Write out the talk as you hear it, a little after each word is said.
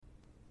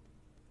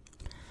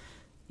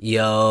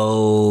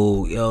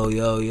Yo,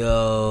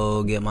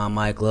 get my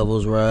mic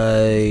levels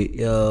right.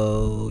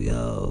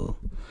 Yo.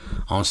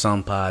 On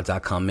some pods, I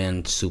come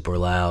in super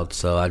loud,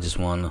 so I just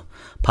want to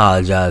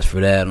apologize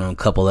for that. On a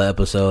couple of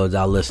episodes,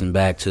 I listen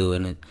back to,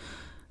 and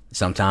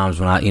sometimes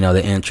when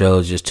the intro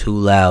is just too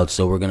loud,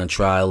 so we're going to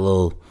try a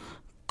little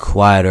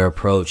quieter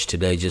approach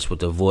today just with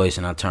the voice,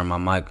 and I turn my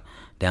mic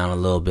down a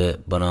little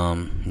bit. But,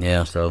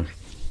 so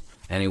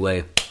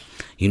anyway.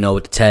 You know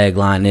what the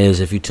tagline is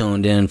if you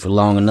tuned in for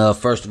long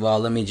enough. First of all,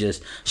 let me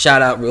just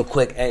shout out real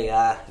quick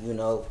AI,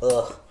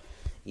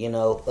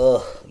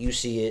 you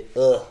see it,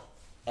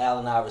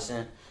 Allen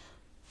Iverson.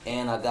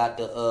 And I got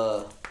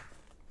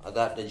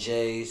the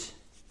Jays.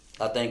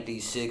 I think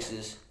these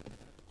Sixes.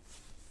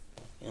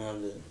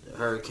 The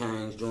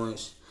Hurricanes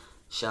joints.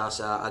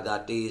 Shouts out. I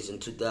got these in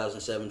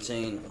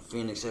 2017,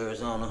 Phoenix,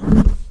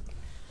 Arizona.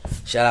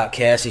 Shout out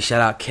Cassie, shout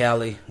out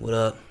Callie. What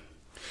up?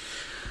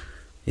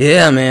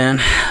 Yeah, man.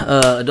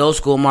 Adult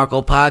School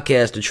Marco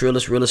Podcast, the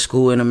trillest, realest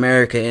school in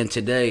America. And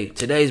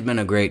today's been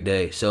a great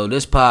day. So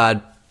this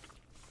pod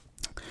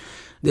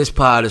is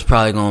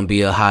probably going to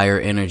be a higher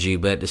energy,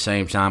 but at the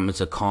same time,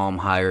 it's a calm,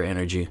 higher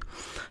energy.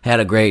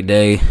 Had a great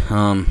day.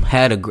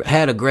 Had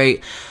a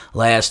great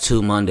last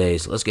 2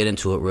 Mondays. Let's get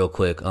into it real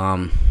quick.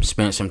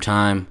 Spent some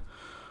time.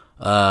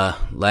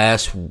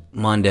 Last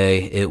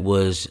Monday, it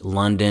was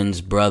London's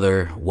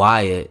brother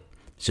Wyatt.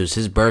 So it's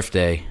his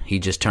birthday. He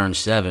just turned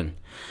 7.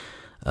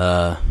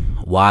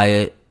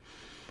 Wyatt,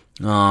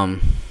 yeah,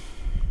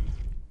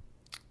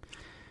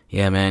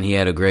 man, he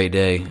had a great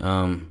day.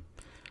 London,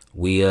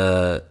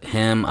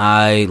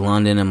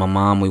 and my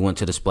mom, we went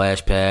to the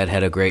splash pad,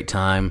 had a great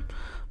time,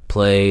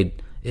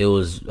 played. It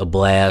was a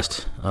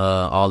blast.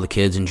 All the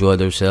kids enjoyed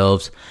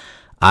themselves.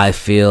 I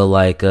feel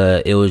like,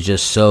 it was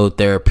just so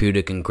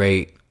therapeutic and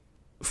great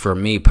for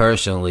me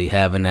personally,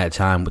 having that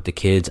time with the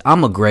kids.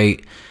 I'm a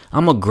great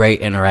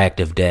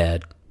interactive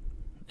dad.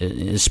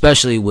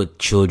 Especially with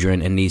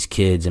children and these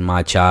kids and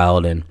my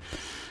child and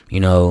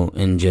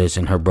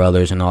her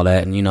brothers and all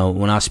that. And,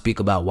 when I speak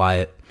about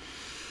Wyatt,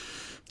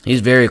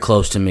 he's very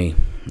close to me.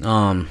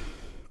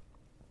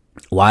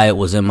 Wyatt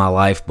was in my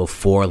life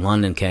before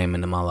London came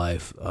into my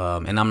life.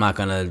 And I'm not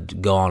going to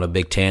go on a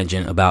big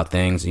tangent about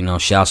things.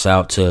 Shouts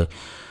out to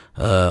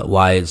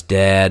Wyatt's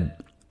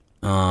dad.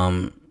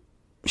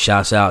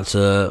 Shouts out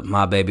to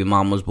my baby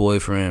mama's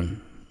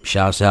boyfriend.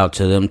 Shouts out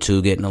to them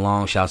two getting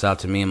along. Shouts out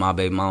to me and my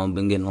baby mama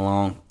been getting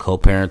along,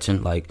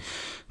 co-parenting. Like,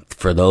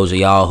 for those of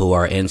y'all who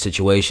are in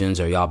situations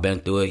or y'all been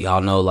through it,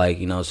 y'all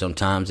know,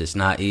 sometimes it's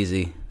not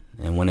easy.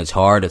 And when it's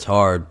hard, it's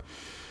hard.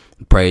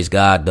 Praise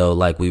God, though.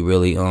 Like, we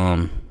really,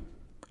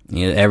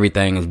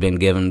 everything has been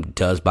given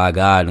to us by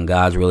God, and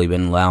God's really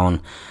been allowing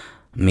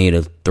me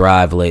to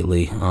thrive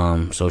lately.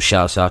 So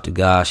shouts out to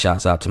God.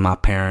 Shouts out to my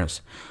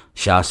parents.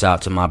 Shouts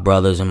out to my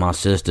brothers and my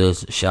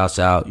sisters. Shouts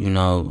out,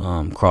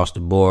 across the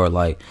board,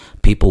 like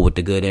people with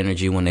the good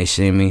energy when they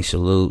see me.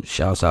 Salute.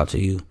 Shouts out to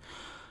you.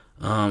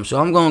 So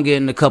I'm going to get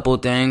in a couple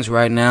of things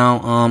right now.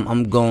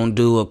 I'm going to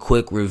do a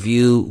quick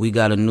review. We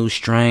got a new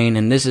strain,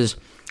 and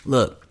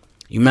look,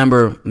 you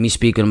remember me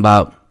speaking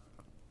about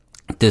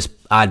this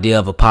idea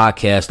of a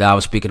podcast that I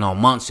was speaking on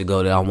months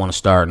ago that I want to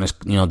start, and it's,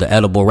 the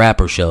Edible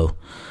Rapper Show.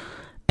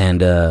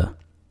 And,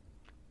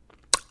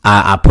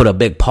 I put a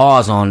big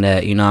pause on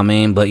that, you know what I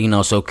mean? But,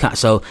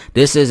 so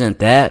this isn't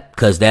that,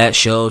 because that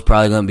show's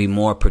probably going to be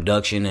more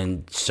production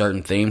and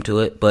certain theme to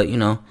it. But,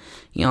 y'all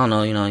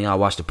know, y'all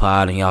watch the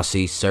pod and y'all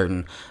see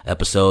certain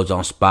episodes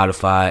on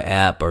Spotify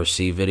app or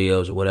see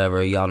videos or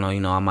whatever. Y'all know,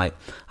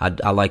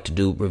 I like to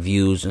do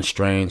reviews and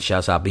strains.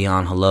 Shouts out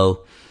Beyond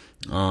Hello.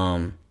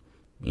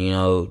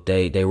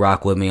 They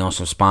rock with me on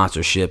some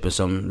sponsorship and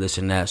some this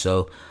and that.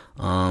 So,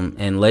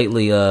 and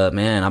lately,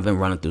 man, I've been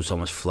running through so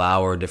much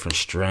flower, different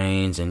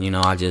strains, and,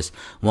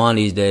 one of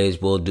these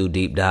days we'll do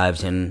deep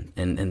dives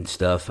and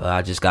stuff.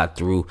 I just got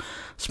through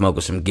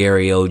smoking some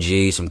Gary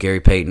OG, some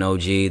Gary Payton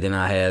OG, then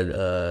I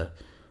had,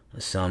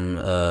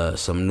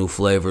 some new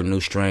flavor, new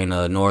strain,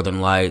 Northern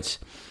Lights.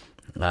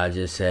 I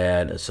just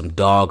had some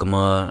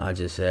Dogma. I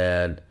just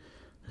had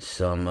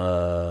some,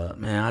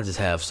 I just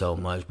have so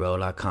much, bro,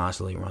 and I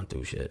constantly run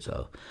through shit.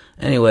 So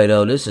anyway,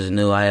 though, this is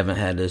new. I haven't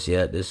had this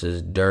yet. This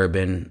is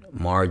Durban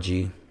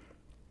Margie.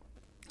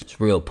 It's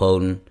real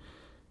potent.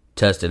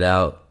 Tested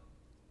out.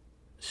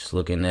 Just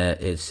looking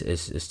at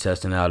it's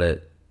testing out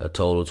at a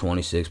total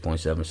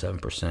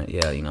 26.77%.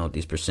 Yeah,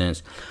 these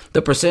percents.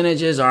 The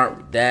percentages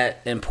aren't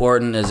that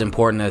important as the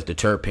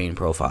terpene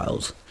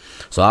profiles.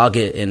 So I'll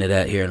get into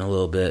that here in a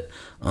little bit.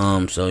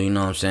 So you know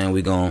what I'm saying,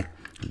 we gonna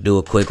do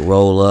a quick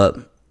roll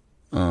up.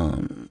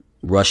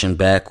 Russian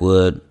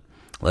backwood.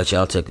 Let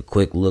y'all take a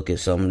quick look at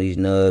some of these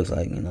nugs.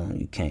 Like,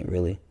 you can't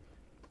really,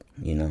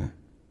 you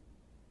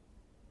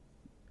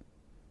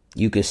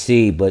can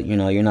see, but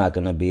you're not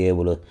gonna be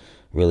able to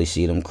really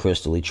see them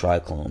crystally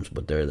trichlomes,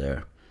 but they're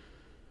there.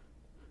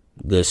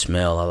 Good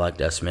smell. I like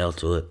that smell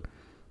to it.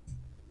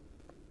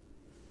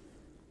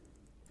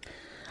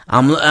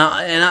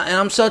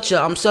 I'm such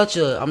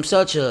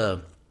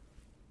a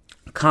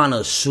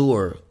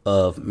connoisseur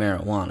of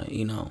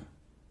marijuana,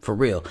 For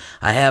real.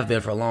 I have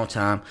been for a long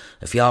time.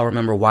 If y'all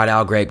remember White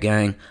Owl Grape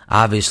Gang,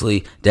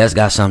 obviously that's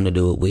got something to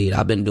do with weed.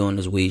 I've been doing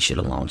this weed shit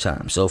a long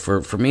time. So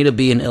for me to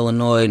be in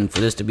Illinois and for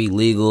this to be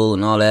legal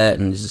and all that,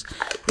 and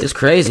it's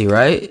crazy,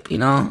 right? You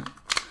know?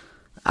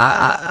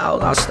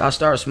 I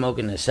started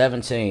smoking at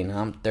 17.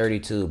 I'm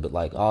 32, but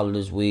like all of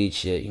this weed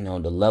shit, you know,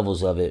 the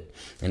levels of it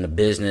and the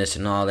business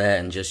and all that,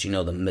 and just, you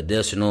know, the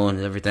medicinal and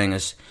everything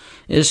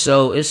is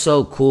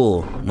so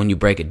cool when you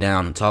break it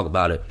down and talk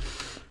about it.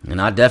 And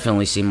I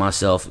definitely see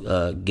myself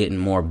getting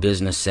more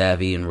business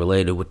savvy and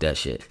related with that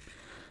shit,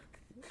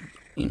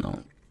 you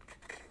know,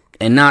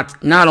 and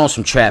not on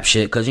some trap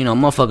shit, because, you know,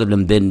 motherfucker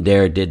done been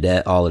there, did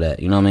that, all of that,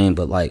 you know what I mean?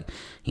 But like,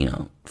 you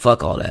know,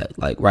 fuck all that,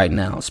 like right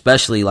now,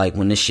 especially like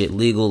when this shit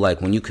legal, like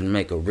when you can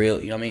make a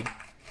real, you know what I mean?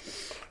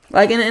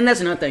 Like, and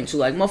that's another thing too,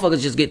 like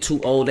motherfuckers just get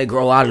too old, they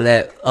grow out of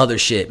that other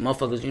shit.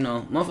 Motherfuckers, you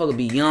know, motherfuckers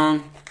be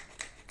young,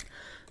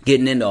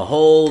 getting into a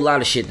whole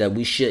lot of shit that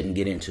we shouldn't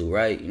get into,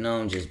 right? You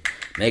know, just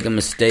making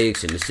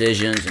mistakes and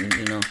decisions and,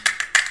 you know,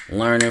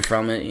 learning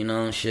from it, you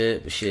know, and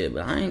shit.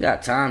 But I ain't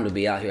got time to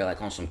be out here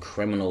like on some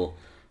criminal,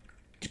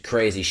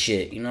 crazy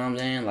shit, you know what I'm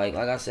saying? Like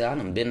I said, I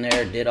done been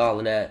there, did all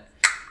of that.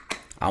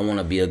 I want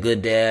to be a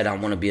good dad. I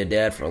want to be a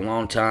dad for a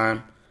long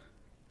time.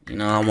 You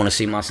know, I want to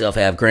see myself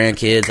have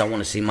grandkids. I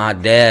want to see my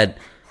dad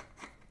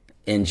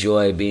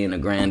enjoy being a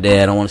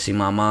granddad. I want to see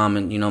my mom,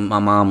 and, you know, my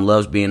mom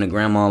loves being a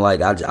grandma.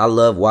 Like, I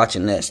love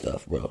watching that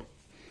stuff, bro.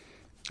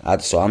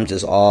 So I'm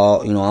just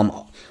all, you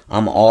know,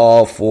 I'm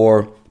all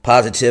for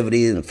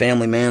positivity and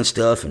family man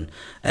stuff and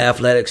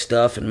athletic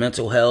stuff and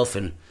mental health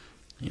and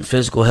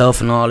physical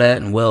health and all that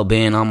and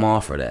well-being. I'm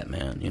all for that,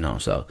 man, you know.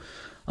 So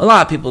a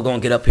lot of people are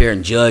going to get up here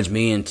and judge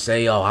me and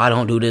say, oh, I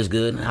don't do this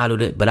good, I do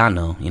that. But I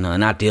know, you know,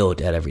 and I deal with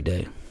that every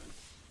day.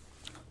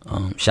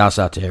 Shouts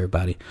out to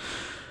everybody.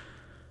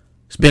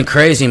 It's been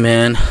crazy,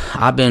 man.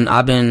 I've been,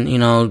 you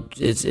know,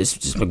 it's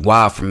just been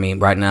wild for me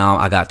right now.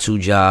 I got 2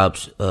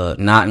 jobs,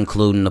 not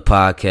including the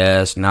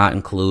podcast, not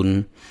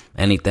including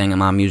anything in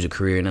my music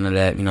career, none of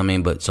that, you know what I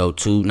mean? But so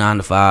 2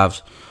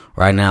 9-to-5s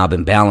right now. I've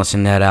been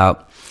balancing that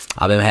out.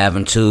 I've been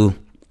having 2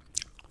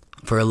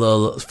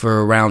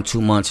 for around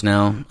 2 months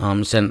now.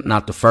 It's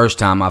not the first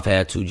time I've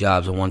had 2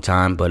 jobs at one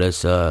time, but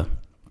it's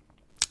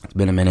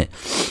been a minute.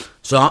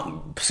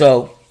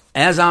 So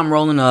as I'm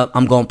rolling up,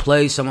 I'm going to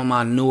play some of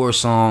my newer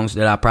songs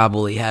that I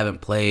probably haven't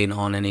played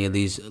on any of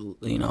these,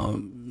 you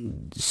know,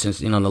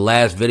 since, you know, the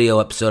last video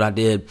episode I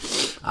did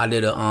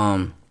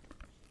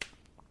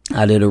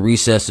a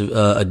Recess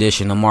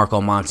edition of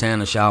Marco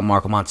Montana. Shout out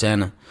Marco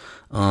Montana.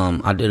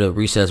 I did a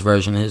Recess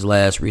version of his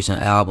last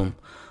recent album.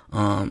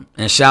 And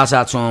shouts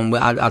out to him.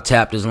 I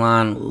tapped his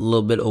line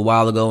a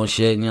while ago and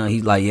shit. You know,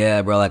 he's like,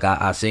 yeah, bro, like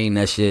I seen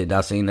that shit.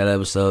 I seen that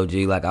episode,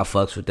 G. Like, I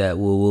fucks with that.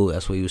 Woo woo.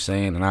 That's what he was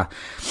saying. And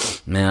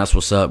man, that's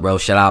what's up, bro.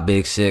 Shout out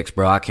Big Six,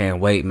 bro. I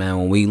can't wait, man.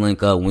 When we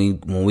link up, when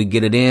we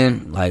get it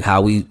in, like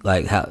how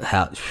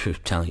I'm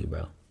telling you,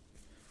 bro.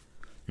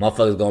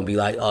 Motherfuckers gonna be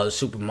like, oh, the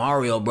Super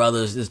Mario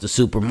Brothers, it's the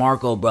Super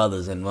Marco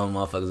Brothers, and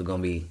motherfuckers are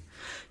gonna be,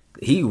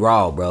 he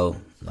raw, bro.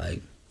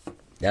 Like,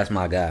 that's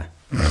my guy.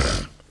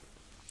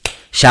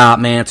 Shout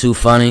out Man Too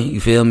Funny, you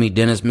feel me?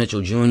 Dennis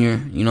Mitchell Jr.,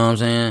 you know what I'm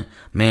saying?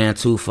 Man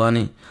Too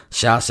Funny.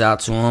 Shouts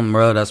out to him,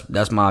 bro.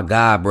 That's my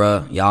guy,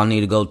 bro. Y'all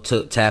need to go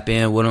tap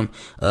in with him.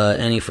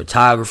 Any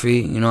photography,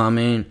 you know what I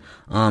mean?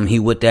 He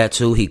with that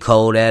too. He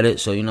cold at it.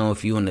 So, you know,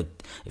 if you in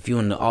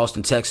the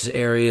Austin, Texas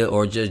area,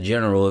 or just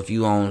general, if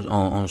you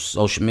on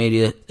social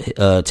media,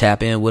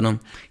 tap in with him.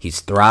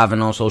 He's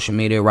thriving on social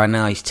media right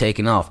now. He's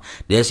taking off.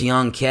 This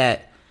young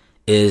cat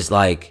is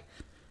like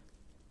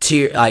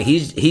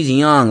he's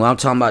young. When I'm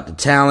talking about the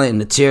talent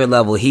and the tier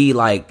level,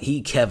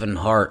 he Kevin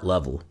Hart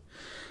level.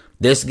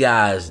 This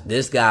guy with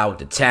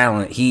the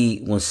talent. He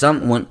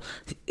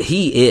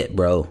it,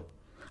 bro.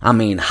 I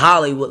mean,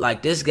 Hollywood,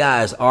 like, this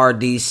guy is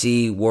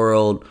RDC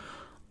World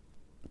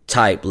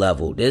type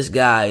level. This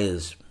guy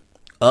is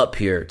up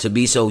here. To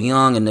be so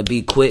young and to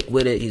be quick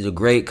with it, he's a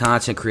great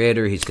content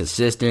creator. He's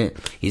consistent.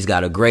 He's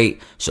got a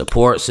great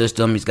support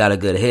system. He's got a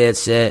good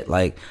headset.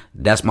 Like,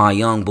 that's my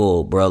young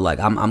bull, bro. Like,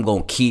 I'm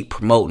gonna keep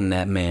promoting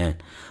that man.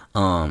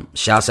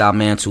 Shouts out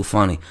Man Too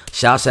Funny.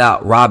 Shouts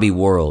out Robbie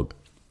World.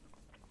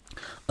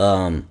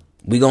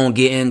 We gonna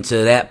get into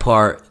that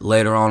part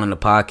later on in the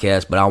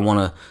podcast, but I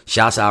wanna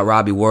shouts out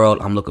Robbie World.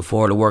 I'm looking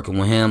forward to working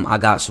with him. I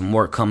got some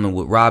work coming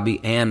with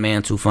Robbie and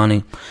Man Too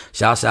Funny.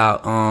 Shouts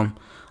out.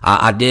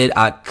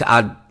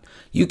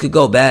 You could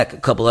go back a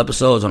couple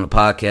episodes on the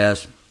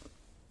podcast,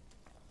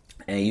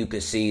 and you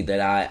could see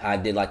that I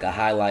did like a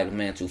highlight of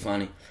Man Too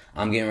Funny.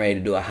 I'm getting ready to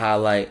do a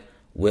highlight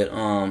with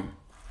and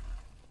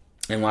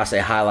when I say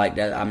highlight,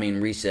 that I mean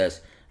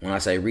Recess. When I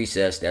say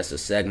Recess, that's a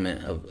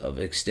segment of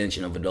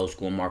extension of Adult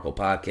School Marco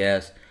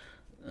podcast,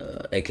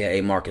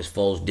 a.k.a. Marcus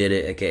Foles Did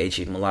It, a.k.a.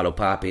 Chief Mulatto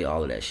Poppy,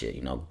 all of that shit.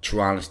 You know,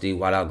 True Honesty,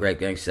 White Out Grape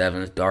Gang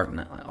 7, Dark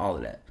Knight, all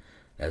of that.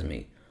 That's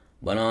me.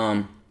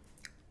 But,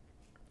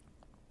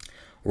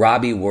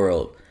 Robbie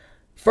World.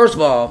 First of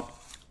all,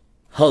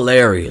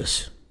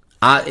 hilarious.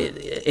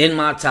 In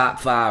my top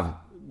 5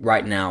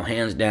 right now,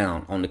 hands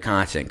down, on the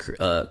content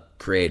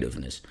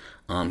creativeness.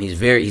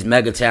 He's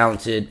mega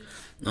talented.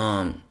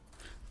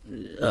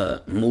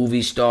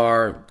 Movie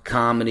star,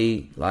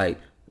 comedy, like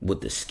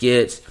with the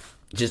skits,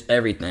 just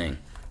everything.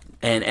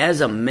 And as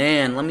a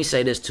man, let me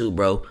say this too,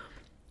 bro.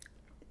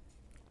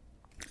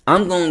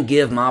 I'm going to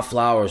give my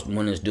flowers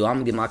when it's due. I'm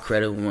going to give my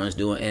credit when it's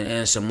due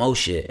and some more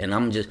shit. And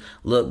I'm just,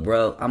 look,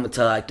 bro, I'm going to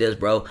tell it like this,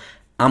 bro.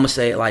 I'm going to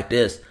say it like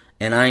this.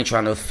 And I ain't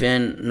trying to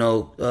offend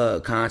no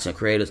content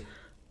creators.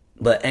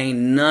 But ain't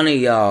none of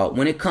y'all,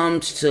 when it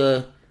comes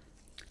to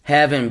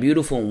having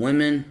beautiful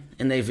women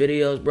in their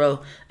videos,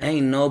 bro,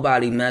 ain't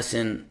nobody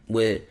messing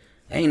with,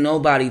 ain't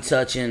nobody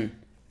touching,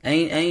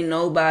 ain't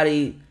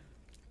nobody,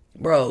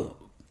 bro.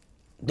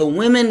 The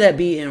women that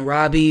be in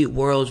Robbie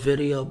World's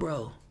video,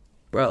 bro.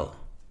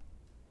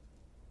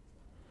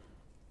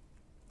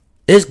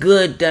 It's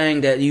good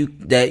thing that you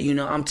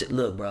know,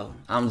 look, bro,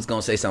 I'm just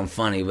gonna say something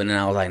funny, but then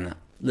I was like, nah,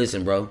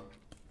 listen, bro,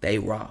 they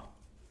raw.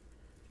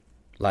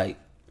 Like,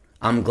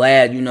 I'm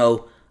glad, you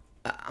know,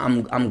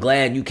 I'm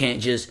glad you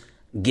can't just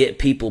get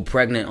people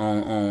pregnant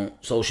on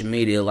social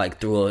media like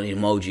through an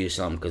emoji or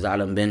something, because I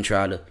done been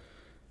trying to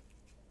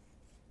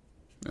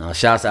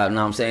shouts out, you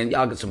know what I'm saying?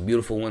 Y'all get some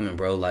beautiful women,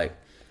 bro. Like,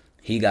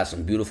 he got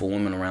some beautiful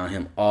women around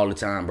him all the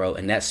time, bro,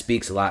 and that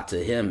speaks a lot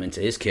to him and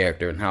to his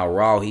character and how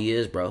raw he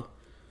is, bro.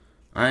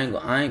 I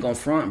ain't gonna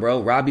front,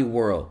 bro. Robbie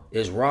World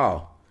is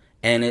raw,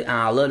 and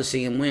I love to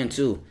see him win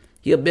too.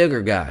 He a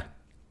bigger guy.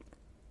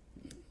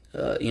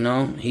 You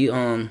know, he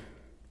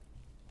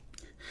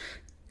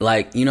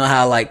like, you know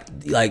how like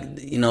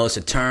you know, it's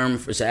an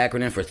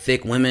acronym for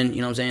thick women.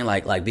 You know what I'm saying?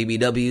 Like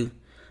BBW.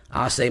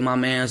 I'll say my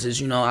man's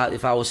is, you know,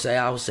 if I would say,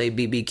 I would say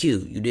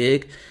BBQ. You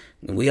dig?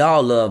 We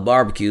all love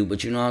barbecue,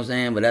 but you know what I'm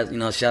saying? But that's, you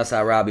know, shouts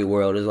out Robbie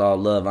World. It's all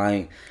love.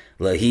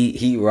 Look,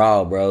 he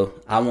raw, bro.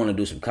 I want to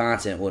do some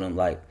content with him,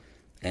 like,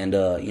 and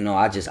you know,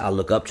 I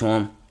look up to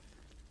him.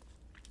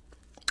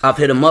 I've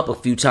hit him up a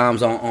few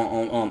times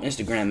on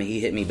Instagram, and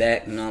he hit me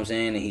back. You know what I'm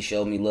saying? And he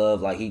showed me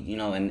love, like, he, you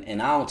know,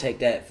 and I don't take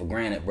that for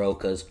granted, bro,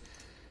 because,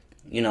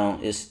 you know,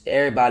 it's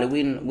everybody.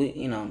 We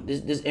you know,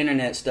 this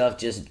internet stuff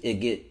just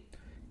it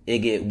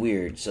get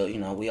weird. So, you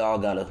know, we all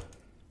gotta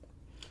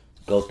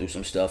go through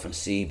some stuff and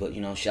see. But, you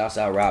know, shouts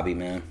out Robbie,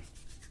 man.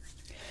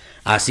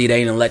 I see they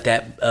didn't let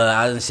that.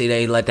 I didn't see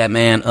they let that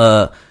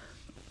man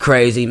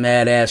crazy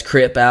mad ass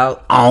Crip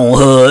out on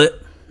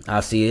Hood. I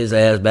see his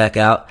ass back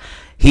out.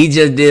 He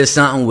just did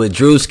something with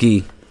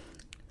Drewski.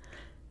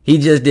 He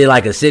just did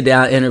like a sit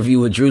down interview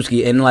with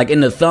Drewski, and like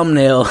in the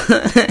thumbnail,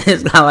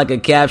 it's got like a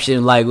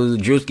caption like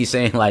with Drewski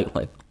saying like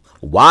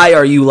why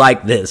are you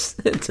like this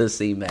to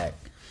C-Mac?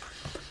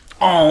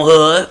 On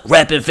Hood,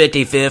 repping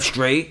 55th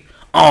Street.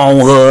 On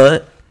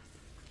Hood.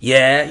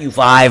 Yeah, you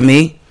vibe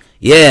me.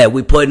 Yeah,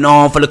 we putting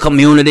on for the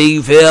community,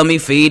 you feel me?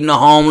 Feeding the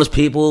homeless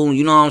people,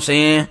 you know what I'm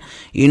saying?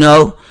 You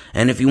know?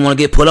 And if you want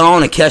to get put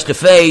on and catch the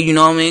fade, you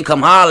know what I mean?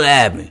 Come holler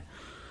at me.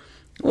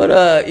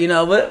 You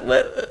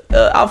know,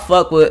 I'll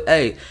fuck with,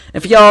 hey,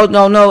 if y'all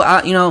don't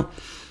know, you know,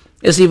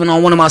 it's even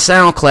on one of my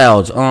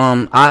SoundClouds.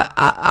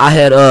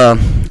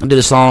 I did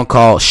a song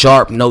called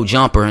Sharp No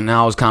Jumper, and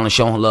I was kind of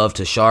showing love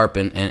to Sharp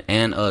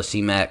and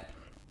C-Mac.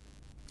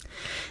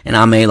 And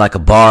I made like a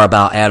bar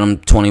about Adam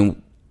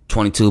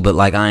 2022, but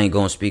like I ain't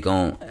gonna speak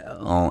on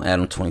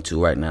Adam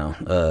 22 right now.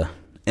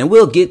 And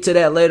we'll get to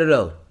that later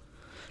though,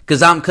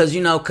 cause I'm gonna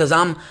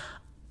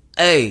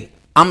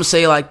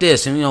say it like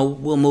this, and you know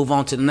we'll move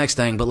on to the next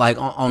thing. But like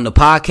on the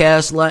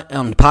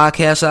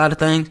podcast side of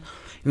things,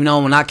 you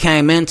know, when I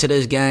came into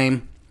this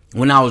game,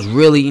 when I was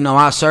really, you know,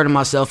 I asserted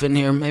myself in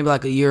here maybe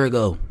like a year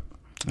ago,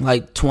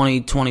 like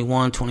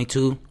 2021,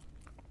 22.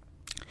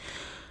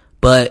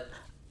 But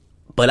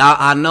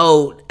I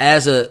know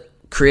as a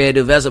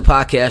creative, as a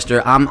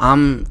podcaster,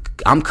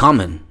 I'm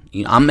coming.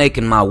 You know, I'm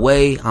making my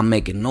way. I'm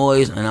making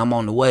noise, and I'm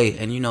on the way.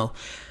 And you know,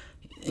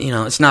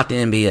 it's not the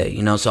NBA.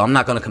 You know, so I'm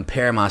not gonna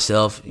compare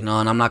myself. You know,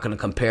 and I'm not gonna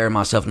compare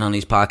myself to none of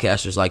these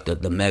podcasters like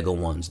the mega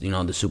ones. You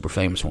know, the super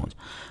famous ones.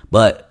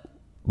 But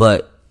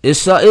it's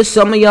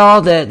some of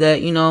y'all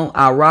that you know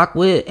I rock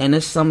with, and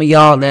it's some of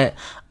y'all that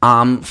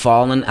I'm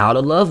falling out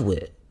of love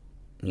with.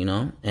 You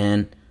know,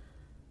 and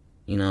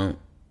you know.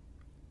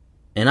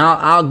 And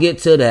I'll get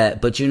to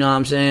that, but you know what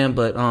I'm saying?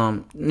 But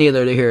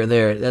neither here or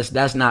there.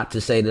 That's not to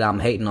say that I'm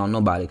hating on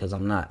nobody, because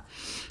I'm not.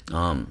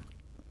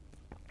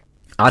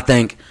 I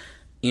think,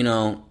 you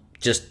know,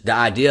 just the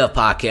idea of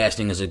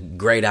podcasting is a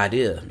great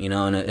idea, you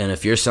know, and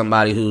if you're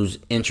somebody who's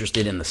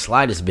interested in the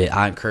slightest bit,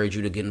 I encourage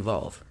you to get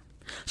involved.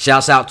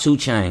 Shouts out 2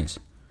 Chainz.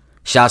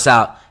 Shouts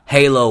out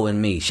Halo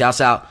and me.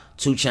 Shouts out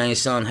 2 Chainz'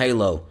 son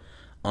Halo.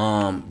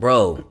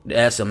 Bro,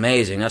 that's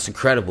amazing. That's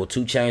incredible.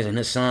 2 Chainz and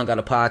his son got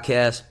a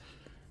podcast.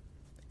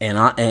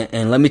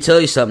 And let me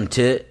tell you something,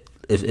 Tit.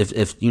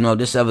 If you know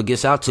this ever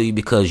gets out to you,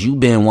 because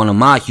you've been one of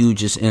my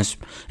hugest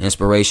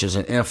inspirations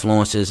and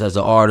influences as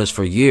an artist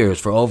for years,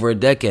 for over a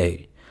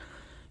decade.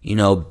 You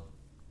know,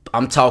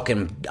 I'm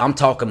talking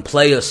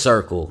player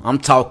circle. I'm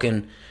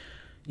talking,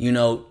 you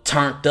know,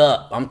 turned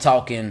up. I'm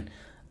talking,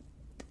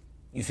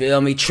 you feel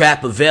me,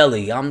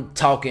 Trappavelli. I'm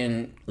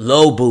talking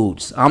low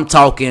boots. I'm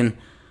talking,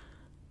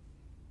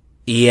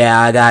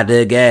 Yeah, I got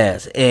the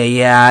gas. And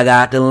yeah, I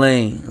got the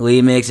lean.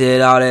 We mix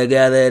it all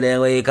together, then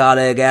we call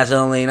it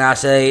gasoline. I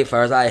say,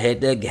 first I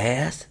hit the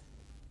gas,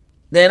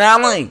 then I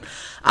lean.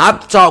 I'm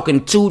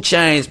talking 2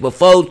 Chainz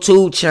before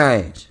 2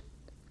 Chainz.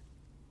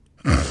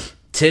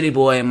 Titty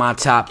Boy in my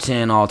top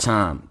 10 all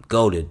time.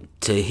 Goated.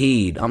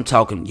 Taheed. I'm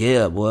talking,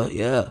 yeah, boy,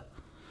 yeah.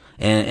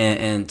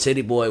 And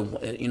Titty Boy,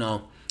 you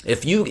know,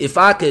 if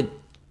I could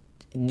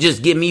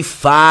just give me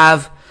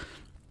 5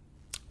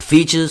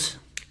 features,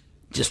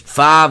 just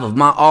 5 of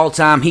my all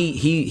time,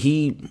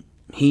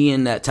 he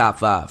in that top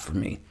 5 for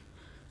me.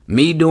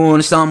 Me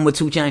doing something with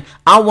 2 Chainz.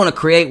 I want to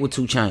create with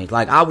 2 Chainz.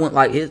 Like I want,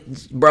 like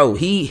bro.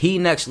 He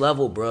next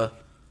level, bro.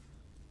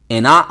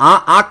 And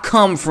I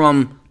come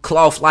from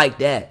cloth like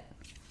that.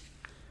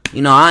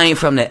 You know, I ain't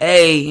from the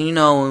A. You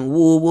know, and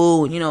woo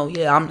woo. You know,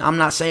 yeah. I'm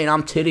not saying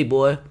I'm Titty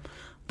Boy,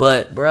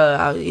 but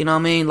bro, you know what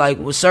I mean. Like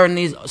with some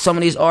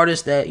of these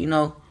artists that you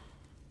know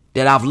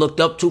that I've looked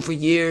up to for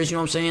years. You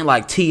know what I'm saying?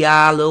 Like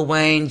T.I., Lil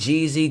Wayne,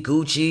 Jeezy,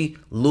 Gucci,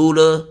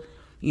 Luda.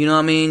 You know what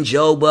I mean?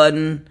 Joe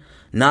Budden.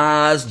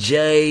 Nas,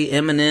 Jay,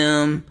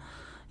 Eminem,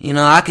 you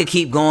know, I could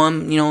keep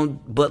going, you know,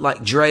 but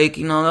like Drake,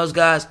 you know, those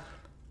guys,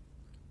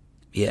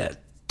 yeah,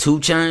 2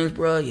 Chainz,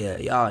 bro, yeah,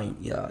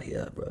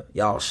 bro,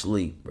 y'all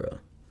sleep, bro,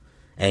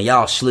 and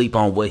y'all sleep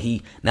on what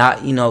he, now,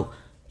 you know,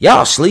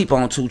 y'all sleep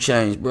on 2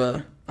 Chainz,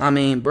 bro, I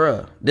mean,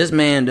 bro, this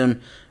man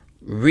done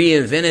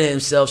reinvented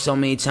himself so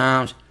many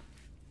times,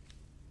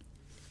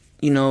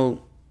 you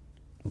know,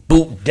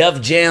 boot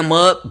Def Jam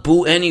up,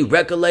 boot any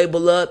record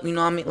label up, you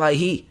know what I mean, like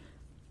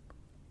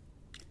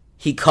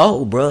He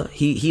cold, bro.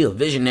 He a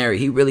visionary.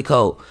 He really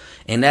cold.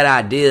 And that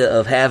idea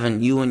of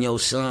having you and your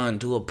son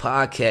do a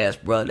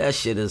podcast, bro, that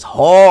shit is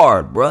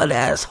hard, bro.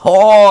 That's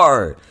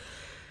hard.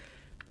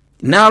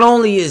 Not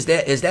only is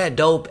that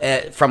dope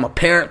from a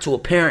parent to a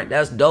parent,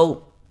 that's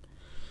dope.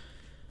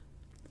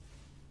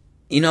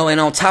 You know, and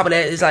on top of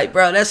that, it's like,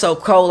 bro, that's so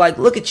cold. Like,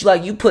 look at you,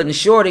 like you putting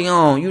Shorty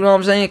on. You know what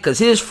I'm saying? Because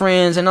his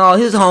friends and all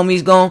his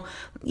homies going,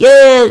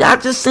 yeah, I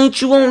just seen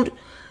you on.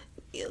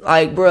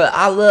 Like, bro,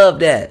 I love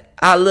that.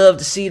 I love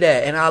to see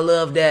that, and I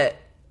love that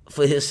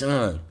for his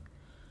son.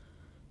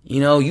 You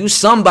know, you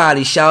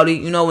somebody,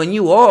 shouty, you know, and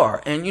you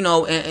are. And, you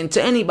know, and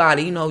to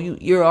anybody, you know,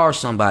 you are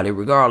somebody,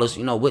 regardless,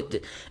 you know,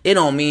 it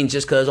don't mean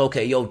just because,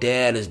 okay, your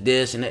dad is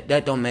this, and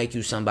that don't make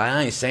you somebody.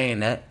 I ain't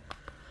saying that.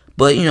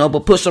 But, you know,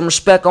 but put some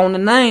respect on the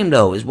name,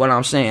 though, is what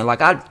I'm saying.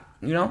 Like,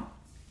 you know.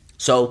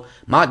 So,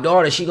 my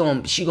daughter, she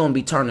gonna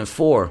be turning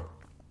 4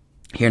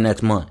 here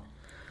next month.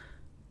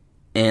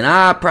 And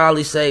I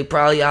probably say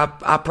I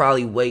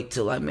probably wait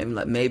till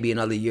maybe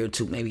another year or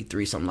 2, maybe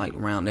 3, something like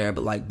around there.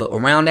 But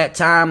around that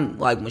time,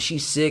 like when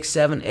she's 6,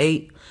 7,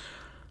 8,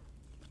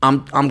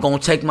 I'm gonna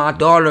take my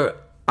daughter.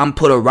 I'm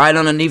put her right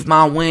underneath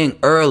my wing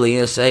early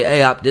and say, hey,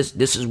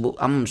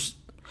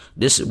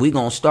 we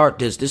gonna start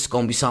this. This is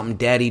gonna be something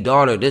daddy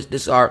daughter. We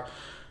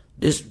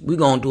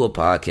gonna do a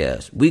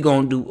podcast. We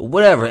gonna do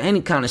whatever,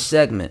 any kind of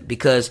segment,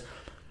 because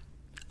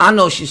I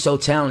know she's so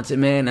talented,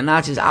 man, and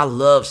I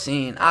love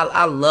seeing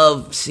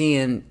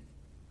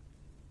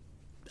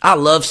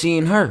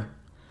her.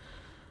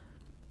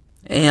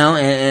 You know,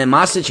 and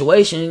my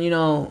situation, you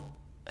know,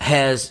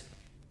 I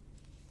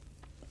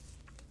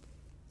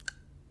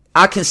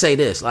can say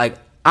this, like,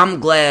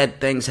 I'm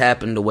glad things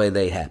happened the way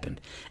they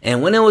happened.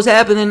 And when it was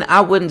happening,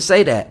 I wouldn't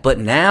say that. But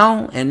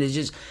now, and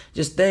it's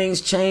just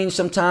things change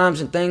sometimes,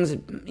 and things,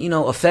 you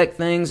know, affect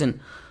things,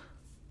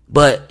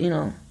 but, you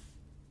know,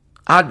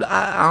 I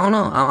don't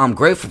know. I'm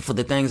grateful for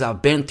the things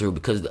I've been through,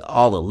 because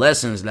all the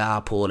lessons that I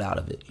pulled out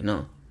of it, you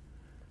know.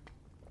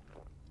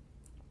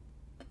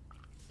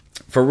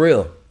 For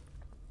real.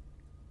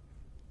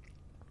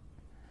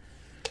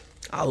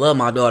 I love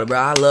my daughter, bro.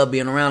 I love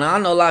being around her. I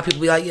know a lot of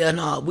people be like, yeah,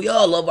 no, we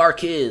all love our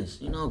kids,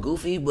 you know,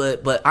 goofy.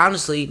 But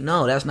honestly,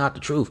 no, that's not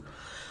the truth.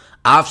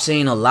 I've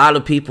seen a lot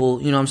of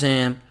people, you know what I'm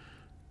saying,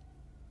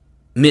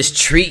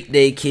 mistreat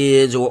their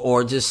kids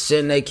or just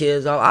send their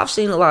kids off. I've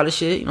seen a lot of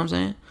shit, you know what I'm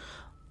saying?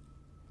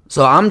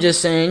 So I'm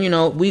just saying, you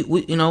know,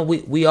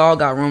 we all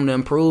got room to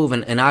improve,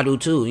 and I do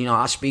too. You know,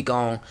 I speak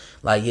on,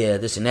 like, yeah,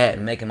 this and that,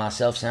 and making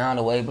myself sound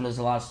away, but there's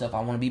a lot of stuff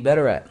I want to be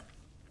better at.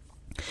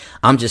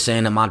 I'm just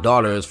saying that my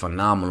daughter is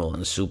phenomenal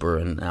and super,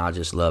 and I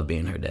just love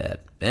being her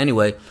dad. But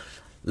anyway,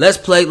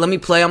 let me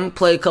play. I'm gonna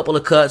play a couple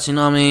of cuts, you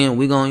know what I mean? I'm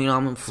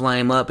gonna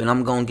flame up, and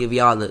I'm gonna give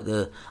y'all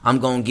the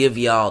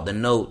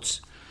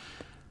notes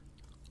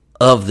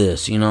of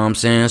this, you know what I'm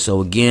saying? So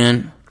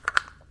again,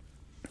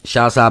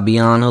 shouts out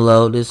Beyond,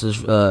 hello. This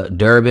is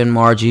Durbin,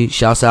 Margie.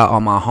 Shouts out all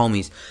my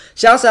homies.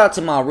 Shouts out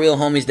to my real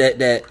homies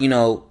that you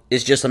know,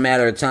 it's just a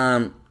matter of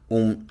time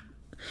when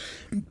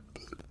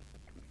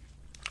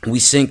we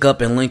sync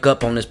up and link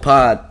up on this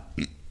pod.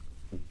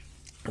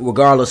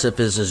 Regardless if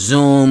it's a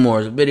Zoom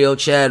or a video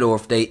chat, or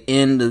if they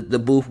in the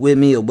booth with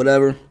me or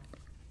whatever.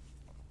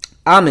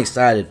 I'm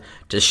excited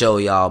to show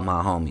y'all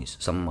my homies,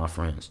 some of my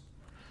friends.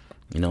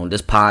 You know,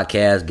 this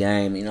podcast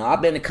game, you know,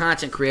 I've been a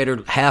content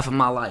creator half of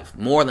my life,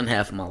 more than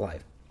half of my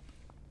life.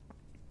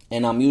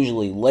 And I'm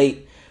usually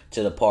late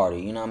to the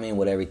party, you know what I mean,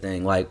 with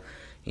everything. Like,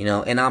 You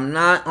know, and I'm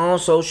not on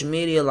social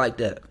media like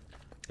that.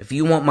 If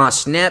you want my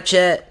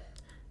Snapchat,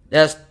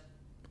 that's,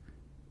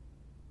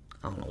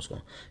 I don't know what's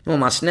going on. You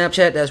want my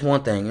Snapchat, that's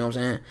one thing, you know what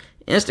I'm saying?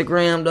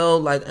 Instagram, though,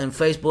 like, and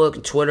Facebook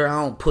and Twitter,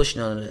 I don't push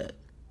none of that.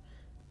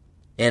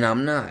 And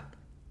I'm not.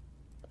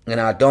 And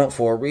I don't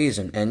for a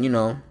reason. And, you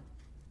know,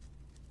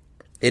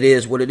 it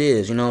is what it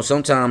is. You know,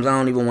 sometimes I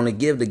don't even want to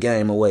give the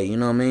game away. You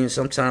know what I mean?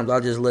 Sometimes I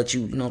just let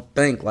you, you know,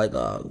 think like,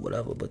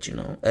 whatever. But, you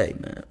know, hey,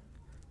 man.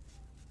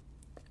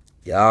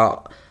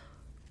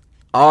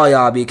 All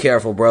y'all be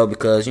careful, bro,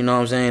 because, you know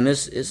what I'm saying?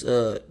 It's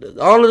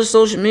all of the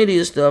social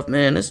media stuff,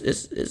 man, it's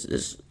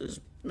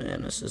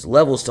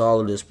levels to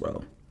all of this,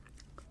 bro.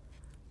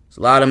 It's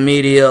a lot of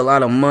media, a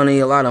lot of money,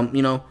 a lot of,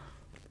 you know,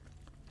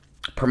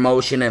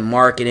 promotion and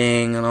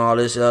marketing and all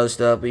this other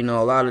stuff. You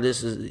know, a lot of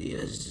this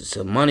is just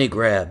a money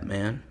grab,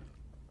 man.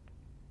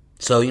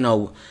 So, you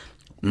know,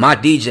 my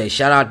DJ,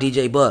 shout out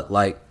DJ Buck,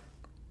 like,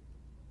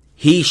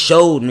 he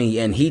showed me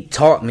and he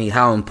taught me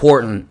how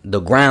important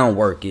the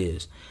groundwork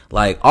is.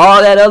 Like, all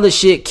that other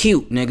shit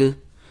cute, nigga.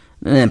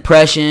 And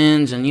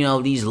impressions and, you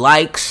know, these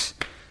likes.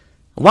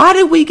 Why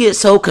did we get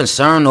so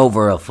concerned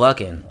over a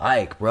fucking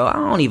like, bro? I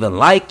don't even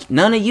like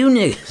none of you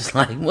niggas.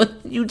 Like, what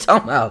you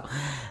talking about?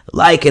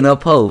 Liking a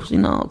post, you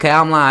know? Okay,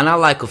 I'm lying. I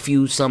like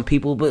some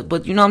people,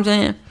 but you know what I'm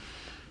saying?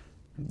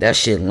 That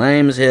shit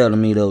lame as hell to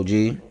me, though,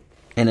 G.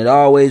 And it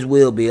always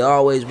will be. It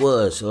always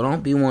was. So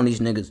don't be one of these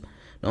niggas.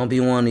 Don't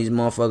be one of these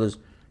motherfuckers.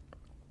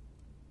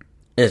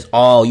 It's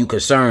all you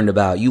concerned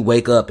about. You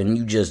wake up and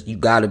you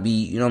gotta be,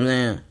 you know what I'm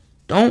saying?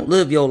 Don't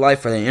live your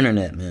life for the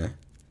internet, man.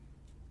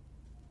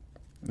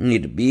 You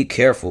need to be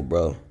careful,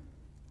 bro.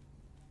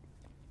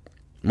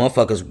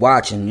 Motherfuckers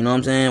watching, you know what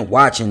I'm saying?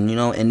 Watching, you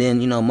know, and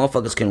then, you know,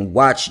 motherfuckers can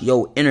watch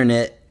your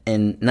internet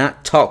and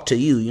not talk to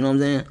you, you know what I'm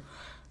saying?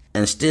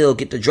 And still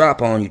get the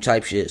drop on you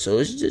type shit. So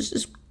it's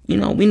just you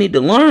know, we need to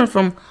learn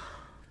from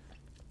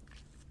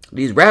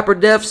these rapper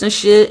deaths and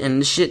shit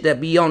and the shit that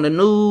be on the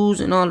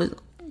news and all this.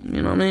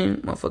 You know what I mean?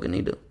 Motherfucker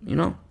need to, you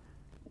know.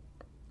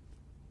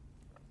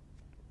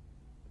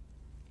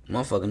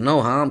 Motherfucker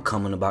know how I'm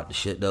coming about the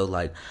shit, though.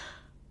 Like,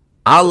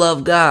 I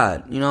love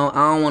God. You know,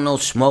 I don't want no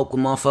smoke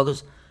with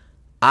motherfuckers.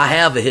 I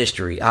have a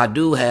history. I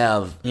do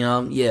have, you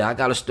know, yeah, I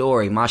got a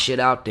story. My shit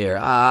out there.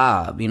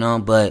 You know,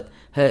 but,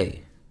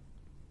 hey.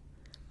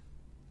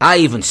 I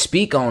even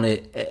speak on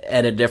it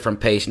at a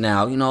different pace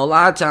now. You know, a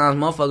lot of times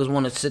motherfuckers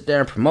want to sit there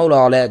and promote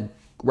all that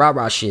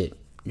rah-rah shit.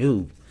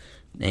 Dude,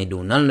 they ain't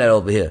doing none of that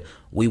over here.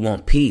 We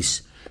want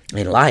peace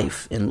and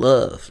life and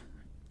love.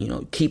 You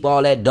know, keep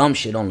all that dumb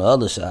shit on the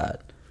other side.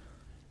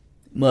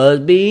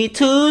 Must be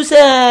two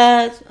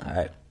sides. All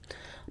right.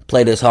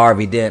 Play this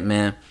Harvey Dent,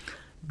 man.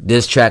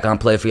 This track I'm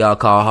playing for y'all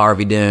called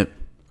Harvey Dent.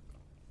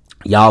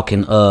 Y'all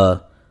can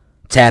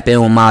tap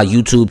in with my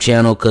YouTube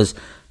channel, because,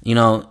 you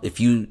know, if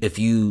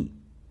you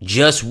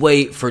just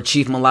wait for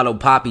Chief Mulatto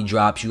Poppy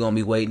drops, you're going to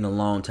be waiting a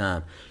long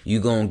time.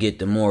 You're going to get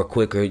the more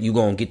quicker. You're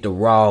going to get the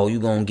raw. You're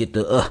going to get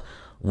the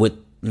with,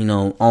 you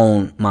know,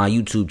 on my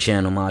YouTube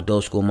channel, my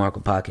Adult School Marker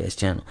Podcast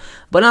channel.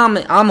 But I'm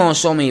on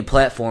so many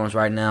platforms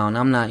right now, and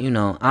I'm not, you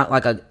know,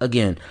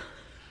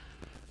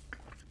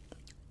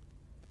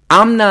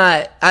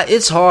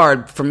 it's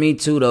hard for me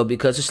too, though,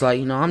 because it's like,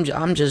 you know,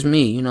 I'm just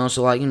me, you know,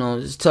 so like, you know,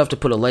 it's tough to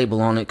put a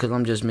label on it because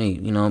I'm just me,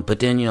 you know, but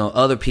then, you know,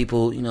 other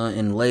people, you know,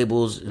 and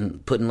labels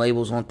and putting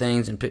labels on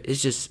things, and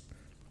it's just,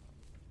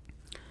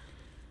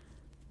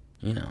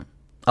 you know,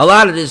 a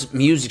lot of this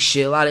music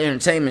shit, a lot of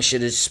entertainment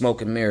shit is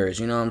smoke and mirrors,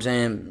 you know what I'm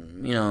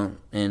saying, you know,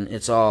 and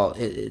it's a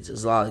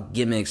lot of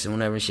gimmicks and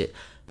whatever shit,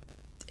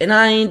 and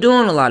I ain't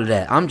doing a lot of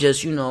that. I'm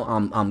just, you know,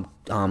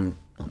 I'm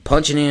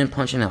punching in,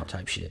 punching out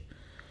type shit.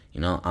 You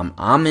know,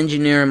 I'm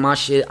engineering my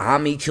shit.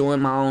 I'm EQing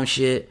my own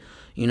shit,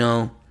 you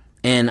know,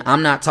 and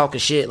I'm not talking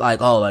shit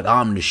like, oh, like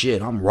I'm the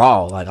shit. I'm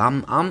raw. Like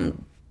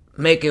I'm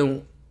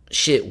making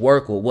shit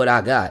work with what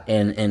I got,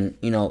 and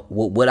you know,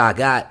 what I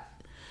got.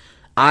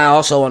 I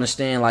also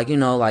understand, like, you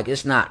know, like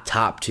it's not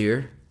top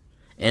tier,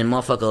 and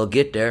motherfucker will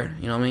get there.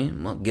 You know what I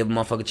mean? Give a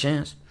motherfucker a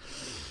chance.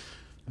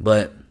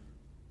 But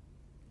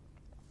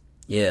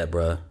yeah,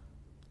 bro.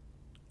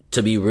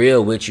 To be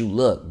real with you,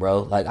 look,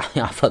 bro. Like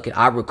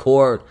I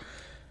record.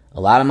 A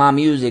lot of my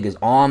music is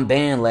on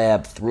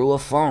BandLab through a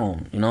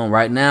phone. You know,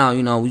 right now,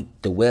 you know,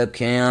 the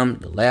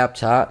webcam, the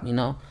laptop, you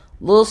know,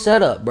 little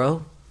setup,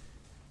 bro.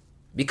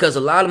 Because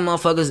a lot of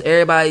motherfuckers,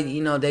 everybody,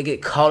 you know, they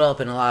get caught up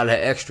in a lot of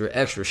that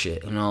extra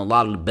shit. You know, a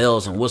lot of the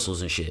bells and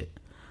whistles and shit.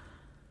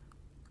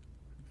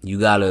 You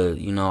gotta,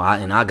 you know,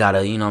 I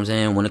gotta, you know what I'm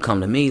saying, when it come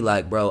to me,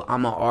 like, bro,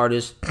 I'm an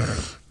artist.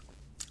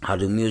 I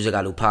do music,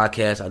 I do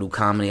podcasts, I do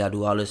comedy, I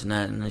do all this and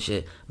that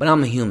shit. But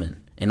I'm a human.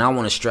 And I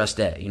want to stress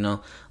that, you know,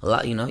 a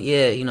lot, you know,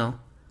 yeah, you know,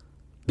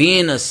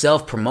 being a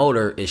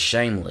self-promoter is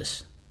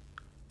shameless.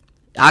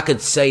 I could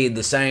say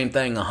the same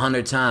thing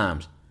 100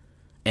 times,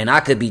 and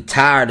I could be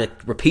tired of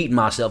repeating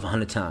myself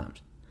 100 times.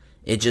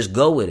 It just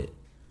go with it.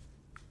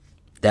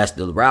 That's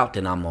the route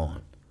that I'm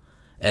on,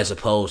 as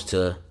opposed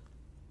to,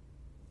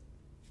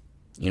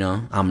 you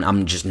know,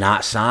 I'm just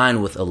not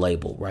signed with a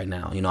label right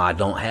now. You know, I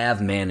don't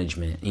have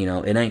management. You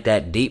know, it ain't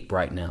that deep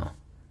right now.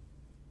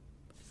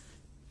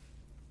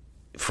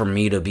 for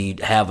me to be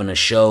having a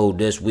show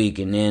this week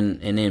and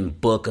then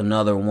book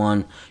another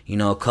one,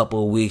 a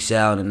couple of weeks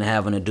out and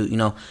having to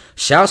do,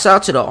 shouts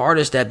out to the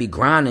artists that be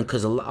grinding,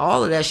 because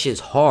all of that shit's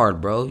hard,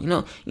 bro. You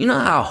know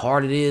how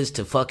hard it is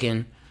to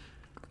fucking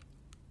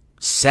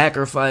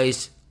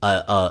sacrifice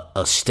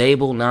a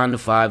stable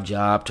 9-to-5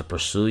 job to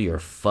pursue your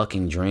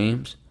fucking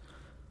dreams?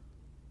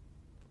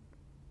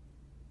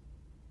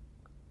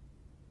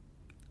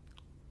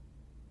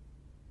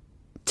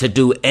 To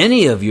do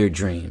any of your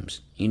dreams,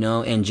 and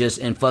go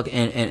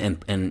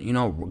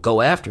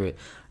after it.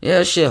 Yeah,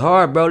 this shit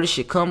hard, bro. This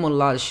shit come with a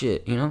lot of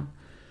shit,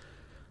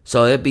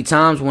 So it'd be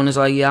times when it's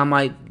like, yeah, I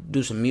might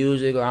do some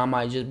music or I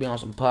might just be on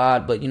some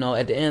pod, but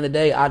at the end of the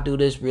day, I do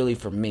this really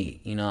for me.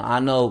 I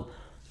know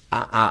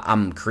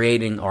I'm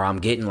creating or I'm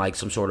getting like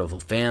some sort of a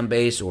fan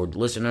base or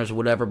listeners or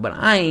whatever, but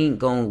I ain't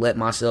gonna let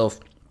myself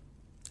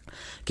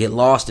get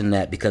lost in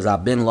that, because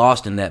I've been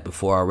lost in that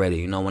before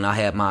already. When I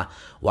had my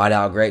White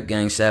Out Grape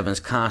Gang 7's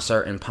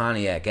concert in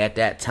Pontiac at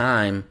that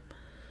time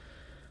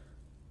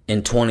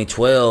in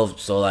 2012,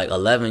 so like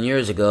 11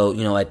 years ago,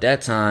 at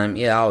that time,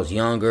 yeah, I was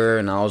younger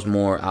and I was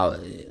more, a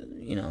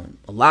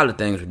lot of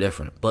things were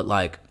different. But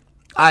like,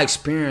 I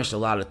experienced a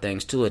lot of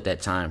things too at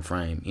that time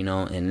frame,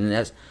 and then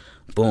that's,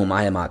 boom,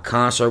 I had my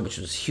concert, which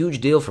was a huge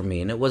deal for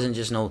me. And it wasn't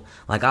just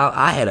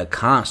I had a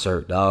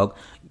concert, dog,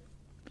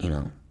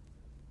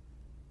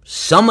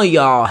 Some of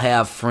y'all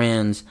have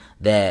friends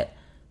that,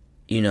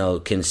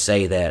 can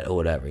say that or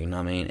whatever, you know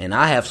what I mean? And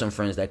I have some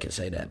friends that can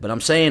say that. But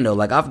I'm saying, though,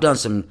 like, I've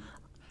done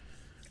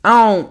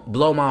I don't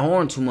blow my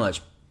horn too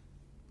much,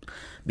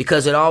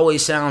 because it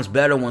always sounds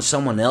better when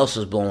someone else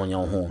is blowing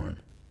your horn.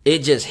 It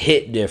just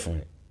hit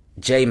different.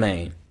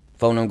 J-Mane,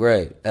 Phone Them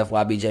Grave,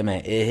 FYB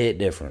J-Mane, it hit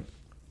different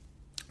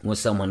when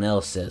someone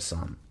else says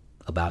something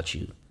about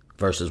you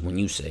versus when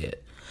you say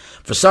it.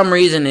 For some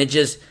reason, it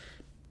just...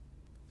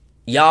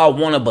 y'all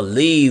want to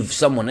believe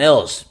someone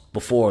else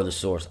before the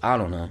source. I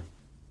don't know.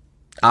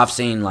 I've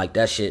seen like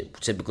that shit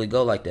typically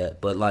go like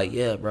that. But like,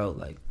 yeah, bro,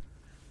 like,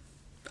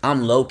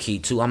 I'm low key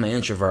too. I'm an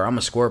introvert. I'm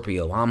a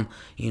Scorpio. I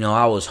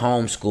was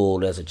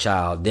homeschooled as a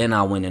child. Then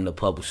I went into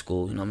public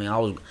school. You know what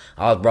I mean?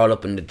 I was brought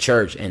up in the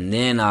church, and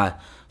then I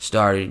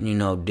started,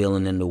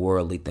 dealing in the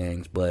worldly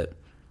things. But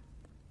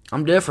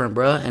I'm different,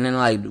 bro. And then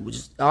like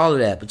just all of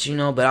that.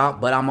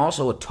 But I'm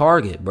also a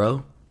target,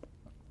 bro.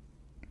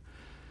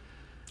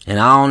 And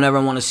I don't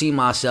ever want to see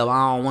myself.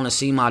 I don't want to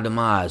see my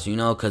demise,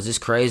 because it's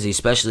crazy.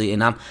 Especially,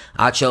 and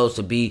I chose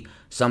to be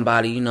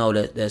somebody,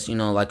 that's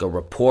like a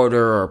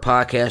reporter or a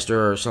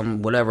podcaster or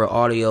some whatever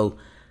audio,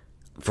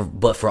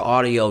 but for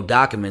audio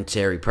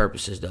documentary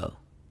purposes though.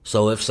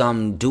 So if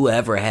something do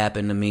ever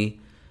happen to me,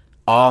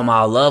 all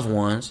my loved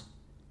ones,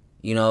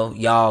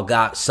 y'all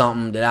got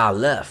something that I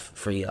left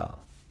for y'all,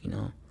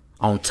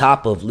 on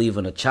top of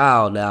leaving a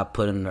child that I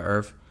put in the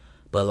earth.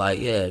 But like,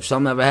 yeah, if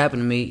something ever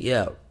happened to me,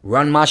 yeah,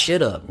 run my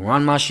shit up,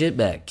 run my shit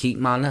back, keep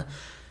my,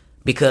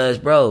 because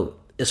bro,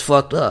 it's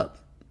fucked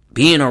up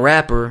being a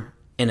rapper,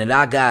 and that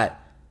I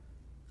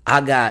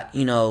got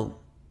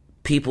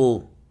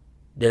people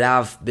that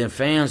I've been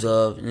fans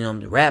of,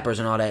 the rappers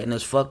and all that, and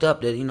it's fucked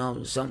up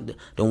that some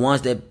the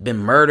ones that been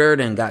murdered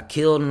and got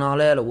killed and all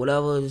that or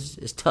whatever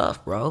is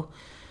tough, bro.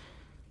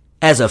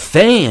 As a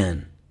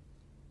fan.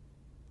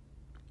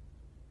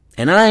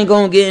 And I ain't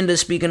gonna get into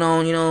speaking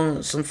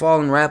on, some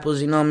fallen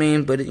rappers, you know what I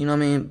mean? But, I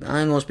ain't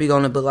gonna speak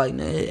on it, but like,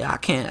 I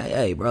can't,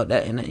 hey, bro,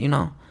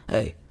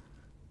 hey.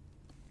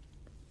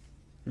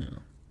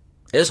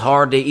 It's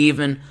hard to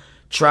even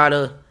try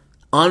to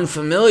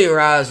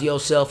unfamiliarize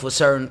yourself with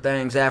certain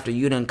things after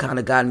you done kind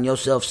of gotten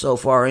yourself so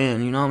far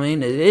in, you know what I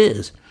mean? It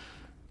is.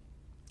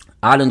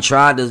 I done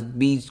tried to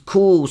be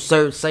cool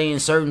saying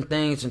certain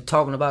things and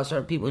talking about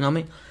certain people, you know what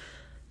I mean?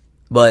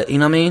 But, you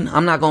know what I mean?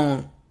 I'm not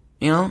gonna,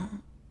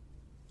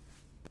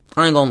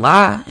 I ain't gonna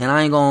lie, and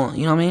I ain't gonna,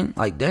 you know what I mean?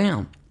 Like,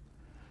 damn.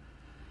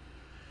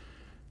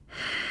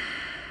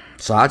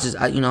 So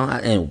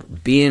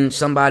and being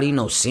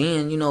somebody,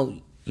 seeing,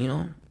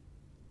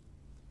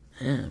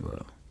 yeah,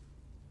 bro.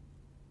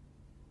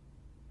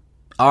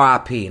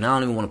 R.I.P. And I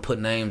don't even want to put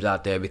names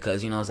out there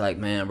because, it's like,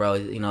 man, bro,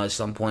 at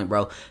some point,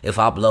 bro, if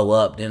I blow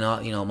up, then,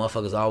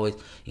 motherfuckers always,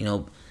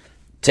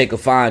 take a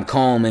fine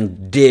comb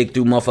and dig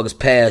through motherfuckers'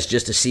 past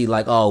just to see,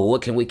 like, oh,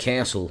 what can we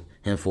cancel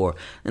him for?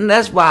 And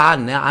that's why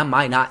I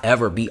might not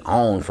ever be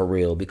on for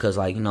real, because,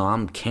 like,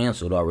 I'm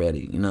canceled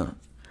already,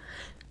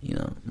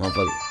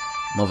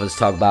 motherfuckers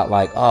talk about,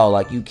 like, oh,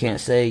 like, you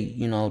can't say,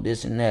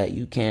 this and that,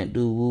 you can't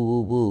do woo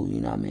woo woo, you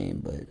know what I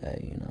mean? But,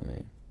 hey, you know what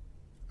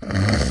I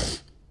mean?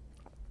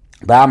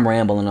 But I'm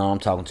rambling on, I'm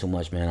talking too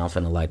much, man. I'm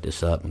finna light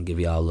this up and give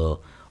y'all a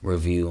little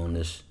review on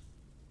this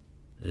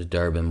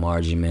Durbin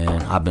Margie,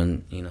 man. I've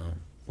been,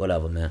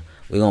 whatever, man.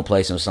 We gonna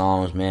play some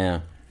songs,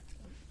 man.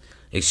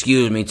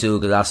 Excuse me, too,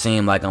 because I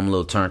seem like I'm a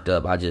little turned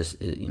up. I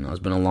just, it's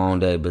been a long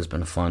day, but it's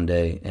been a fun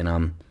day. And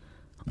I'm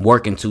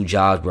working 2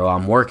 jobs, bro.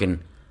 I'm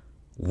working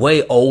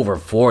way over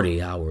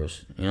 40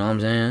 hours. You know what I'm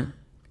saying?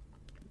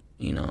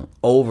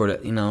 Over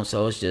the,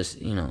 so it's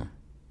just,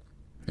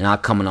 it and I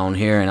coming on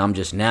here, and I'm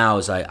just now,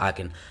 it's like I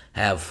can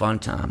have fun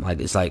time. Like,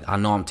 it's like I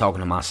know I'm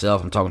talking to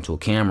myself, I'm talking to a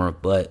camera,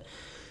 but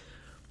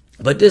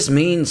this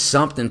means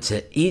something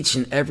to each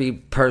and every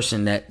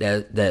person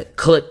that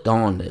clicked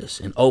on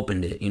this and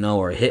opened it,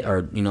 or hit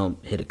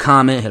a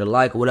comment, hit a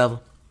like or whatever.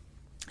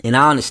 And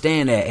I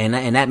understand that,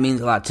 and that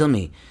means a lot to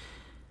me.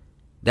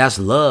 That's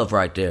love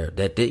right there.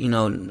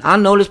 I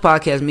know this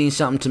podcast means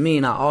something to me,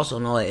 and I also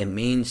know that it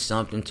means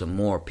something to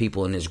more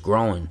people, and it's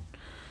growing.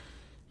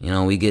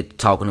 We get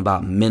talking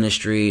about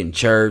ministry and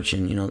church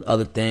and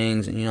other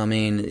things, and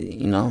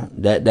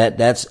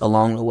that's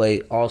along the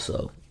way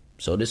also.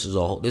 So this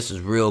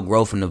is real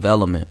growth and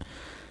development.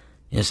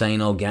 This ain't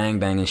no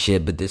gangbanging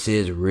shit, but this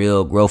is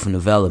real growth and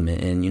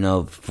development.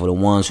 And for the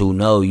ones who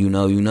know, you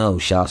know.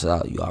 Shouts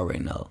out, you already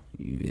know.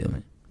 You feel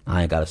me?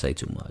 I ain't gotta say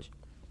too much.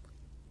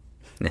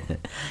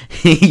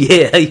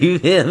 Yeah, you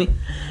feel me?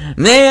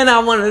 Man,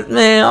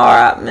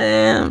 alright,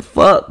 man.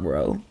 Fuck,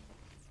 bro.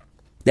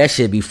 That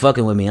shit be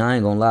fucking with me. I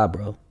ain't gonna lie,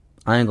 bro.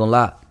 I ain't gonna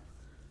lie.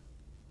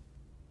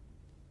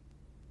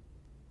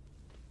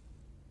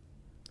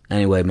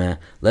 Anyway, man,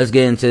 let's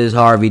get into this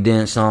Harvey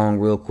Dent song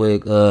real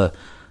quick. Y'all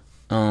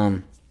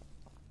on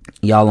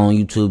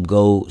YouTube,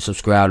 go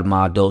subscribe to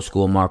my Adult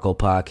School Marco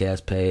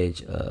podcast page.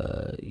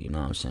 You know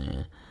what I'm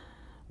saying?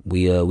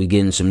 We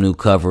getting some new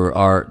cover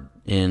art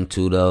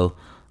into though.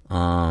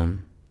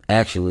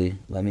 Actually,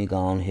 let me go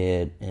on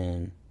ahead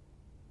and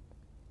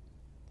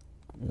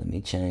let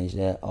me change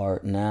that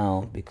art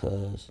now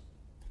so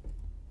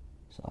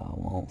I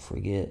won't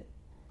forget.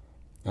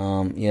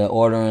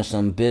 Ordering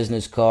some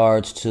business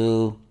cards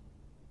too.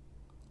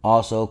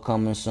 Also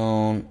coming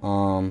soon.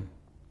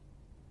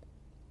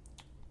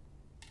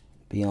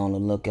 Be on the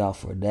lookout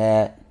for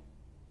that.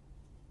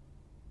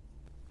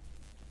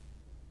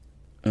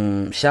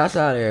 Shouts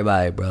out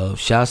everybody, bro.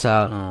 Shouts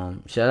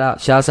out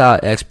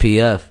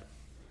XPF.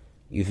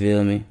 You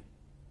feel me?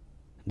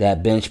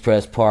 That bench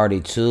press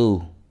party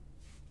too.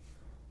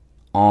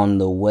 On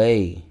the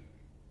way.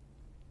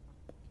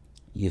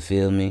 You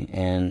feel me?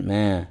 And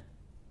man,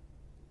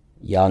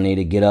 y'all need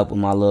to get up with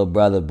my little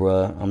brother,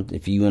 bruh.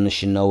 If you in the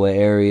Chenoa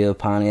area,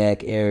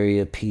 Pontiac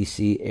area,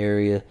 PC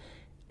area,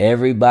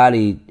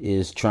 everybody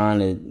is trying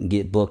to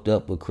get booked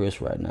up with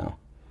Chris right now.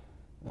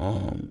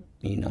 I'm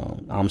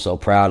so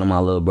proud of my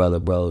little brother,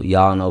 bro.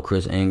 Y'all know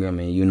Chris Ingram,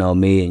 and you know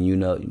me, and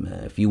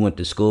man, if you went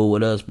to school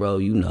with us, bro,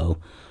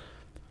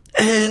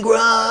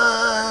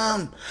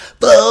 Ingram,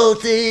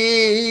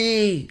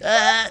 Bothie,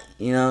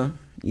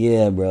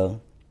 yeah, bro.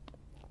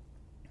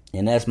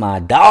 And that's my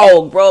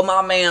dog, bro.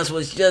 My mans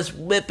was just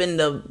whipping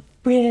the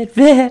red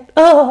vet.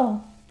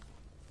 Oh.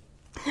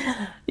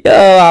 Yo,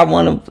 I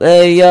want to,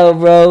 hey, yo,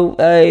 bro.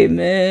 Hey,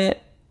 man.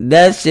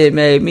 That shit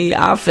made me,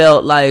 I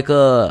felt like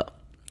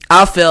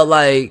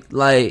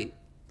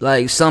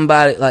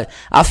somebody, like,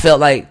 I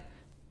felt like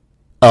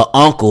a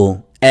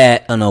uncle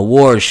at an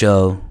award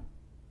show.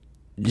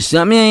 You see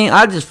what I mean?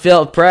 I just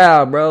felt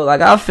proud, bro. Like,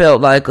 I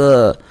felt like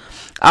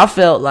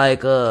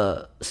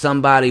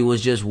somebody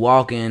was just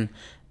walking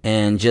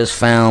and just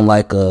found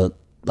like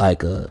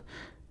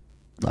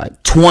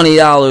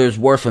 $20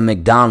 worth of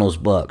McDonald's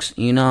bucks,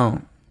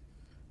 When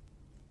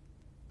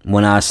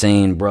I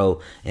seen bro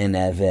in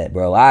that vet,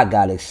 bro, I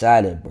got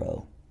excited,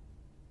 bro.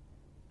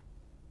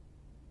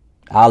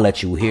 I'll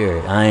let you hear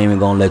it. I ain't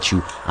gonna let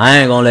you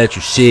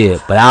see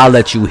it, but I'll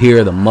let you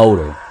hear the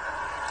motor.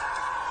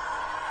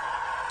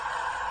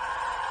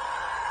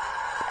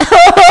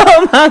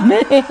 Oh my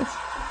man.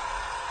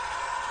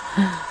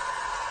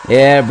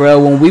 Yeah,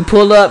 bro, when we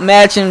pull up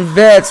matching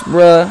vets,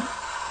 bro.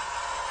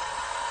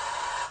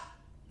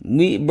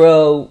 And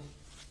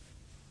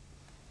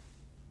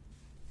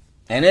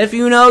if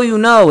you know, you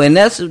know. And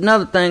that's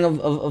another thing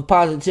of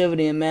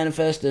positivity and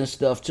manifesting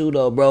stuff too,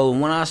 though, bro.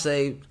 And when I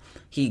say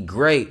he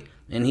great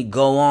and he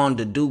go on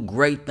to do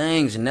great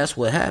things, and that's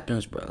what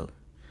happens, bro.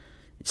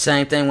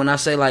 Same thing when I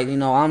say, like,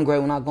 I'm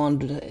great when I go and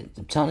do that.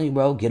 I'm telling you,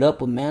 bro, get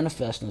up with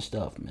manifesting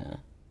stuff, man.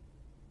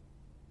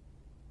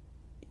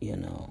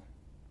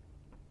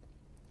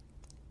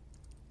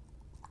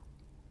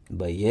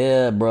 But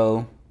yeah,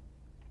 bro.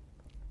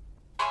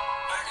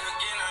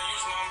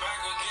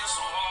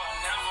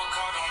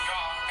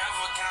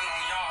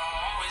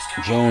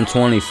 June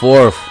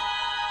 24th.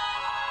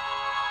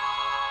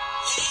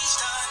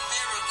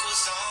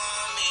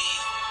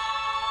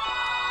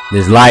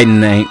 This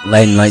lighting ain't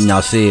letting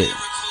y'all see it.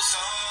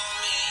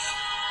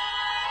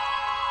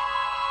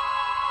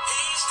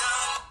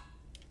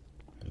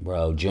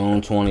 Bro,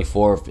 June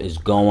 24th is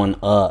going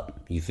up.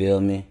 You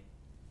feel me?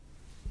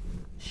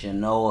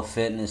 Chenoa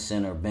Fitness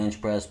Center Bench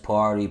Press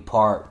Party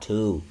Part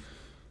 2.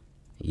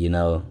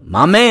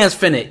 My man's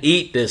finna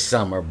eat this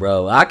summer,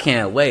 bro. I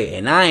can't wait.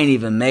 And I ain't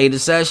even made a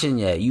session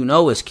yet.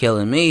 It's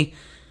killing me.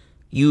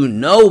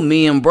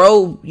 Me and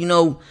bro,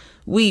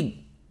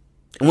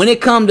 when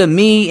it come to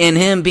me and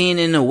him being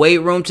in the weight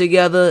room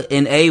together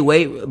in a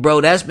weight, bro,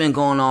 that's been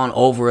going on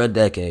over a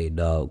decade,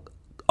 dog.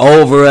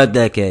 Over a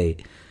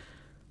decade.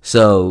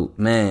 So,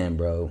 man,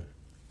 bro,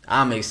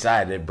 I'm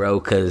excited, bro,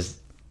 because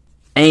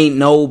ain't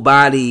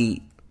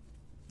nobody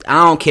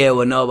I don't care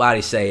what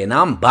nobody say, and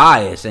I'm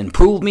biased, and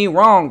prove me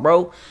wrong,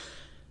 bro.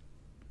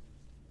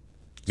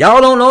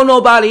 Y'all don't know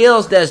nobody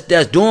else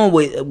that's doing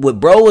what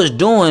bro is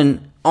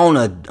doing on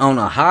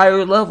a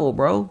higher level,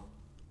 bro.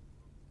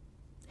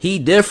 He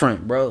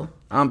different, bro.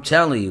 I'm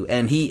telling you,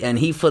 and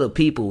he for the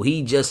people.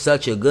 He just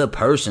such a good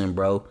person,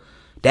 bro.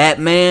 That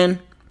man,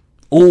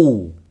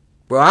 ooh,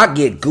 bro, I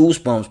get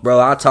goosebumps, bro.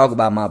 I talk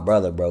about my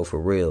brother, bro, for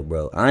real,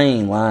 bro. I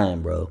ain't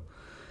lying, bro.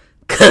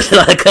 Cause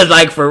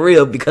like for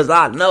real, because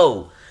I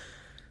know.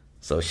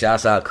 So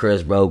shouts out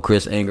Chris, bro.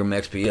 Chris Ingram,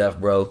 XPF,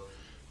 bro.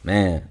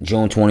 Man,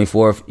 June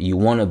 24th, you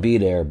want to be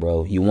there,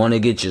 bro. You want to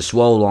get your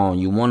swole on.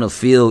 You want to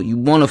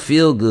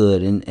feel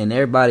good, and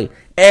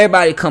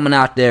everybody coming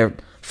out there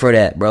for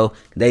that, bro.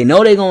 They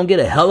know they're going to get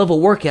a hell of a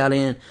workout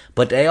in,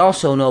 but they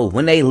also know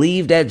when they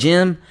leave that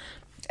gym,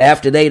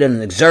 after they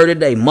done exerted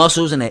their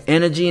muscles and their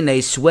energy and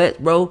they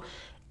sweat, bro,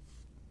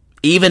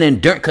 even in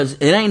dirt, because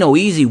it ain't no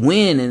easy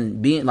win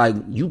and being like,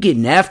 you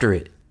getting after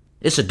it.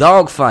 It's a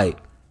dog fight,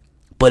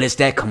 but it's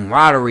that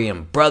camaraderie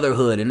and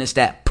brotherhood, and it's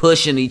that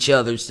pushing each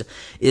other.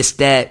 It's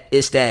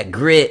that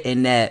grit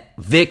and that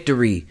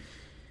victory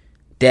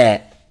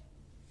that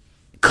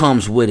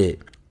comes with it.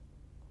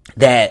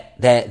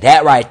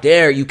 That right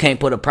there, you can't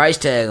put a price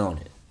tag on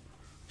it.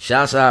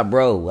 Shouts out,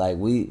 bro. Like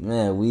we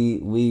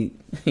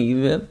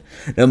you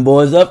them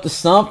boys up to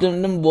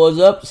something.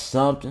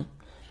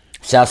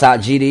 Shouts out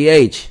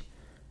GDH,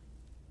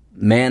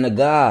 man of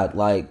God.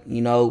 Like,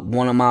 you know,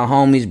 one of my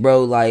homies,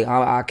 bro. Like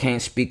I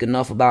can't speak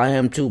enough about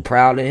him too.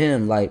 Proud of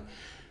him. Like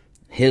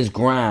his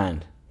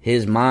grind,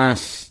 his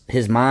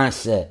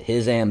mindset,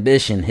 his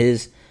ambition,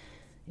 his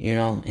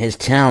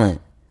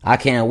talent. I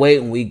can't wait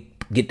when we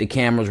get the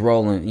cameras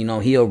rolling. You know,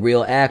 he a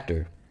real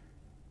actor.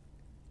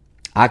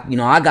 I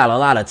got a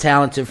lot of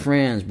talented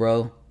friends,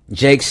 bro.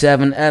 Jake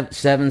Sevens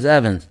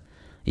Evans,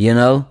 you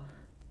know,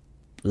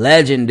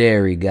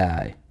 legendary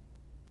guy.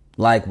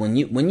 Like when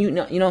you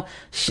know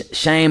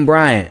Shane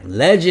Bryant,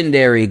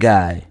 legendary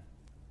guy.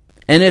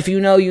 And if you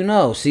know, you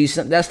know. See,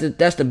 that's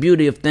the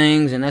beauty of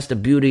things, and that's the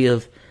beauty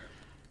of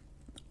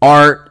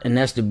art, and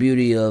that's the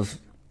beauty of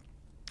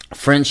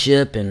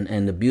friendship,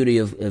 and the beauty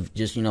of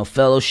just, you know,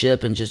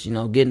 fellowship, and just, you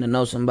know, getting to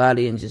know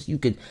somebody, and just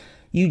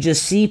you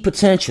just see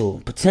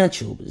potential.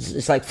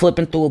 It's like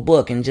flipping through a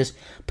book, and just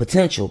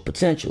potential,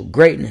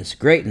 greatness,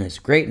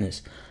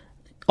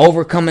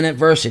 overcoming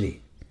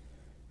adversity,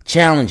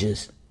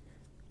 challenges,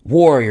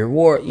 warrior,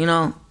 you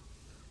know.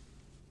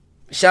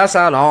 Shouts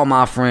out to all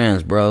my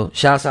friends, bro.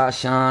 Shouts out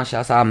Sean,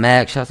 shouts out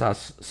Mac, shouts out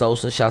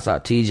Sosa, shouts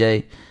out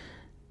TJ.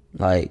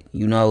 Like,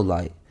 you know,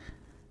 like,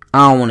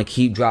 I don't want to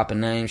keep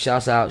dropping names.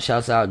 Shouts out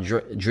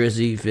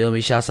Drizzy, you feel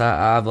me? Shouts out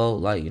Ivo,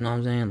 like, you know what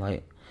I'm saying?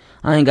 Like,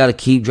 I ain't got to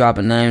keep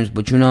dropping names,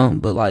 but, you know,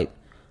 but, like,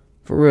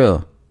 for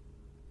real.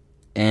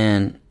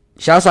 And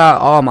shouts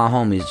out all my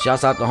homies.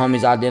 Shouts out the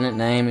homies I didn't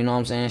name, you know what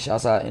I'm saying?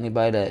 Shouts out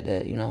anybody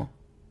that you know,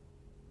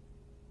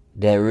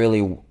 that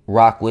really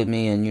rock with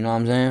me, and, you know what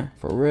I'm saying?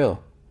 For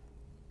real.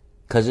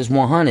 Because it's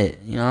 100,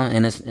 you know,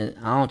 and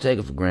I don't take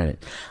it for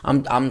granted.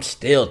 I'm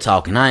still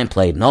talking. I ain't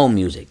played no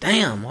music.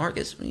 Damn,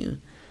 Marcus.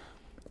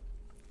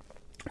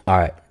 All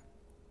right.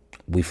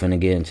 We finna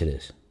get into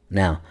this.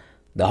 Now,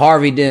 the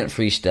Harvey Dent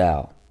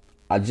freestyle.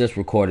 I just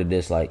recorded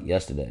this like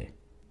yesterday.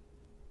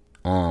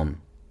 To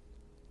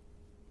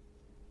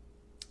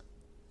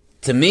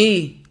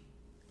me,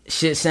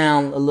 shit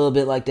sound a little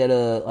bit like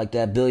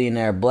that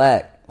Billionaire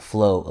Black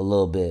flow a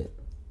little bit.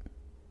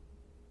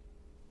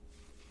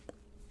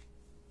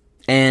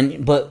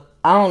 But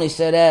I only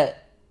say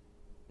that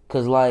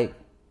cause like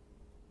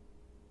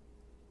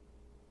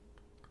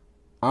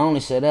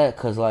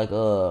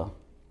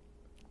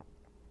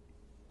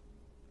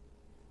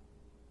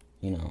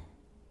you know,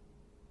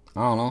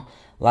 I don't know.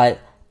 Like,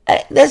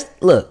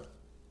 look.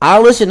 I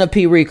listen to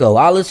P. Rico.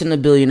 I listen to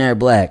Billionaire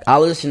Black. I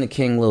listen to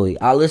King Louie.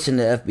 I listen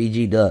to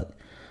FBG Duck.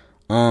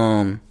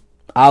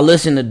 I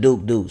listen to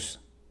Duke Deuce.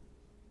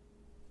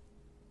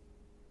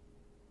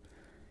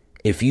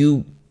 If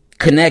you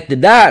connect the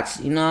dots,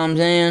 you know what I'm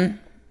saying?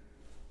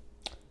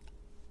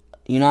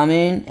 You know what I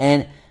mean?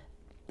 And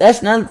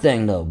that's another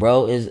thing, though,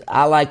 bro, is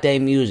I like their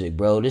music,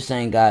 bro. This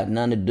ain't got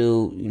nothing to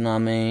do, you know what I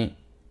mean?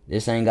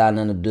 This ain't got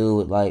nothing to do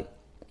with, like,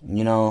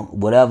 you know,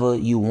 whatever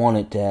you want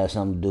it to have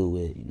something to do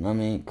with, you know what I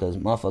mean? Because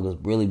motherfuckers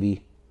really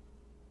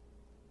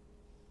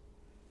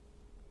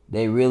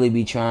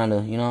be trying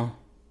to, you know,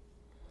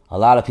 a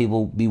lot of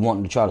people be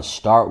wanting to try to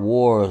start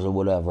wars or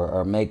whatever,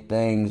 or make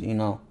things, you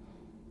know,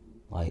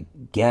 like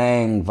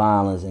gang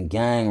violence and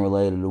gang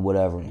related or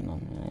whatever, you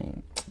know.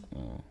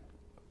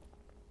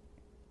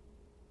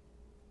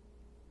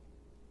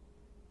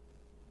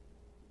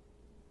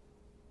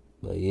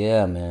 But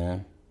yeah,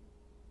 man.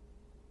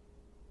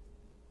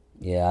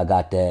 Yeah, I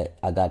got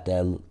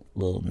that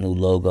little new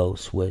logo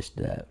switched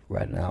that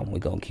right now. We're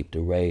gonna keep the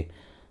Ray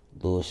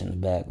Lewis in the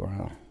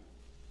background.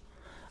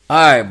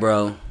 Alright,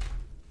 bro.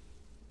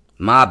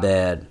 My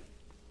bad.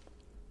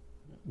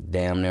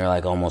 Damn, they're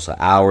like almost an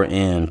hour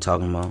in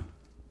talking about.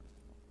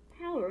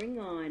 Powering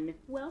on.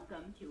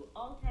 Welcome to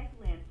Alltech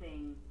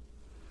Lansing.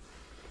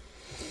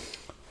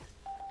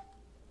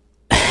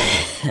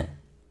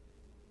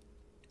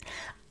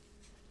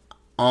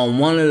 on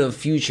one of the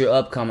future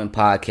upcoming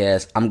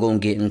podcasts, I'm going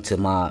to get into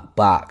my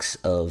box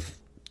of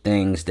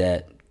things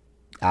that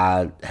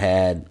I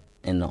had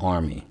in the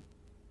Army.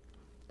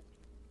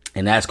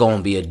 And that's going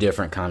to be a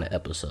different kind of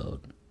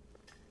episode.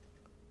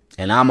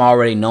 And I'm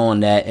already knowing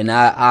that, and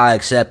I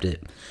accept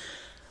it.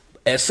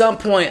 At some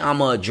point, I'm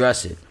going to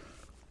address it.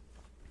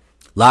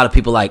 A lot of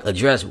people like,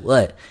 address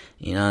what?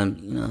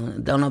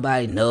 Don't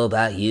nobody know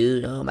about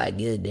you. Don't nobody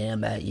give a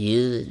damn about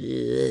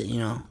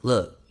you.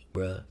 Look,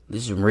 bro,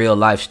 this is real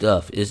life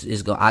stuff.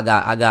 I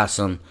got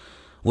some.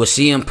 What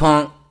CM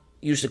Punk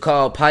used to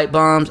call pipe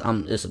bombs.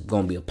 It's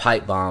gonna be a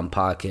pipe bomb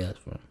podcast,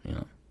 bro.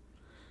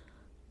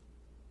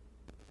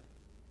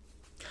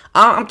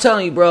 I'm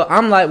telling you, bro.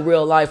 I'm like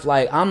real life.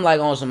 Like I'm like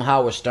on some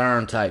Howard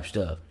Stern type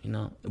stuff.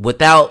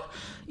 Without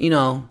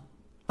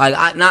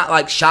like not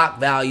like shock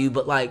value,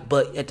 but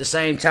at the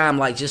same time,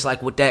 like just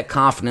like with that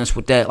confidence,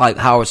 with that like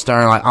Howard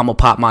Stern, like I'm gonna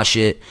pop my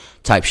shit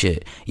type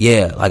shit.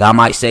 Yeah, like I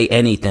might say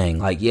anything.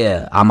 Like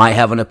yeah, I might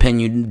have an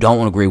opinion you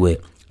don't agree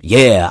with.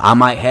 Yeah, I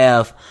might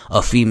have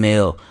a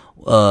female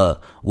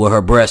with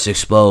her breasts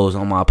exposed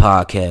on my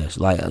podcast,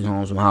 like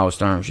some Howard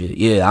Stern shit.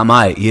 Yeah, I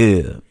might.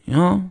 Yeah,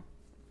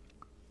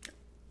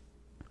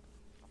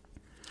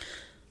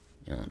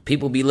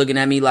 people be looking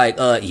at me like,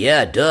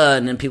 yeah, duh,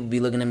 and then people be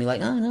looking at me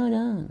like, oh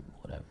no.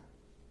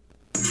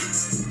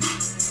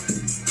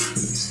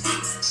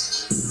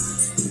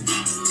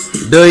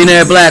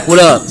 Billionaire Black, what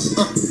up?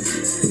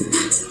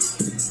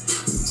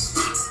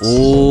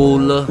 Ooh,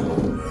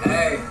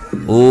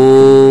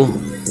 ooh.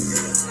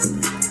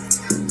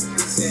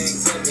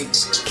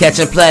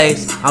 Catching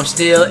plays, I'm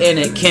still in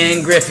it.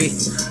 Ken Griffey.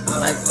 I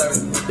like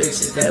flirting with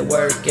bitches that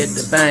work at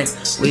the bank.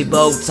 We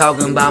both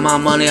talking about my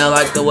money. I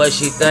like the way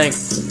she think.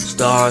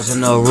 Stars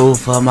in the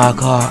roof of my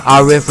car.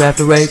 I riff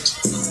after race.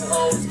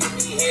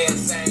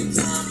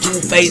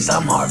 Two-Face,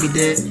 I'm Harvey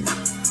Dent.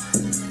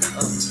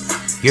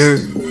 You're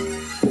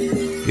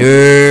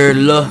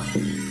love.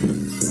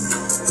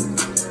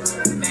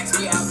 Max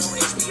me out on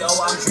HBO.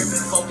 I'm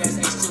dripping focus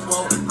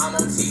H2O. I'm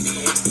on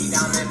TV, HD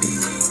down in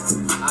BB.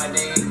 I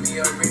named me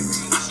a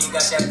Ricky. She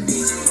got that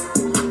BG.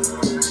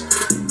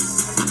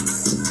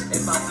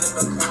 If I flip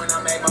a coin, I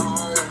make my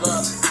own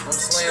luck. I'm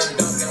slam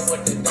dunking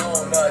with the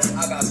donuts.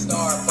 I got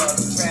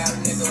Starbucks. Trap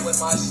nigga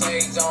with my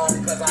shades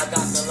on. Cause I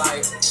got the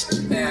light.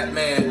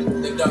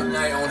 Batman, the Dark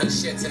Knight on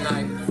this shit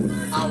tonight.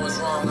 I was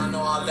wrong, I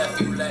know I left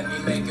you, let me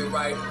make it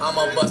right.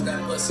 I'ma bust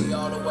that pussy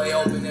all the way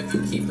open if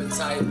you keep it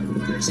tight.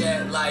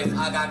 Jet life,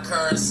 I got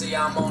currency,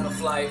 I'm on a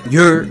flight.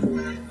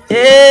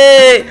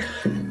 Hey!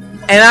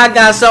 And I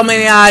got so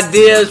many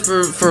ideas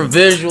for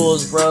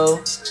visuals, bro.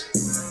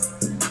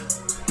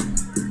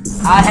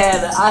 I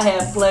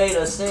had played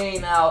a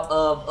scene out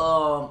of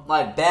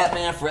like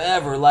Batman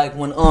Forever, like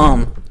when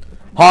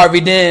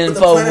Harvey Dent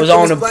was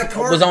on the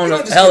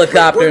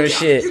helicopter and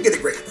shit. You get a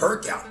great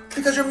perk out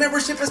because your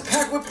membership is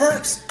packed with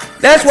perks.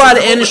 That's why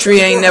the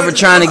industry ain't never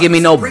trying to give me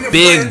no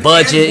big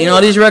budget.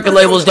 These record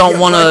labels don't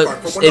want to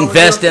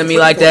invest in me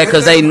like that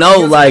because they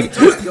know like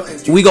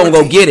we gonna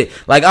go get it.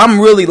 Like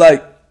I'm really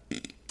like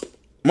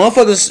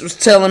motherfuckers was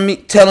telling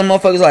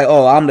motherfuckers like,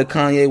 oh, I'm the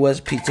Kanye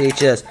West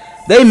PTHS.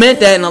 They meant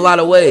that in a lot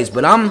of ways,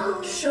 but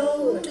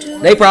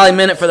they probably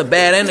meant it for the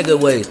bad and the good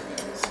ways.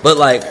 But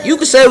like you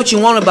can say what you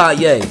want about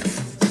Ye.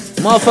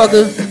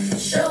 Motherfucker,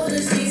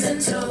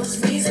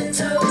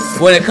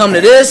 when it come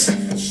to this,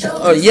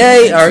 or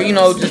Ye, or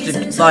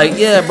just like,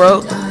 yeah,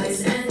 bro.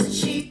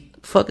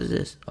 Fuck is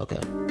this? Okay.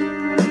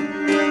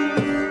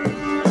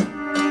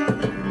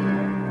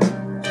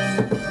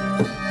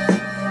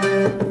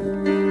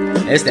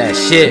 It's that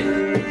shit.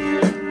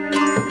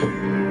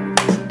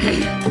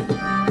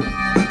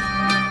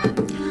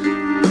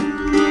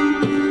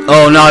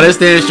 Oh no, this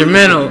the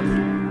instrumental.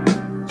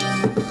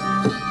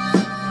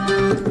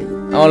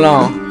 Hold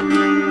on.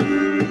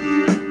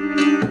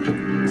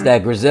 It's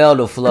that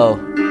Griselda flow.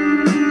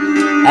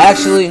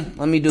 Actually,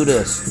 let me do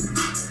this.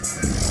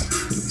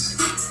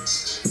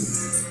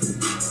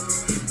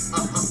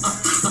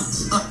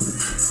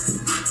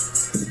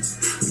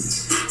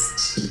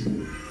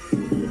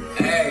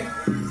 Hey.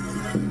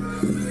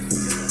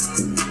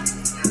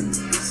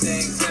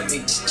 Sing to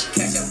me.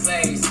 Catch a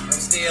place. I'm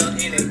still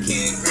in it.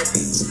 Ken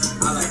Griffey.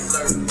 I like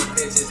flirting with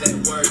bitches that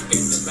work at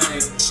the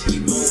bank.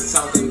 People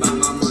talking about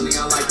my money.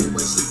 I like the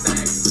way she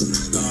thinks.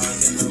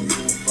 Stars in the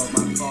roof of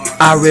my car.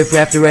 I riff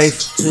after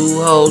race.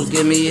 Two hoes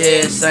give me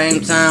head.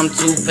 Same time,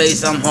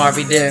 Two-Face. I'm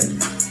Harvey Dent.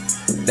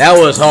 That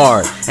was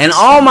hard. And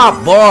all my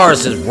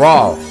bars is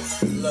raw. Look.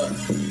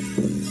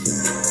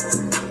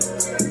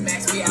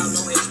 Max me out,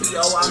 no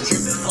HBO. I'm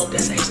tripping. Hope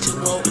that's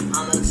H2O.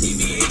 I'm on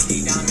TV,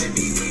 HD down in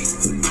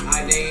BB.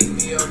 I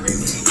named me a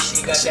Ricky.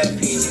 She got that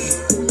PG.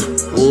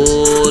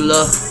 Ooh,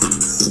 look.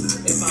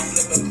 If I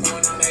flip a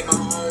coin, I make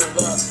my own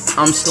luck.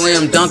 I'm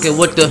slam dunking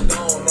with the.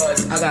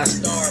 I got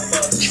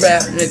Starbucks.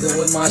 Trap nigga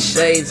with my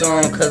shades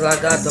on, cause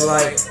I got the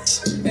light.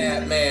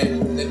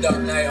 Batman, the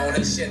Dark Knight on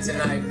this shit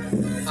tonight.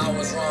 I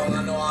was wrong,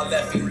 I know I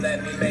left you,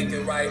 let me make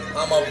it right.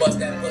 I'ma bust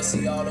that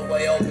pussy all the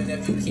way open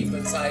if you keep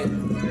it tight.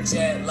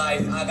 Jet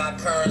life, I got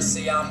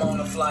currency, I'm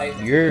on a flight.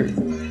 You're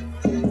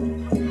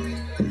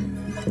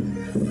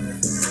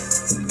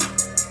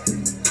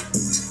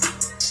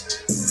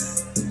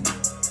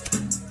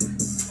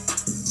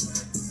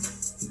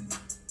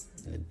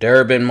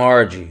Durban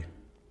Margie.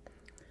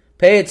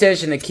 Pay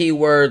attention to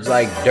keywords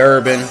like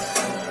Durban.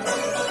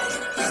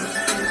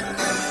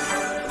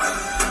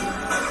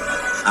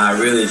 I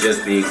really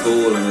just be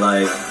cool and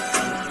like.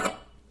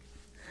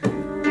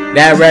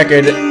 That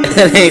record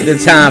ain't the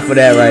time for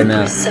that right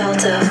now.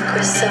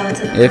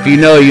 Griselda. If you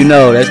know, you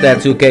know. That's that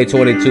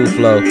 2K22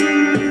 flow.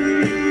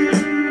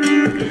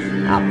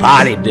 I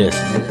bodied this.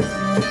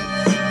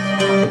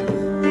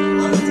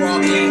 I'm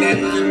froggy in that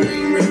lime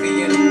green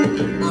Rivian.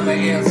 I'm an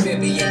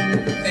amphibian.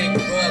 Think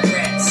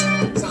Rugrats.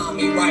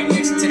 Tommy right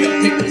next to the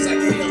pickles like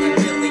feeling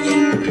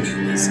million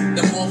mutants.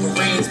 The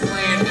Wolverines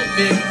playing for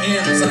big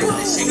M's like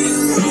Michigan.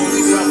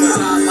 Only brothers I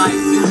like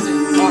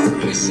using are from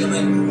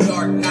Michelin.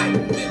 Dark Knight,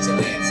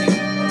 vigilante.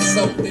 I'm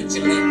so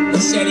vigilant.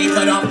 Machete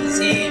cut off his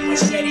head.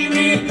 Machete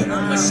red.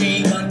 I'm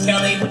Machine Gun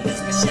Kelly with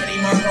this machete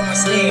mark on my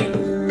skin.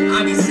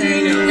 I be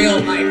saying in real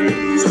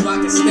life, so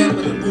I can step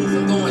in the booth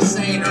and go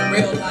insane in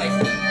real life.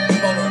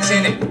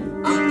 Photogenic,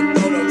 I'm the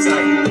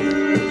prototype,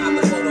 not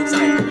the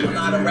phototype. A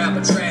lot of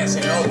rapper trash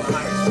and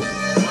overhype.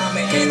 I'm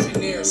an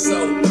engineer,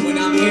 so when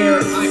I'm here,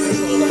 I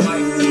control the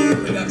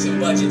mic. Production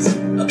budgets,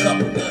 a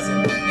couple dozen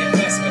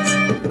investments.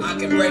 I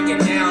can break it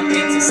down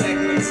into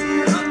segments.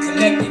 I'm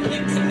connected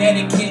in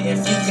Connecticut if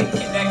you can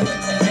connect the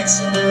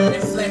connection.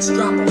 If Flex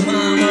drop a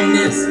bomb on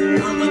this,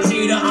 I'm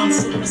Vegeta, I'm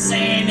Super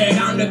Saiyan, that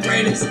I'm the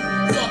greatest.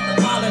 Fuck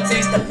the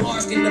politics, the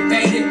bars get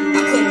debated.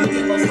 I couldn't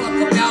give a fuck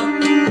about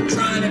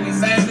trying to be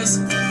famous.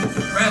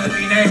 Rather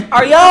be named.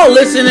 Are y'all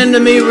listening to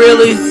me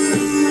really?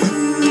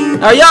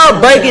 Are y'all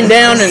breaking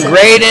down and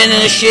grading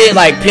and shit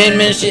like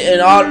penmanship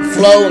and all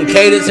flow and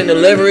cadence and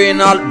delivery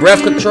and all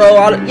breath control?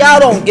 Y'all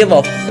don't give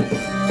a.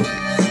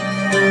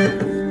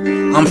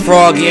 I'm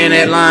Froggy in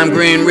that lime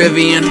green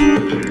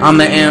Rivian. I'm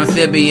an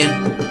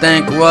amphibian.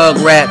 Think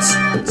Rugrats.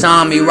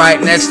 Tommy right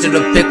next to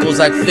the pickles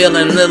like Phil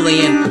and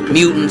Lillian.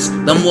 Mutants.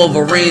 Them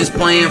Wolverines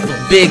playing for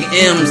big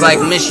M's like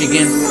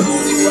Michigan.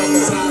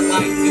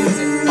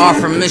 Are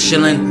from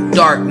Michelin.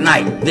 Dark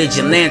Knight.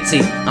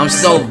 Vigilante. I'm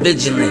so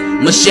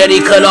vigilant. Machete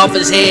cut off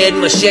his head.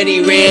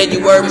 Machete red.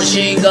 You were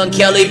Machine Gun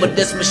Kelly, but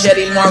this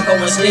machete mark on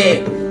his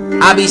head.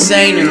 I be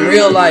saying in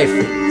real life.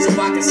 So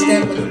I can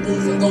step in the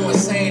booth and go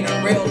insane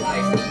in real life.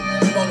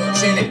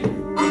 Photogenic,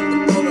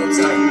 I'm the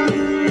prototype,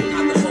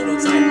 not the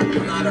phototype.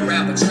 I'm not a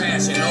rapper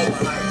trash and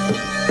overhype.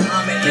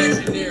 I'm an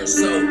engineer,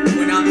 so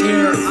when I'm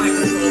here, I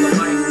control the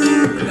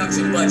mic.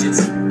 Production budgets,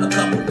 a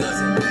couple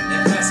dozen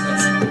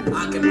investments.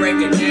 I can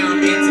break it down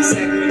into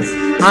segments.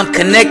 I'm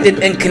connected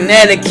in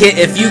Connecticut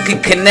if you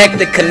can connect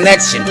the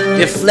connection.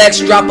 If Flex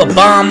drop a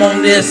bomb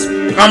on this,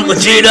 I'm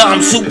Vegeta,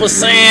 I'm Super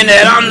Saiyan,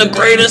 that I'm the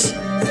greatest.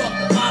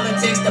 Fuck the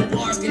politics, the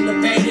bars get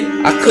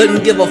debated. I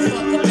couldn't give a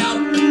fuck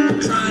about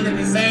trying to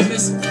be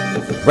famous.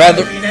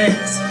 Rather. I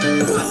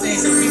think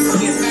some people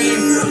get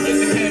famous, they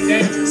became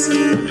dangerous.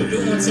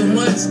 Doing too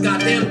much, got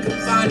them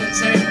confined in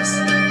chambers.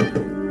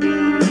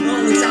 The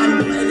only time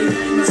you play the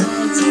game is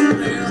on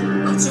 2-player.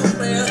 I'm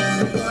 2-player.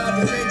 You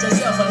have to create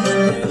yourself a new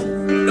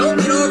player. Don't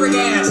get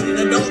overgassed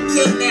and don't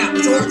kidnap,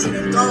 tortured,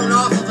 and thrown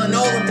off of an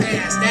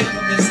overpass. That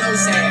would be so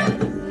sad.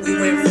 We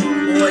went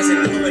from boys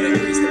and fluid and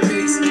grease to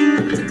peace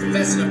to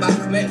confessing about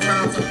committing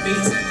crimes on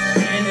beats.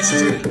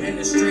 And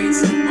the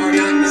streets are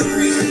not the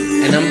street.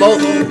 And them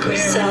both.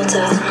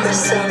 Griselda.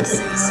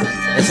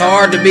 It's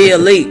hard to be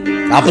elite.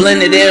 I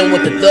blended in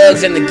with the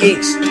thugs and the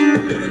geeks.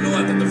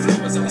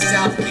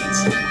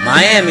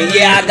 Miami,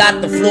 yeah, I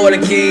got the Florida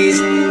keys.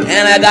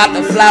 And I got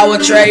the flower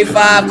tray,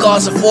 5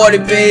 costs of 40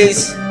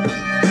 P's.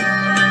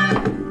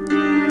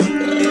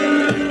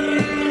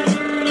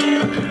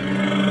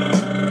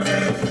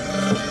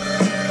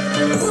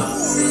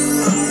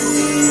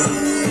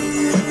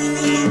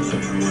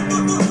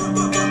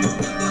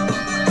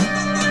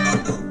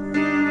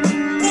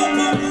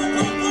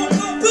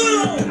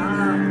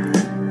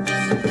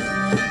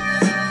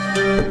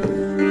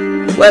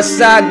 West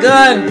Side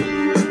Gun.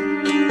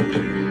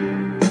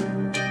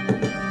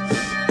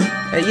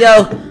 Hey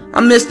yo, I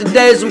missed the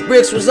days when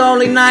Bricks was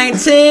only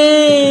 19.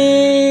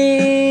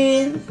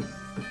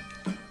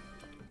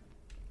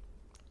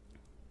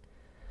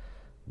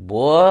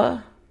 Boy,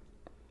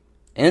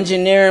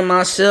 engineering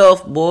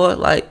myself, boy.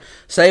 Like,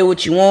 say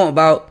what you want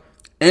about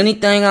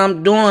anything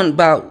I'm doing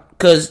about,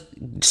 cause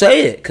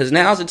say it, cause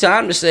now's the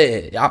time to say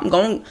it.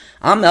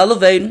 I'm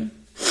elevating.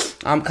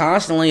 I'm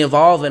constantly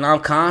evolving.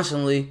 I'm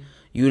constantly,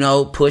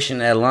 pushing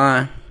that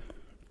line.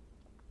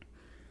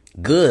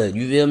 Good,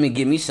 you feel me?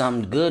 Give me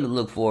something good to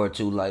look forward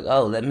to. Like,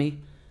 oh, let me,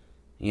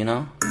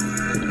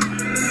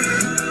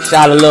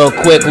 Shot a little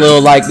quick,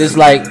 like this.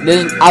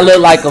 I look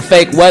like a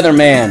fake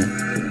weatherman.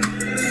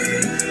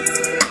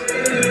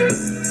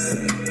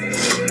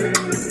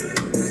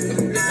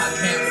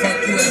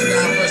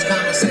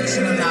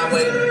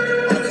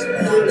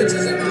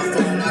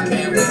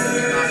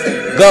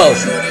 Go.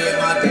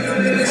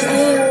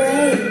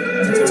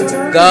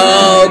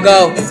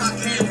 Go.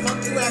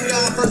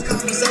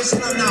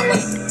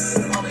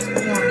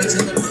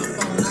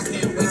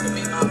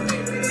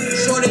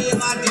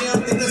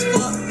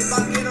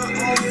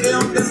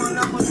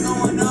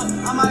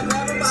 I might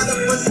grab her by the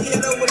pussy,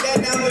 hit her with that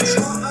down the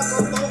trunk. I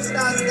go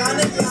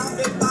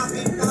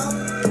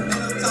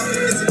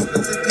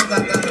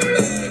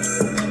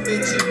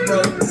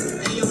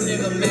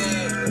nigga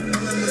mad.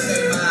 You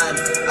say mine.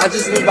 I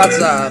just lose my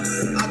time.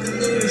 I can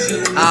lose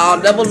you.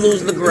 I'll never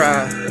lose the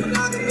grind.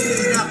 Monogamy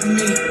is not for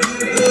me. You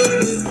good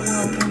with one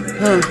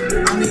woman.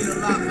 I need a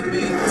lot for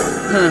me.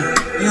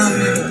 Young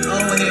nigga,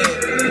 old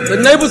head. The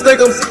neighbors think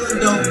I'm. Selling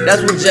dope.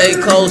 That's what J.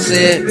 Cole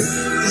said.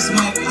 This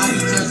mic, I be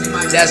Jersey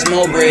Mike. That's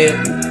more bread.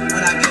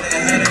 But I get a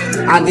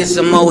headache. I get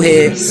some more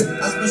heads.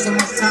 I spend so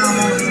much time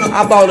on the floor.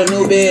 I bought a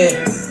new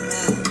bed.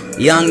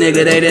 Young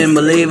nigga, they didn't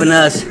believe in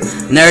us.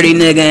 Nerdy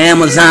nigga,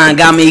 Amazon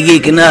got me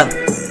geeking up.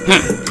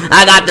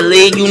 I got the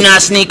lead, you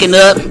not sneaking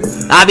up.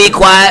 I be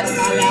quiet.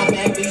 I loud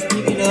back, be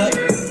speaking up.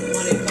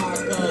 Money,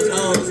 cars, clothes,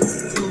 hoes.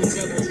 Two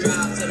triples,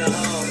 drive to the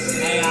hole.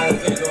 Hey, I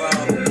figure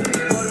out.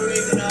 Puerto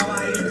Rican,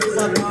 I used to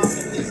fuck off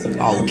with this.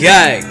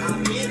 Okay.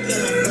 I'm here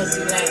killing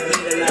pussy like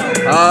Peter Lowe.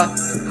 Huh?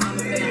 I'm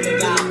a family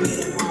guy,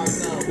 Peter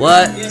Marceau.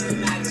 What? This is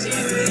not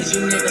champions, you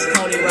niggas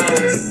Cody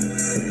Rhodes.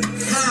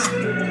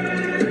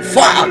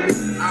 Fuck.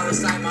 I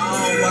recite my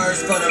own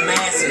words for the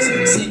masses.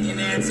 Sinking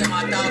into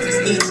my thoughts as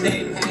each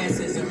day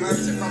passes.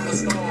 Emerging from a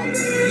storm.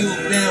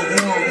 You've been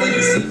warned when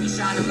you see me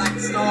shining like a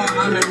star.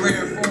 I'm in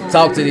rare form.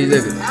 Talk to these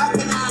niggas. How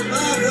can I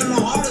love when my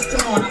heart is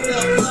torn? I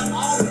feel cut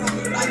off from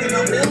me like an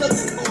umbilical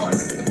cord.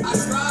 I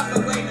strive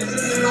for greatness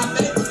using my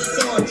faith as a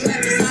sword.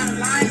 Trapped inside a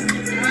lion's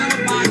den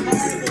surrounded by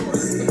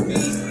carnivores. In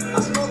peace, I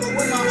struggle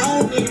with my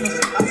own demons.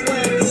 I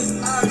swear it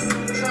is tiresome.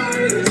 I'm trying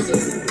to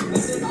deceive me.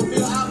 And since I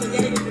feel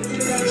obligated to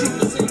keep that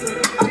truth a secret,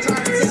 I try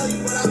to tell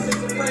you, but I'm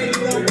just afraid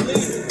you don't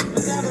believe it.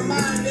 But never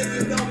mind if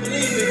you don't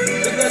believe it.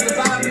 Because if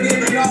I'm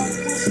giving off this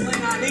crucial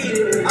and I need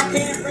it, I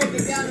can't break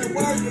it down in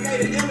words to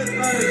make an image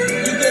bird.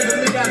 You giving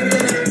me that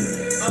feeling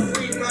of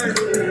free birth.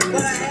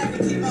 But I have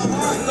to keep my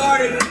heart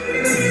guarded.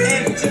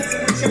 And the chips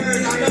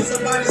matures, I know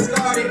somebody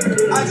scarred it.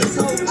 I just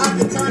hope I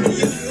can turn to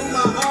you through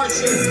my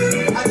hardships.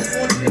 I just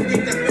want you to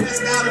get the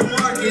best out of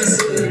Marcus.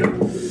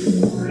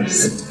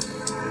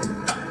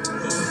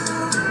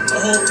 I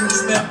hope you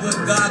respect what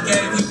God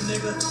gave you,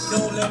 nigga.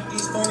 Don't let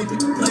these phony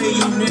people play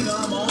you, nigga.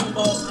 I'm my own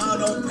boss, I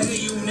don't pay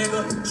you, nigga.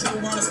 True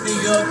honesty,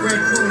 you're a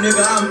great crew,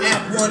 nigga. I'm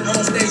at one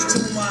on stage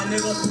 2, my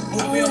nigga.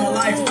 Movie of my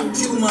life,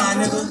 you, my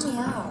nigga.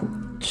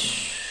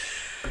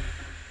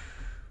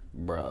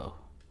 Bro.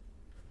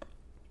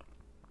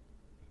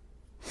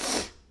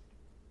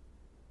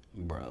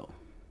 Bro.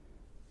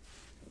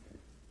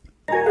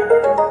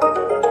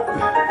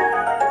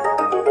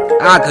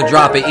 I could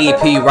drop an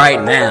EP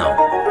right now.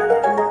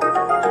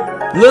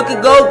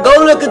 Go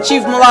look at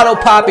Chief Mulatto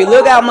Poppy.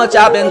 Look how much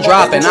I've been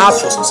dropping.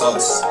 Charge,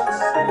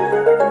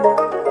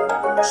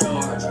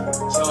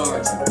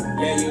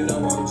 yeah, you know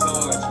I'm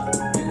charged.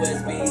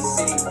 USB-C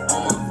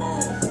on my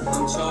phone,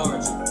 I'm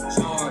charged.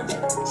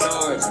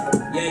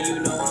 Yeah, you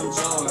know I'm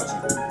charged.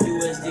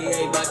 USDA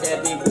got that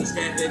big we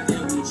stamp it,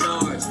 then we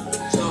charge.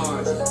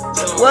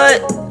 What?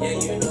 Yeah,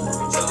 you know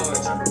I'm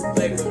charged.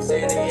 Play from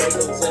San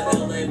Diego to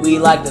LA. We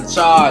like the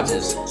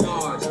Chargers.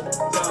 Charge.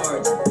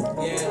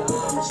 Yeah,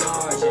 I'm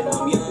charging.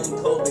 I'm young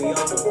Kobe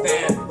on the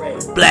fast break.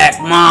 Black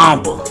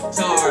Mamba.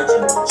 Charge.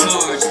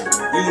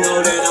 You know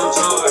that I'm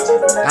charged.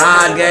 I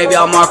gave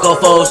y'all Marco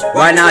Foles.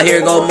 Right now,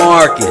 here go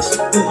Marcus.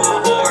 Through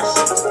my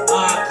hardships,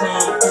 I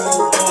come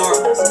through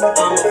Marcus.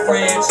 I'm a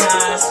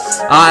franchise.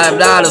 I am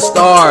not a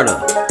starter.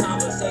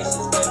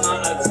 Conversations with my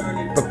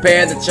attorney.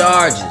 Prepare the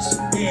charges.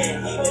 Yeah,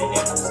 even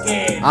if I'm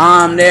scared.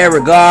 I'm there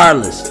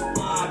regardless.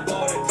 My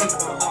daughter keep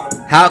my heart.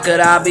 How could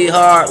I be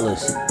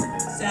heartless?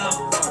 South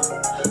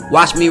Park.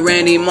 Watch me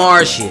Randy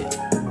Marsh shit.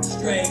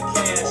 Straight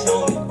cash,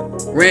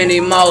 homie. Randy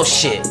Moss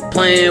shit.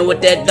 Playing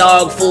with that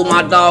dog fool,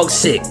 my dog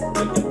sick.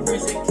 With the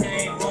prison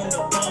came from the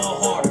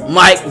ball harder.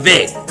 Mike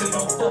Vick. We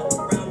don't fuck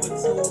around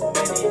with too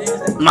many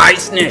niggas. Mike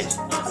Snitch.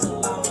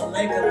 Assalamu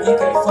alaikum, you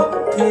can't fuck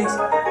with pigs.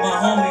 My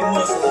homie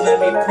Muslim, let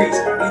me preach.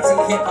 ET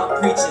hip hop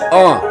preaching.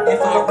 If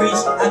I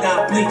reach, I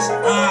got bleach.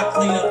 I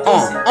clean up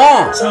pussy.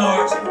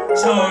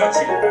 Charge.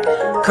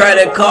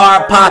 Credit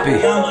card Poppy. I'm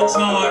a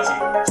charge.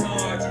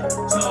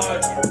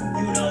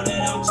 You know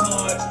that I'm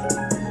charging.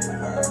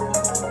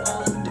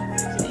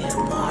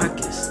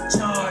 Marcus.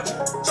 Charge.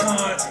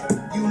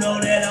 You know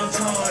that I'm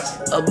charged.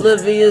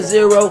 Oblivion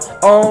Zero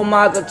on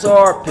my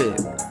guitar pick.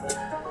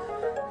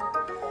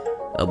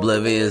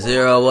 Oblivion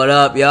Zero, what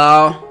up,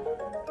 y'all?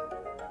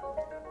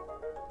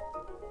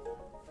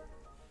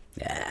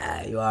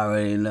 Yeah, you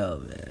already know,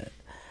 man.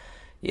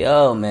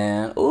 Yo,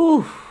 man.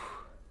 Ooh.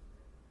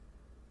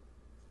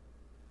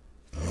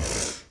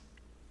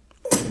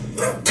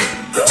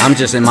 I'm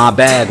just in my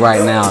bag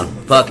right now.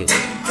 Fuck it.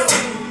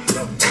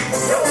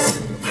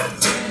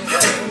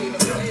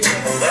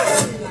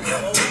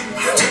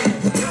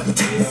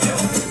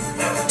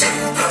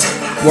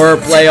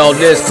 Wordplay on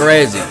this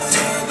crazy.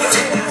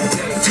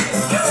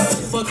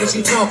 Fuck is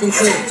you talking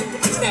to?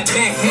 It's that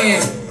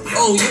backhand.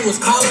 Oh, you was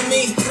calling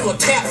me? You a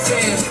cap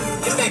fan.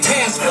 It's that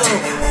cash flow.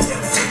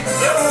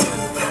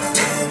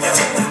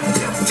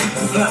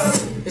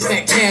 Yeah, it's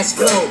that cash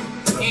flow.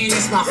 And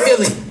it's my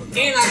feeling.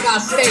 And I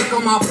got steak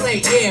on my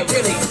plate, yeah,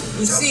 really.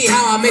 You see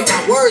how I make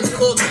my words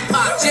cook,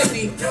 pop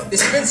jiffy.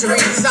 Dispensary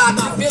inside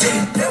my Philly.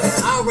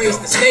 I raise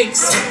the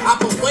stakes. I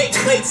put weight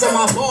plates on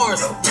my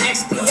bars.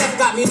 XPF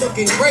got me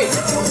looking great.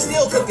 I'm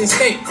still cooking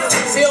steak.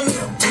 Feel me?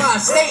 My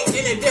estate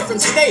in a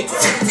different state.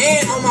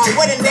 And on my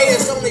wedding day,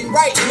 it's only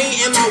right.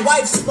 Me and my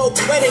wife smoke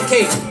wedding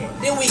cake.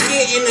 Then we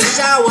get in the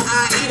shower,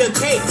 I eat a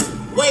cake.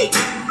 Wait.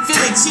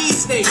 Philly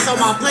cheesesteaks on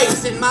my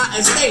plates in my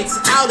estates,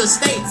 out of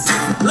states.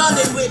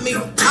 London with me,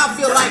 I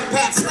feel like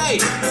Pat Stay.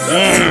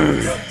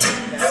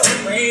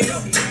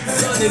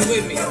 London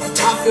with me,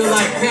 I feel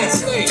like Pat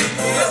Stay.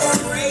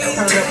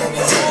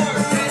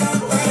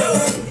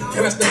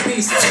 Rest in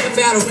peace, the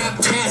battle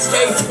rapper Pat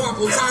Stay.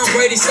 Sparkle Tom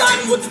Brady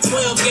siding with the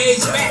 12 gauge.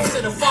 Back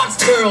to the Fox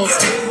girls,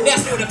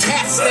 that's where the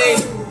Pat stay.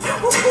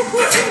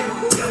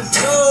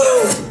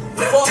 Oh,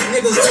 fuck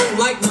niggas don't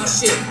like my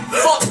shit.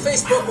 Fuck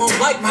Facebook won't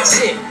like my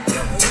shit.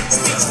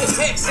 Speech to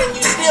text and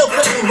you still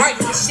couldn't write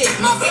my shit.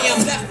 My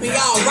BM left me,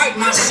 I'll write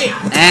my shit.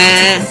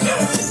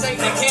 This ain't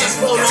the cash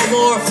flow no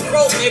more.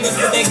 Broke niggas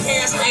with their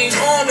cash ain't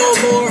on no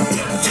more.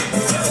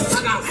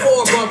 I got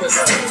 4 brothers.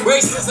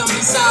 Racism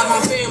inside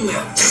my family.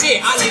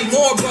 Shit, I need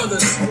more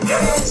brothers.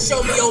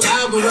 Show me your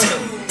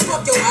algorithm.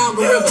 Fuck your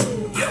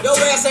algorithm. Your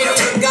ass ain't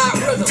even got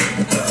rhythm.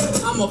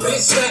 I'm a bitch,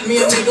 slap me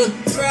a nigga.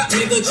 Trap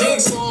nigga,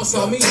 jigsaw,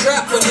 saw me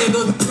trap a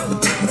nigga.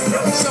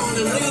 Showing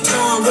the lead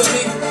on with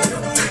me.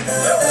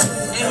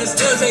 And it's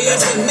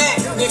LJS and Mac,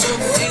 nigga,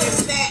 and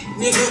it's that,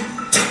 nigga.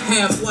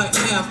 Half white,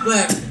 half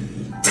black.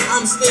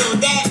 I'm still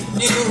that,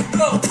 nigga.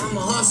 I'm a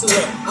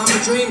hustler, I'm a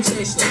dream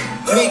chaser.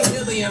 Make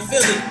Philly and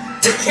Philly,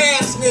 the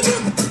cash, nigga.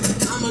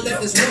 I'ma let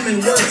this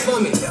woman work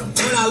for me.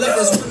 When I let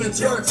this woman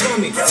twerk for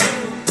me.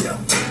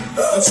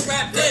 I'm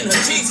strapped in,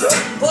 her cheeks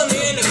put me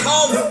in the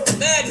coma.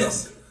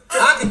 Madness,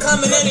 I can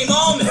come in any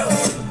moment.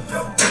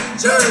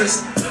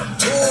 Jers,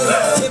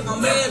 ooh, if my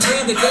man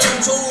ran the game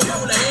tool,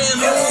 do the hand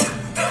move.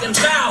 Them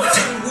fouls,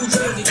 New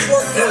Jersey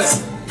twerk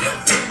boys.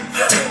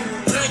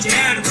 Change your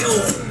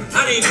attitude,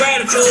 I need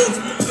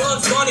gratitude.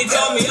 Bugs Bunny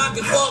told me I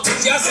can fuck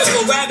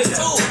Jessica Rabbit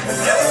too.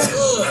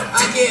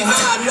 I get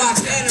high and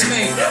watch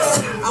anime.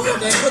 I want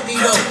that cookie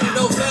though,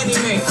 no Fannie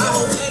Mae. I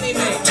hope Annie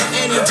Mae,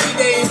 Annie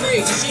G-Day and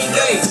May. She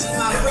gay, she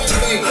my friend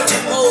babe.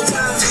 Whole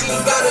time she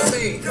got it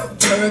made.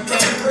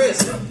 Hurricane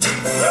Chris.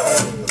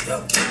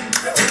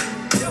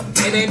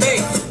 Hey,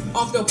 baby,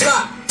 off the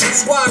block.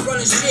 Squad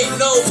running shit,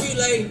 no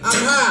relay. I'm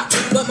high,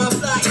 but my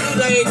flight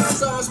delayed.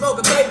 So I'm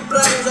smoking paper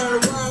planes on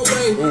the wrong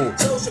way.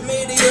 Social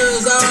media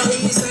is all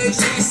he say,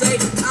 she say.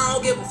 I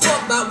don't give a fuck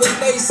about what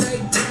they say.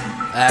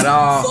 At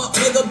all. Fuck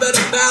nigga,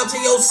 better bow to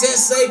your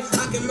sensei.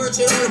 I can merch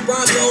it on the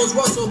Broncos.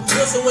 Russell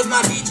Wilson was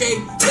my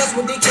DJ. That's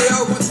what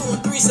DKR 1, 2,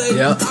 and 3 say.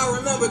 Yep. I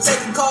remember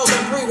taking calls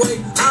on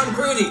freeway. I'm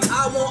greedy.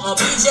 I want a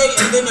BJ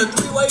and then a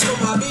 3-way for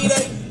my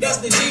B-Day.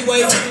 That's the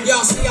G-way.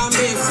 Y'all see I'm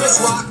in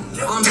Chris Rock.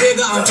 I'm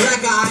bigger, I'm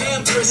blacker, I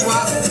am Chris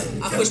Rock.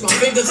 I push my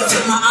fingers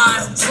into my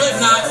eyes.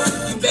 Slipknot.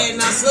 You better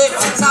not slip,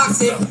 I'm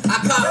toxic. I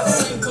cop the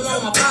same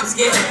cologne my pops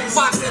get.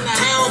 Fox in the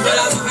hound, but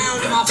I'm a hound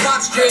in my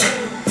fox trick.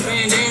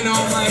 Bandana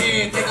on my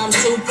head, think I'm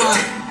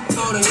Tupac.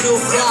 Bought a new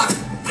clock.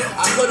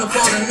 I could have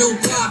bought a new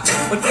clock,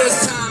 but this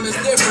time it's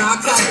different. I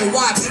caught the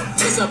watch.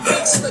 It's a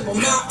big slip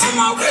amount on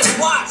my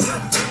wristwatch.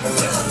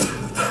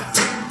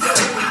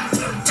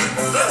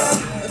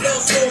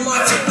 Adult School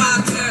Marketing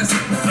Podcast.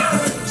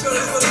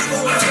 Children's for the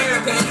School in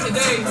America, and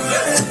today.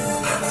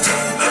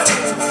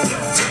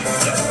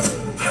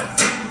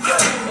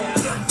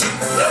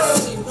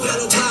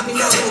 Little Poppy,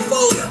 Marco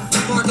Foes.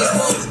 Marcus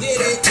Foes did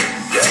it.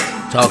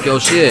 Talk your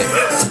shit.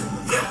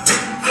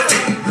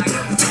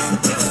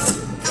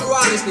 True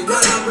honestly,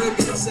 what I read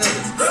in the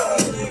 7s.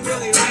 You ain't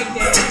really like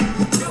that.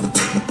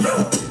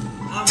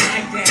 I'm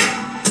like that.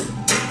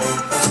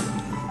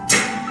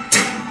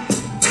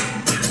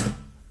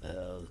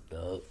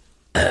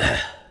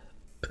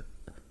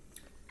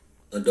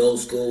 Adult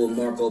School with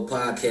Marco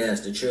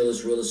Podcast, the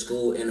trillest, realest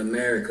school in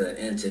America.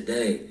 And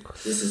today,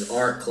 this is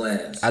art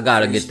class. I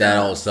gotta get that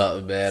on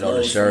something, man. On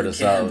a shirt or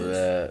something,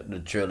 Canvas. man. The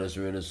trillest,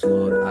 realest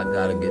school. I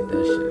gotta get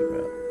that shit,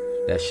 bro.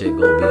 That shit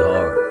gonna be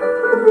hard.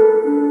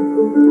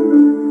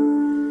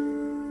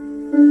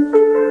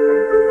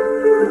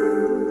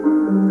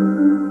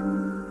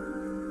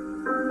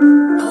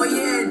 Oh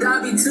yeah,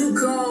 Dobby too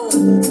cold.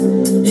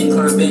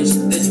 Incline bench,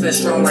 bitch best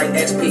strong like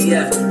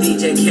XPF.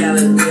 DJ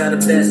Khaled, we are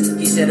the best.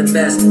 He said the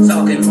best.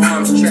 Talking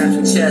arms, traps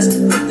and chest.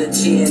 With the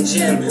G and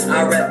Jim.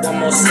 I rap one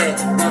more set.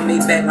 Run me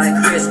back like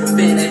Chris.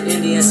 Been an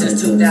Indian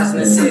since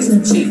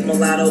 2006. Chief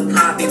Mulatto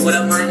Poppy. What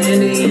up, my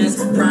Indians?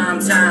 Prime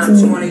time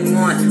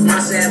 21. My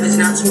savage,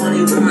 not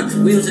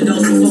 21. We was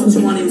adults before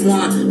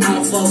 21.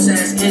 On folks,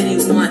 ask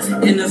anyone.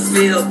 In the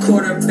field,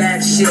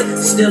 quarterback shit.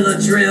 Still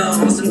a drill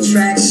on some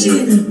track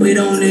shit. We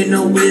don't need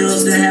no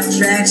wheels to have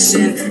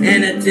traction.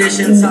 In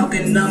addition,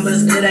 talking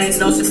numbers it ain't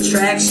no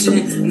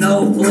subtraction,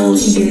 no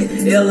bullshit.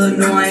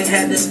 Illinois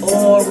had this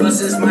aura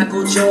since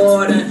Michael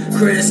Jordan.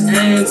 Chris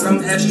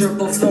Ingram, extra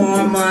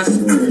performance.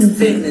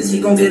 Fitness, he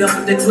gon' get up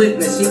with the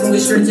quickness. He gon'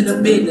 get straight to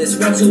the business.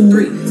 1, 2,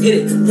 3, hit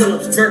it.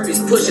 Pull-ups, burpees,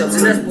 push-ups,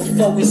 and that's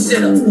before we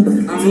sit up.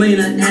 I'm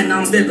leaner and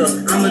I'm bigger.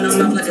 I'm in the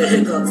mouth like a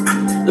hiccup.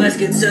 Let's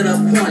get to the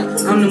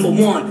point. I'm number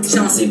 1,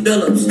 Chauncey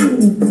Billups.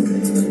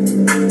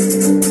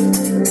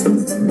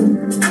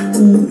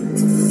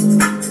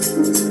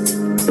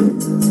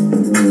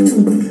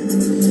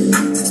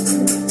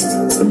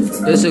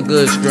 It's a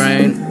good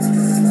strain.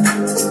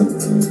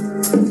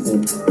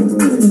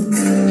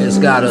 It's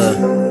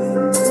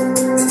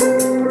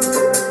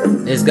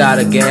got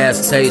a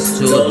gas taste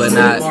to it,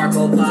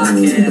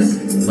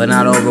 but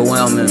not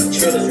overwhelming.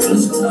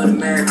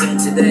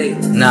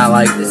 Not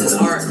like this is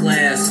art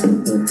class.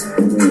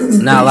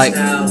 Not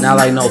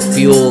like no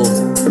fuel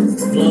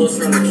Flows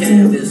from the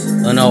canvas.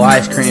 or no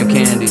ice cream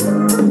candy.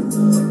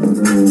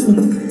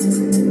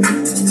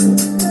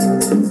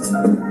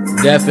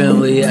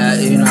 Definitely,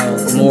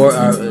 more,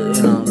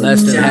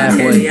 less than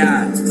halfway.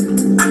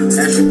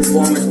 Extra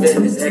Performance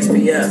Fitness,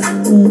 XPF.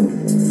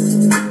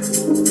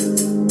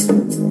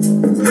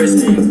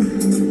 Christine.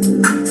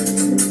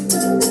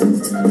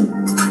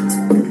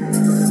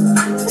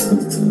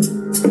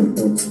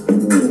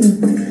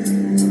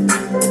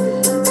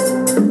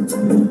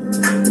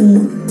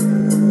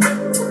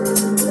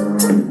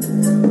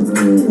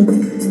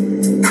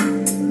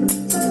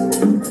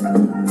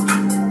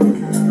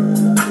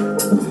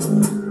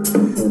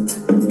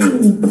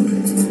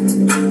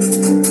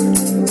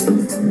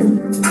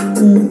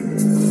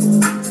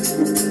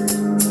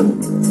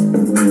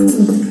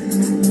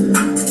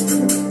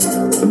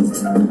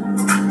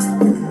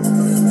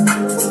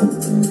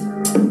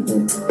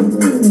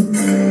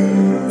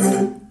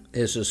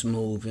 It's a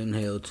smooth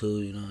inhale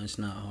too, it's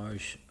not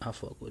harsh. I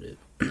fuck with it.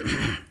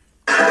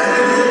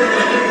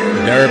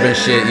 Durban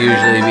shit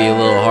usually be a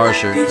little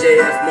harsher.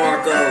 DJF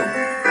Marco.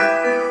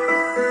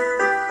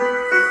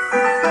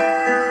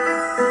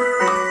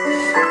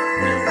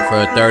 For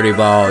a 30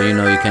 ball, you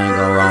can't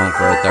go wrong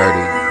for a 30.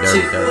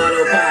 Dirty Chief 30.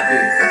 Lotto Poppy.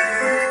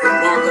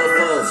 Marco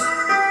Foles.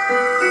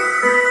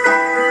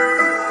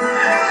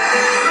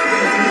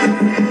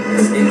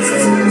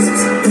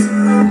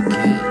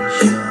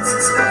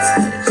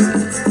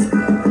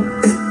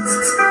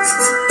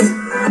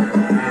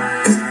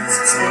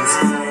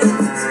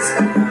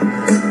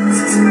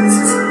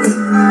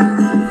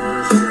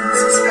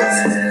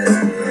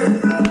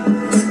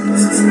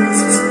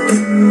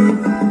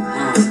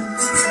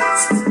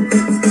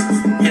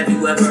 Have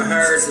you ever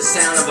heard the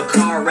sound of a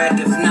car wreck?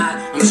 If not,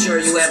 I'm sure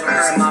you haven't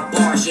heard my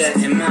bars yet.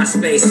 In my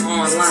space,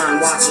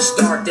 online, watch a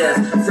star death.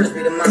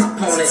 Frisbee to my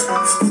opponent.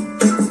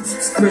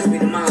 Frisbee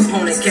to my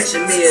opponent.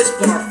 Catching me is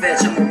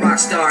far-fetched. I'm a rock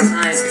star.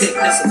 I ain't picked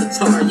up a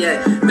guitar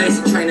yet.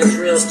 Basic training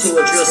drills to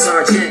a drill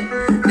sergeant.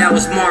 That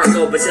was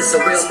Marco, but this a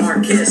real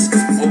Marcus,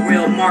 a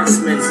real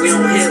marksman. We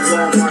don't hit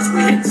Walmarts,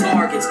 we hit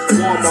Targets.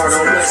 Walmart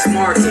on West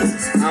Market.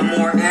 I'm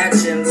more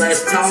action,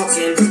 less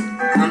talking.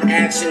 I'm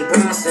Action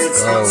Bronson.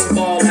 Oh.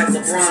 Ball like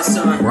LeBron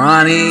son.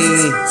 Ronnie.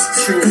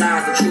 True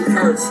lies, the truth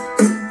hurts. I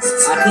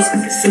cook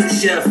like a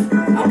sous chef.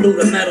 I blew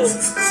the metal,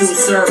 sous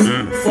surf.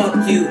 Fuck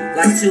you,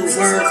 like 2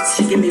 words.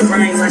 She give me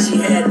brain like she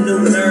had new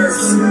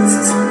nerves.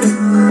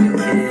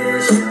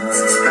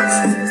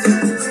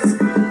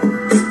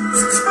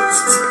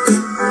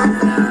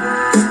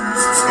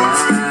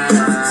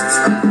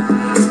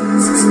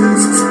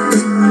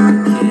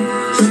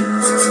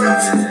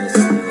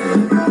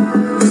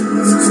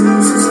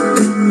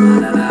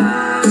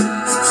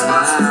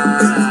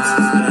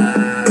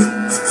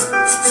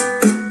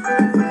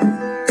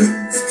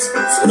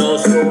 Old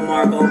School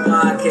Marco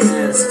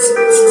Podcast.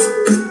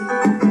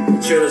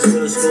 Chillest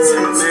middle school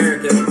in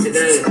America.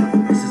 Today,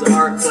 this is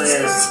art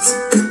class.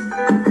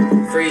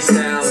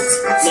 Freestyles,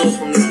 flows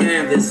from the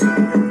canvas.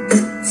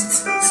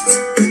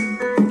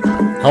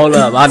 Hold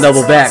up, I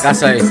double back. I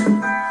say,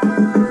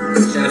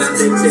 Shout out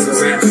Big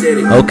Tigger, Rap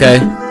City. okay.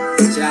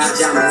 Shout out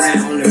John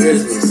Morant on the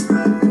Grizzlies.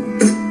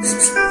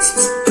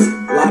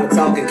 A lot of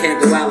talking can't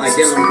go out like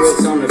Dylan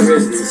Brooks on the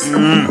Grizzlies.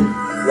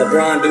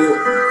 LeBron do it.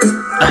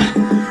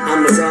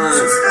 I'm LeBron,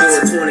 do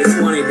it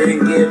 2020,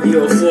 didn't give you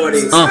a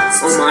 40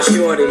 on my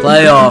shorty.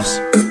 Playoffs.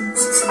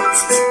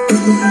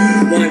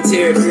 1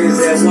 tier dudes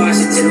at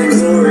Washington and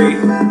Glory.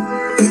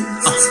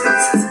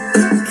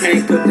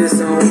 Can't put this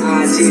on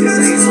IG, this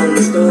ain't on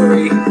the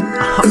story.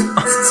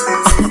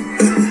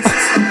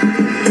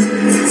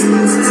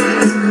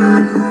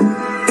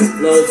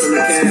 Flows from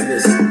the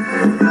canvas.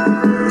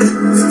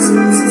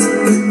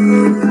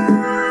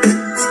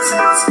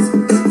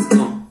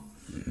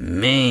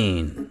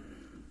 Mean.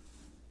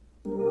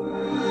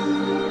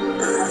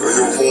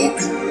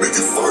 Make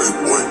it fire,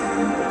 boy.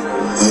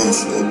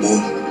 Boy.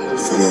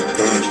 For my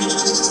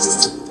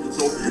past.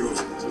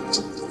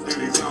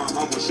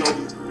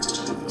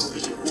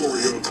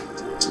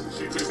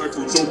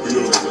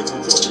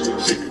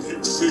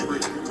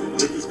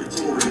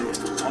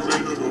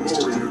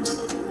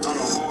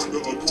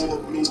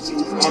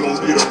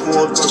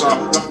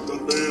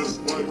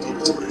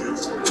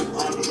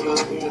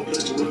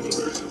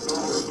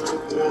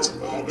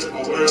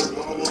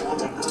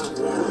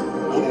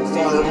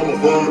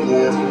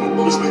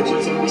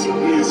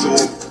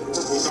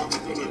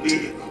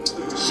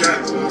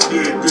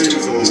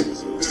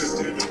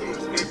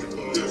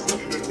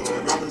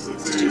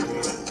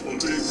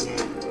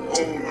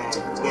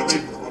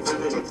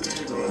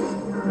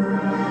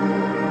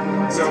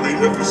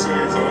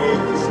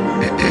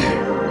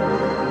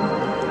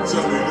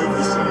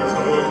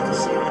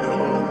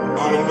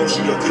 know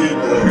she a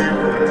keeper,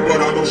 but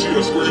I know she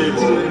a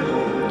screamer.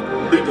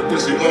 Beat the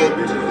pussy up,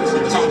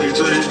 Tommy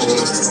Dreamer.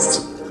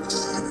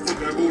 Put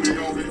that booty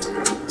on me,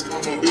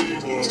 I'm a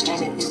beaver.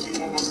 I'ma put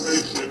you on my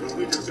spaceship.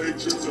 We can take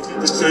trips if you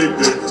can take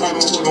it. I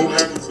don't want no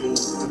attitude.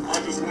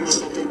 I just wanna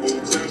suck your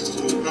old test.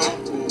 Not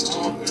cool,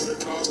 I'm in the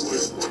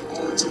cosplay.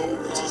 On your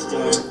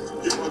costume.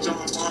 Get my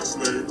John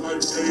Moxley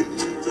like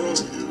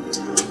AEW.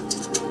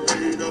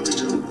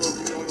 AEW, put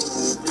me on the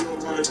phone. Feel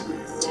like we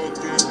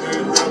fucking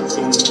in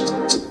Amazon.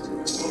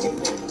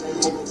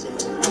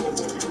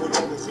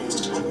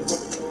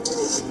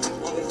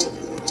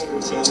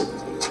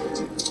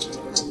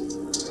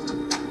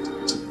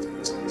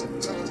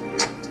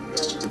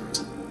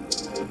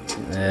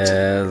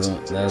 Yeah,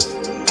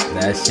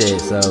 that shit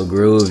so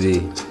groovy.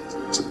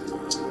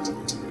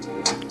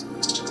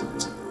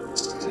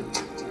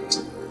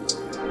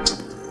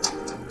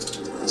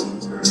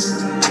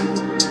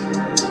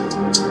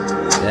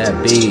 That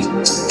beat,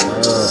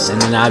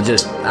 and then I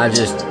just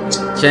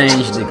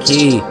changed the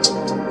key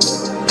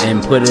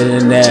and put it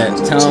in that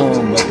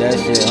tone, but that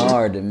shit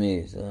hard to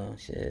me. So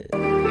shit, I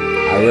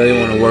really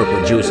want to work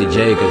with Juicy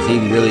J because he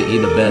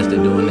the best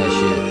at doing that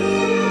shit.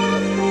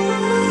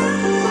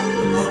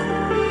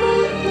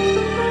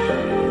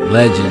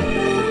 Legend.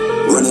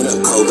 Run it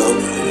up, Kogo.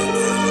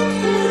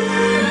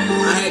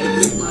 I had to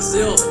believe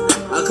myself.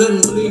 I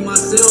couldn't believe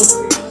myself.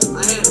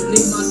 I had to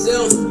believe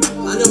myself.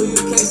 I know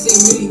you can't see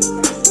me.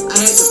 I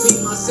had to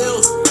beat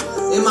myself.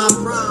 In my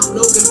prime,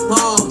 Logan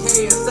Paul,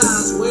 KSI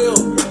as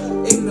well.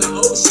 In the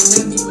ocean,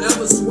 have you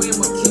ever swam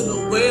a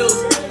killer whales?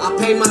 I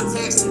pay my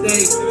tax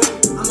today.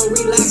 I'ma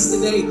relax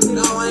today.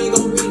 No, I ain't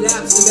gon'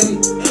 relapse today.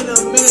 In a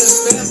minute,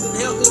 fast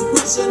and healthy,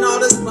 pushing all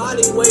this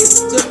body weight.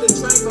 Took the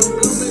train from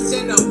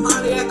Bloomington to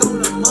Pontiac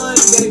on the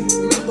Monday.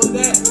 Remember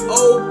that?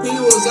 OP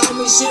was on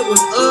me, shit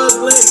was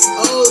ugly.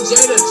 OJ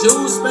the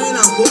juice man,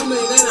 I'm booming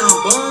and I'm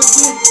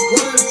bunking.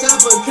 One time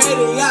for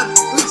Katie, yeah,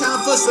 3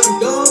 times for some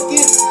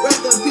donkey.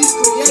 Rest in peace,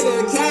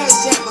 creator,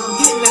 cash app, I'm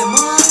getting that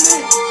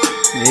money.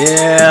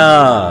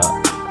 Yeah.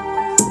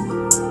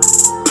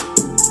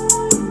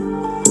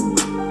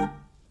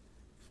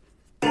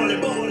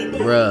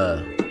 Bruh.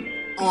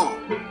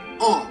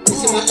 This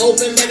is my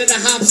open, better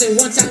than Hobson.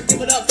 One time, give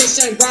it up for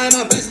Shane Bryan.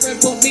 My best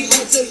friend put me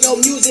onto your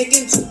music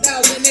in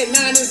 2009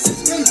 and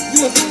 16.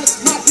 You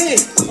influenced my pen,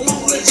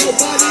 along with Joe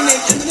Budden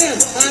and Eminem.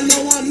 I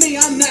know I'm me,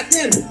 I'm not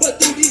them, but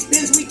through these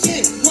pens we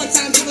can. One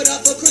time, give it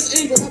up for Chris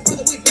Ingram, my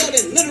brother we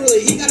building.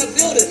 Literally, he got a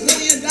building. $1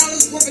 million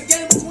worth of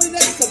game between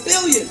us, it's $1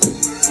 billion.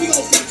 We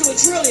gon' flip to $1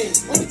 trillion.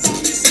 Only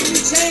time you see me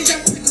change, I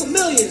want the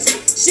chameleons.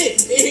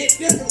 Shit, it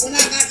hit different when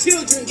I got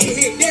children. Get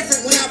hit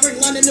different when I bring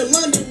London to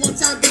London. One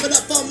time, give it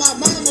up for my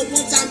mama.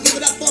 One time, give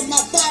it up for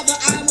my father.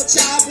 I'm a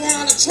child born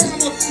out of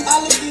trauma. I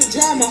love you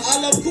drama. I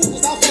love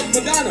cougars. I fuck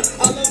Madonna.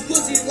 I love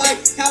pussy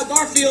like Hal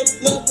Garfield.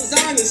 Love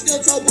designers.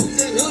 Still toe boots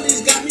and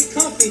hoodies got me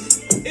comfy.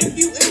 If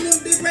you in them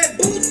big red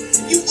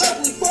boots, you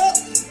ugly fuck.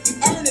 You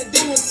earn it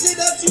doing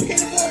sit-ups. You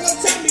can't afford no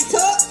tummy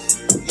tuck.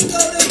 You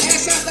know them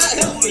ass shots not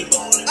healthy.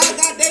 I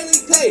got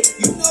daily pay.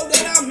 You know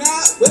that I'm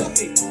not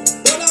wealthy.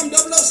 But I'm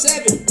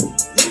 007.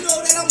 You know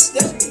that I'm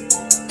stealthy.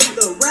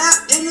 The rap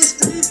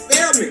industry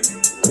failed me.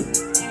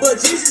 But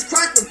Jesus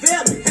Christ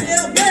prevailed me.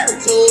 Hail Mary.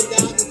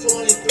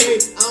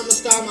 2023, I'ma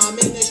start my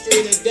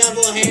ministry. The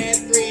devil had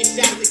 3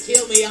 shots to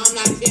kill me. I'm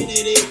not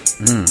Kennedy.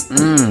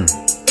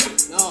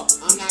 No,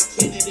 I'm not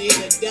Kennedy.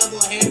 The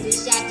devil had 3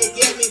 shots to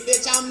kill me.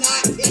 Bitch, I'm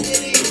not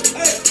Kennedy.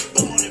 Hey.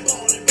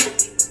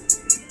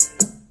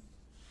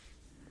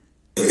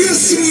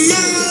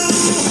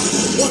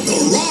 What the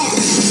rock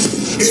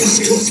is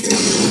cooking.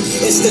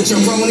 It's the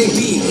Jeroni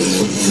beat.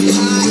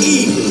 High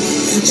eating.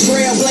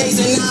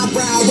 Trailblazing,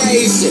 eyebrow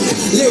raising,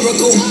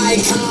 lyrical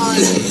icon.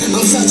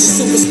 I'm such a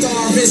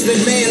superstar, Vince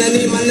McMahon. I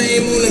need my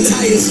name on the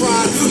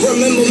Titantron.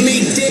 Remember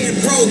me dead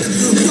broke,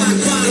 rock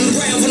bottom,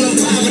 gravel and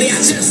poverty. I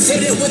just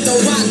hit it with the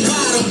rock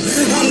bottom.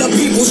 I'm the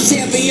people's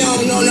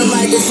champion on the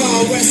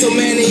microphone.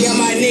 WrestleMania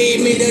might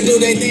need me to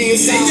do their thing.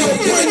 Say, yo,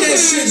 bring that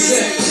shit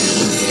back.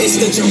 It's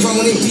the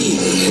Jeroni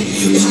beat.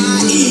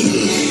 High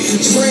eating,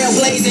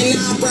 trailblazing,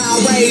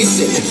 eyebrow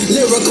raising,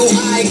 lyrical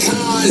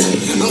icon.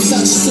 I'm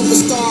such a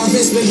superstar,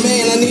 Vince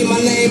McMahon. I need my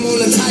name on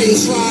the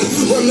Titantron.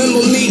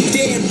 Remember me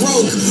dead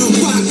broke,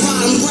 rock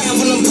bottom,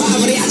 gravel and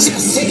poverty. I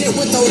just hit it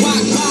with the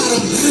rock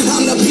bottom.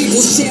 I'm the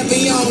people's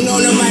champion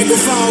on the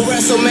microphone.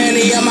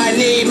 WrestleMania might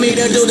need me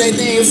to do their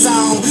theme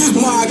song.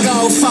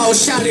 Margot Fo,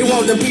 shawty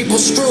want the people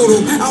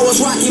strudel. I was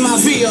rocking my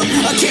Via,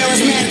 a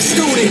charismatic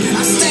student.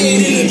 I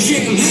stayed in the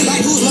gym,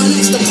 like who's my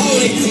next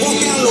opponent? Walk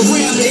down the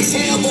ramp,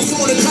 exhale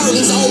before the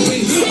curtains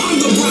open. I'm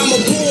the Brahma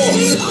Bull,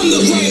 I'm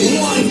the great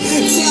one.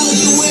 Tell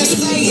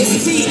USA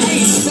it's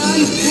T8,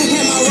 son.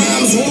 And my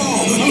rhymes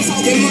raw, I'm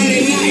talking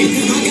Monday night.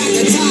 I got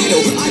the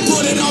title, I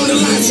put it on the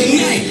line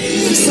tonight.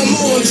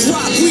 Samoan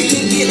drop, we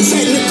can get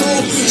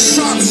technical.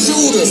 Sharp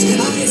shooters,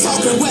 I ain't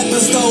talking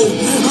weapons though.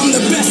 I'm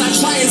the best, I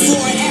train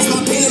for it, ask my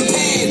pen and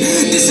pad.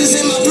 This is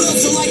in my blood,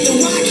 so like the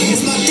rock,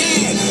 ask my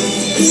dad.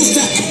 Boost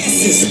the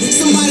asses,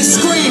 somebody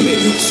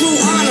screaming. True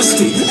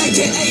honesty,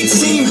 aka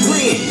team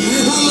bringing.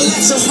 I'm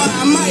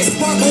electrifying, my might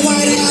spark a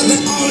white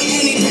album on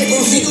any paper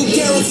for you.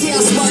 Guarantee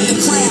I spark the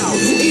crowd.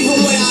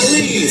 Even when I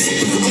leave,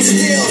 I'm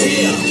still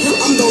here.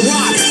 I'm the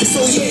rock,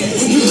 so yeah,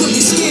 you could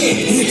be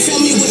scared. Tell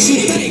me what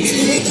you think,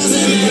 it doesn't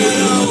matter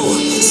at all.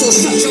 So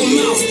shut your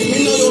mouth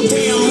and know you're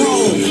damn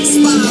wrong.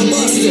 Spine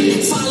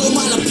busted, followed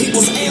by the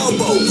people's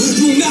elbow.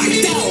 You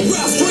knocked out,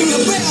 ref, ring the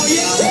bell,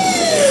 yo.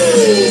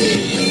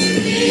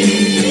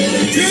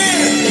 Yeah.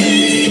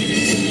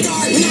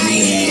 Dark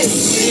Knight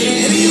is.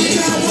 And you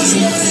got what's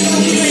worth it,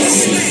 we ain't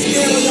smack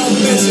down on y'all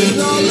bitches, you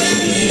know what I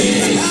mean?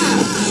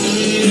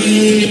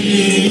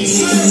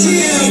 Search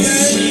here,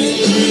 man.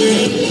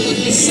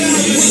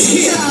 Southwest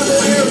Chicago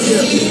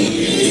area.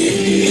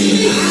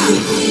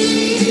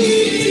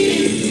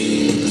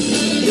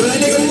 Yo, that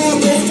nigga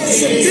Marco for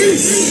some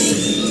beef.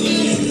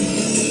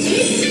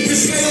 You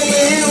stay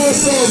over here on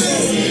some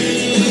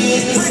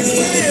Rick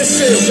Flair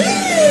shit.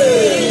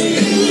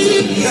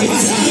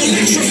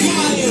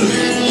 Electrifying.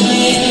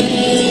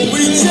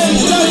 We just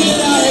done it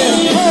out here.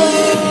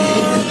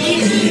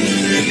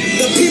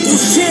 The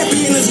people's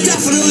champion is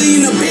definitely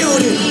in the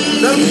building.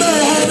 Let them know,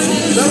 homie.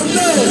 Let them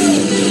know.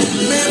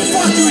 Man,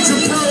 fuck you,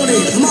 jabroni.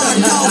 My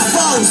dog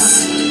Foss.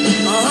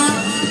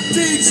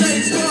 DJ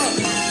Fuck.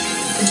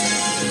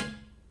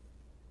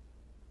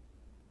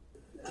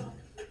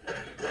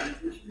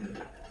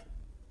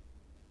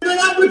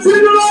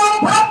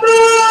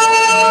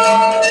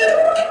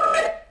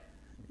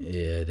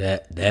 Yeah,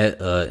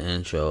 that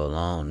intro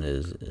alone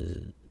is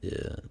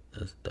yeah,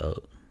 that's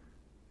dope.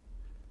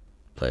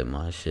 Play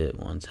my shit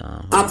one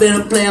time. I've been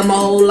a player my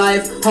whole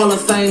life, Hall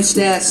of Fame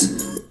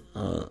stats.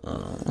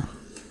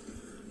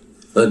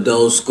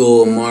 Adult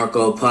School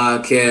Marco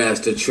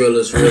Podcast, the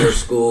trillest real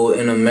school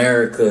in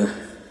America.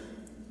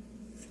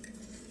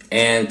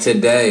 And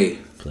today,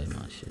 Play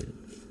my shit.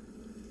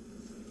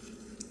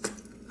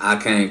 I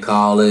can't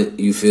call it,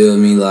 you feel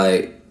me,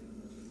 like,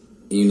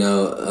 you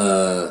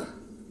know,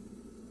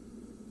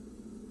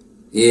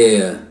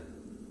 yeah,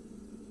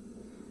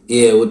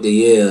 with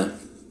the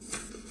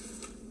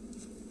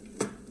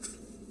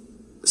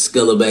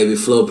Skilla Baby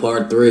Flow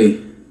Part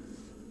 3.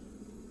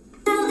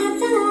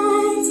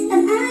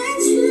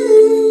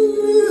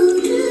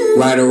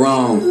 Right or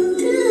wrong?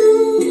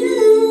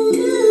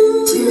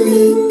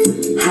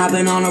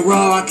 Hopping on a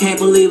raw, I can't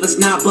believe it's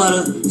not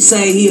butter.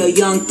 Say he a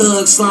young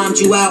thug, slimed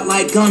you out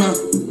like Gunna.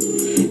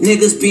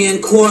 Niggas be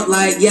in court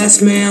like,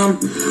 yes ma'am.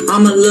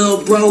 I'm a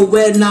little bro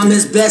wedding, I'm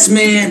his best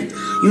man.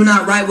 You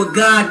not right with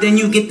God, then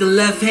you get the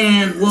left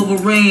hand.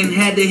 Wolverine,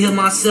 had to heal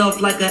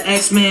myself like an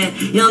X-Man.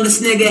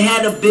 Youngest nigga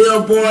had a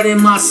billboard in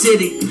my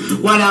city.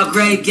 Whiteout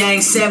Grade Gang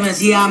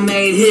 7s, yeah, I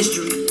made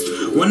history.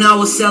 When I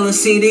was selling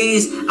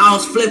CDs, I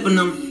was flipping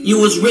them. You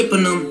was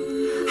ripping them.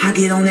 I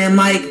get on that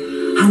mic,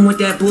 I'm with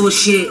that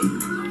bullshit.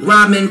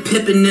 Robin,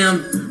 Pippin'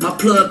 them. My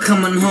plug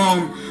coming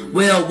home.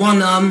 Well,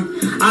 one of them.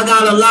 I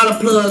got a lot of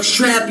plugs.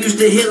 Trap used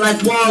to hit like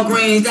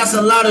Walgreens. That's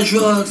a lot of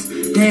drugs.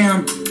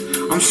 Damn.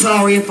 I'm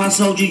sorry if I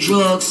sold you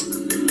drugs.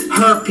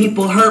 Hurt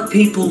people.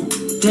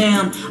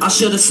 Damn, I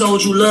should've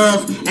sold you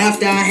love.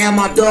 After I had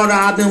my daughter,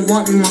 I've been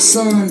wanting my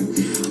son.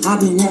 I've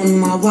been wanting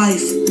my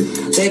wife.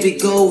 Baby,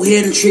 go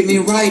ahead and treat me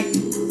right.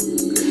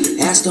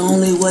 That's the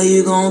only way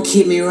you gon'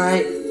 keep me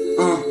right.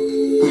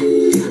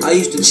 I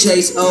used to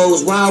chase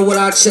O's. Why would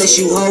I chase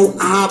you, ho?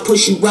 I'll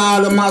push you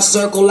out of my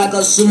circle like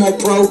a sumo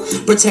pro.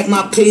 Protect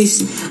my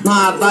peace.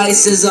 My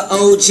advice is a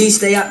OG,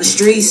 stay out the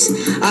streets.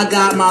 I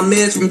got my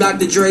meds from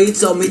Dr. Dre. He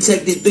told me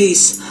take these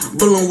beasts.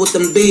 Bullin' with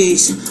them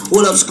bees.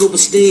 What up, Scuba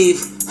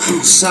Steve?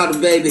 Shout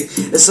out, baby.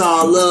 It's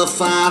all love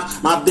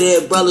 5. My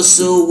big brother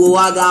Sue. Woo,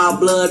 I got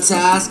blood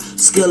ties.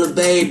 Skilla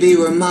Baby,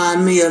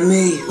 remind me of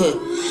me.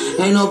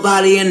 Ain't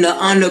nobody in the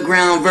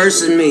underground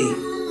versus me.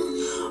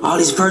 All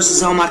these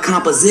verses on my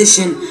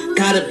composition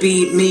gotta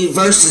be me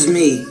versus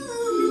me.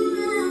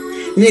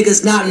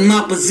 Niggas not in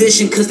my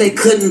position cause they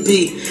couldn't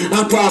be.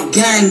 I brought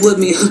gang with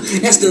me,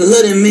 that's the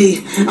hood in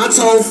me. I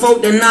told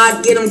folk to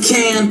not get them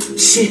canned.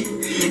 Shit,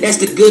 that's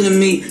the good in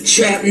me.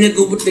 Trap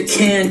nigga with the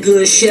canned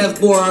good, Chef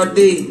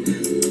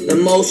Boyardee. The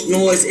most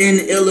noise in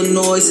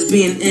Illinois is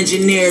being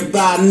engineered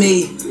by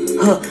me.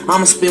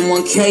 I'ma spend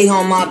 1K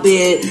on my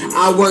bed.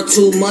 I work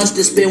too much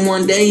to spend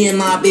one day in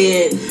my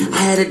bed. I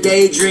had a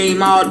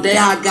daydream all day,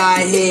 I got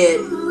ahead.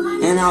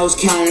 And I was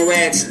counting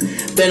racks.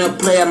 Been a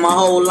player my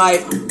whole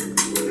life.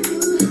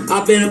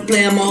 I've been a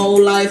player my whole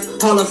life.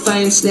 Hall of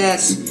Fame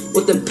stats.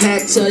 With the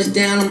pack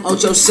touchdown, I'm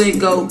Ocho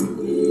Cinco.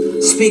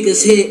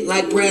 Speakers hit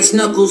like brass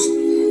knuckles.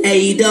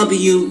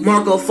 AEW,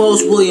 Marco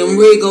Foss, William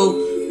Regal.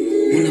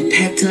 When the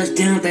pack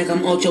touchdown, think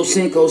I'm Ocho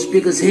Cinco.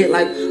 Speakers hit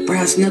like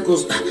brass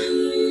knuckles.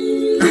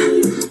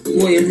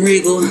 William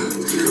Regal.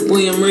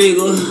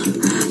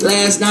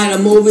 Last night a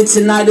movie,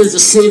 tonight is a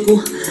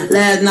sequel.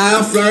 Last night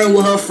I'm flirting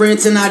with her friend,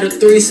 tonight a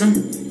threesome.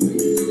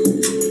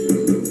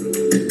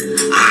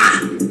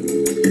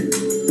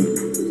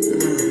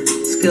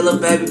 Skilla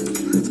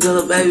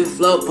Baby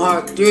Flow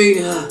Part 3.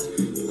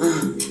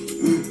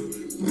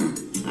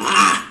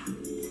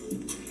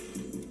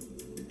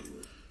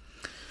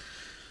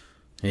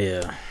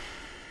 Yeah.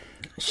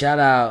 Shout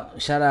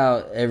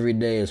out Every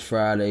Day is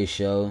Friday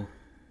show.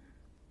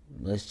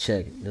 Let's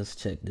check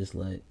this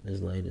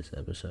latest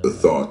episode. The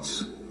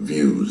thoughts,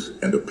 views,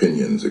 and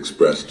opinions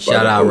expressed by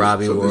Shout the out hosts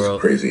Robbie of World.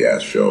 this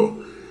crazy-ass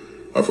show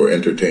are for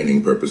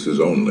entertaining purposes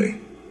only.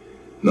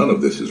 None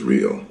of this is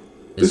real.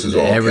 This is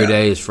all an Every cap.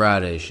 Day is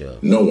Friday show.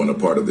 No one a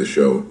part of this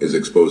show is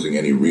exposing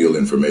any real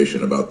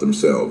information about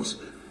themselves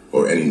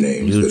or any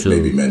names that may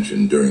be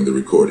mentioned during the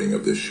recording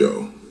of this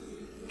show.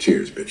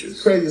 Cheers,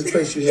 bitches. Craziest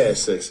place you had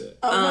sex at?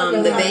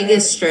 The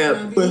Vegas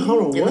Strip. Wait,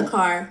 hold on, In what? the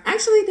car.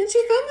 Actually, didn't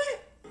you film it?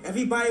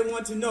 Everybody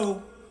want to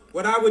know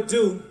what I would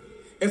do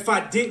if I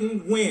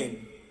didn't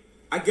win.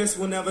 I guess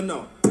we'll never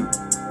know.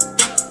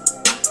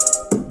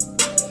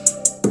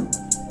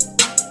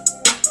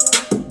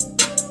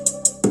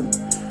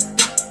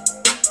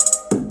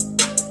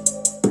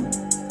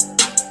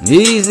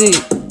 Easy.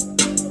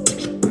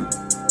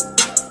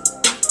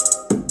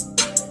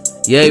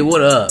 Yay,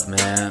 what up,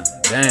 man?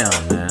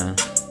 Damn, man.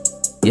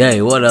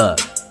 Yay, what up?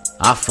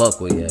 I fuck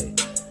with Yay.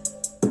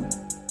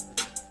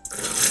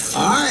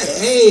 Alright,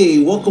 hey,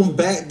 welcome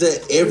back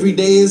to Every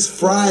Day is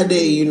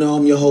Friday. You know,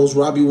 I'm your host,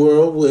 Robbie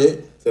World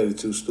with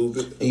 32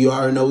 Stupid. and you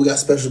already know we got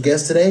special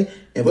guests today.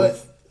 And But-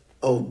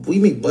 we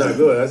mean but. Nah,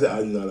 go ahead. I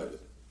said, you know, like,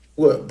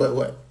 What? But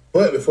what?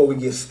 but before we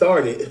get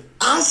started,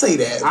 I say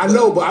that. I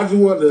know, but I just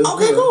wanted to.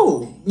 Okay,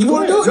 cool. You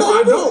want to do it? No, I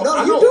you do don't. it. No,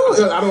 I you don't.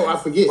 do it. I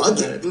forget.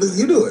 Okay,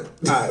 you do it.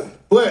 All right,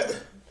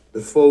 but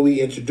before we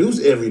introduce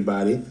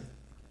everybody,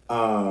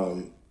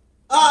 You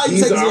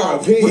these take are too our long.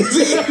 opinions.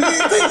 You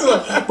take too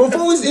long.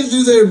 Before we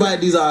introduce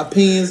everybody, these are our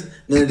opinions.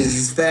 None of this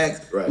is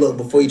facts. Right. Look,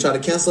 before you try to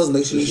cancel us,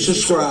 make sure you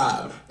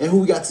subscribe. And who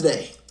we got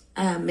today?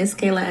 Miss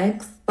Kayla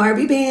X.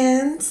 Barbie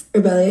Bands,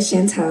 Rebellious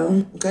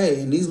Chantel.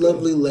 Okay, and these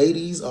lovely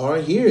ladies are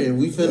here, and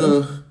we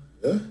finna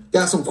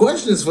got some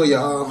questions for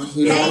y'all.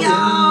 You know, Hey,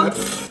 y'all.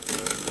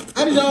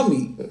 How did y'all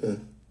meet?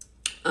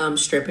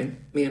 Stripping.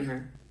 Me and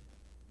her.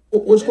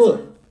 Which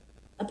club?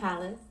 A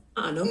Palace.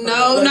 No.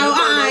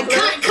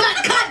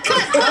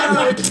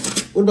 Cut.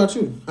 What about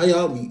you? How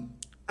y'all meet?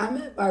 I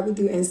met Barbie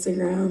through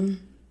Instagram.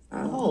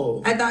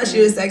 Oh, I thought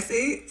she was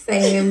sexy.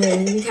 Same,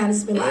 and we kind of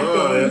just been like,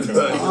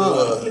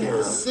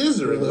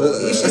 Scissoring.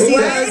 see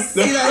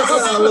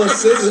that? little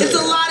scissors. It's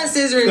a lot of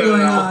scissoring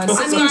going on.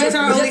 Subscribe to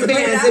our Just put it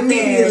OnlyFans out there.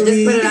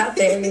 immediately. Just put it out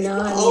there, you know.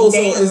 Oh, so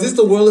is this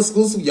the world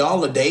exclusive?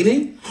 Y'all are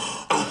dating?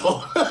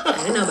 I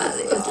didn't know about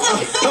this.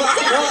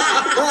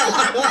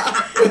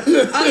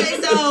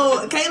 Okay,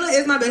 so Kayla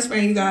is my best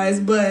friend, you guys,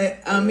 but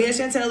me and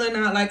Chantel are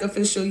not like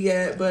official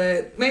yet,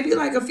 but maybe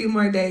like a few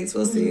more dates.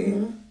 We'll see.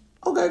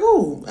 Okay,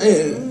 cool.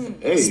 Hey,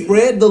 Hey,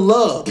 spread the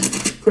love.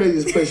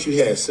 craziest place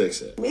you had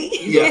sex at?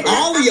 Yeah,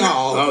 all of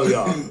y'all. Oh,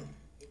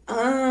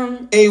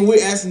 y'all. And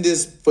we're asking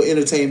this for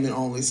entertainment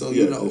only, so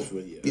you Yeah, know. that's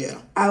right, Yeah.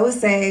 I would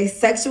say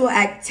sexual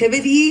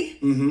activity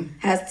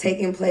has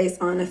taken place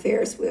on a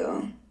Ferris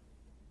wheel,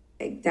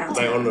 like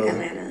downtown Like on the-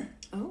 Atlanta.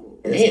 Oh,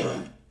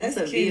 Damn. that's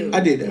a view. I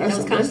did that. That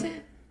was content?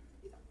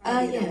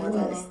 Yeah, it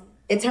was.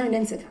 It turned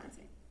into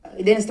content.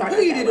 It didn't start out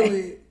Who you that did way.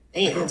 it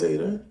with? I can't tell you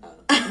that.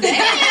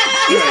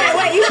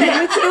 Wait, you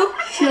said you too?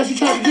 She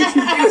tried to get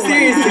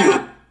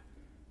you.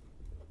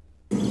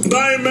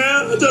 Dang,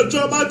 man, I just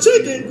dropped my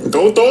chicken.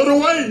 Go throw it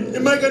away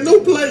and make a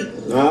new plate.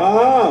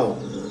 Oh.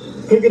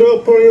 Pick it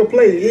up, put it on your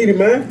plate, and eat it,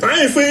 man.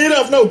 I ain't finna eat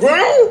off no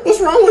ground. What's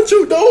wrong with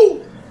you,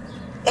 dude?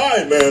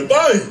 Alright, man,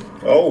 dang.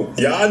 Oh.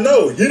 Yeah, I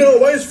know. You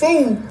don't waste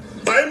food.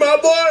 Hey, my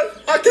boy,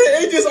 I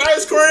can't eat this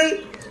ice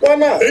cream. Why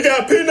not? It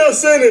got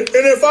peanuts in it,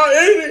 and if I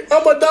eat it,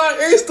 I'ma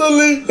die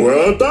instantly.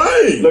 Well,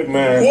 dang. Look,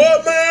 man.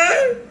 What,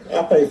 man?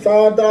 I paid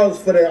 $5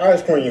 for that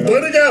ice cream,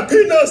 But it got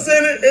peanuts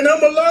in it, and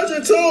I'm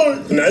allergic to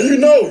it. Now you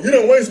know you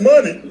don't waste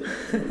money.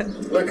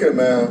 Look here,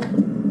 man.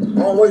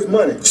 I don't waste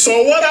money. So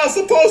what I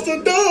supposed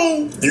to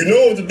do? You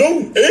know what to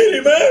do. Eat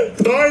it, man.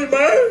 Dang,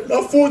 man.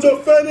 I food your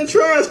fat in the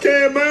trash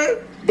can, man.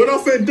 But I'm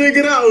finna dig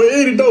it out and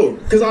eat it, though.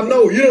 Because I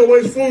know you don't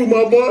waste food,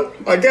 my boy.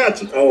 I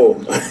got you.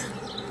 Oh.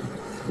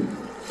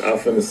 I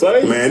finna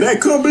say. Man, that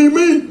couldn't be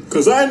me.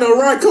 Because I ain't no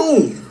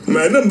raccoon.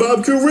 Man, them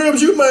barbecue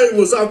ribs you made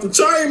was off the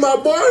chain, my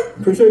boy.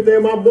 Appreciate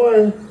that, my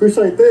boy.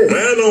 Appreciate that.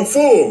 Man, I'm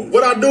full.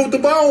 What I do with the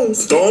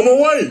bones? Throw them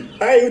away.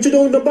 Hey, what you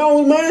doing with the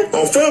bones, man?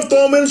 I'm finna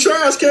throw them in the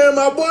trash can,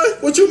 my boy.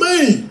 What you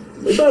mean?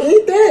 You better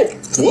eat that.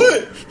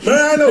 What? Man,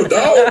 I ain't no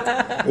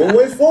dog. One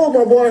way forward,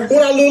 my boy.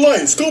 What I look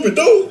like?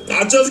 Scooby-Doo?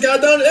 I just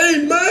got done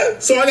eating, man.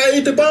 So I gotta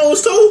eat the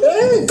bones too?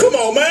 Hey. Come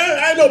on, man.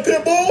 I ain't no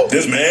pit bull.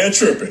 This man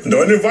tripping.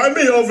 Don't invite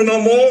me over no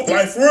more.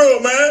 Like, for real,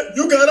 man.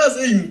 You got us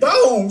eating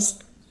bones.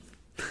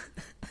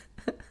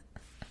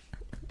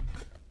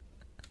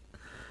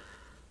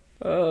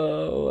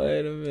 Oh,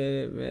 wait a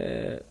minute,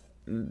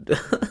 man.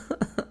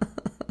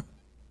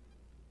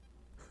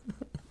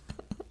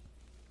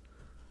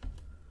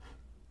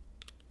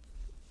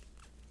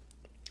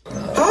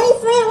 Hey,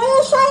 friend, where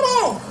your shirt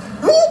at?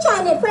 Who you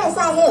trying to impress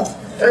out here?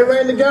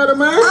 Everybody together,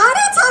 man. All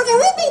that talking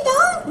we be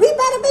doing, we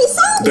better be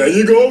soldiers. There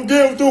you go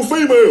again with them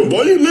females.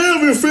 Boy, you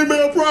live in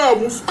female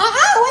problems. Where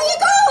you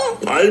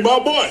going? Hey, my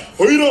boy.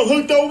 Who you done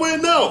hooked up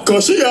with now?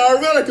 Cause she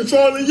already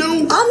controlling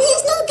you. I'm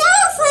his new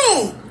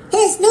girlfriend. He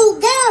his new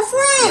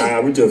girlfriend.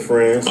 Nah, we just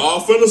friends. I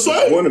finna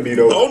say. Wanna be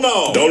though. Oh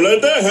no, don't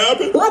let that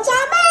happen. What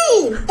y'all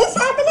mean? It's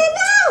happening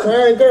now.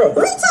 Hey, girl.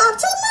 We talk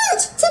too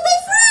much to be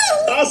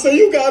friends. I say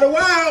you got a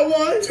wild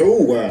one. Too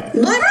wild.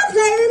 But don't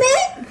play with me.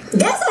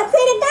 That's a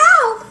pretty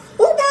dog.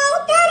 Who dog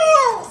that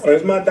is? Oh,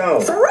 it's my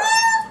dog. For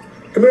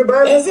real? Come here,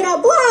 baby. Is it a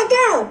boy or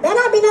girl? Better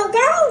not be no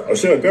girl. Oh,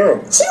 she a girl.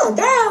 She a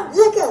girl.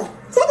 Look her.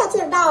 Take her to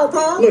the dog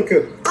pound. Look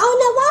her. I don't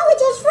know why we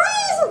just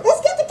friends.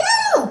 Let's get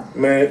together.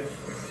 Man.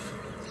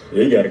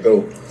 Yeah, you gotta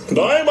go.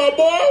 That ain't my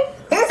boy.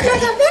 Let's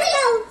make a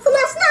video for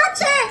my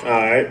Snapchat.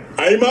 Alright.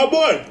 Ain't my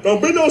boy.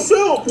 Don't be no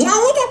simp. Y'all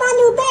look at my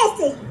new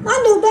bestie. My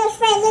new best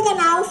friend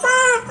looking all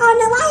fine. I don't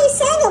know why he's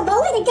single, but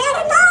we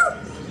together now.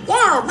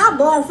 Yeah, my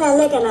boyfriend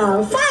looking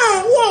all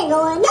fine. He ain't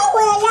going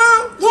nowhere,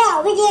 y'all.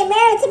 Yeah, we get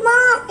married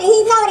tomorrow, and he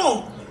know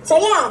that. So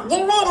yeah,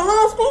 get ready,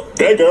 husband.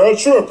 That girl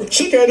tripping.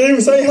 She can't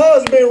even say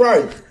husband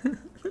right.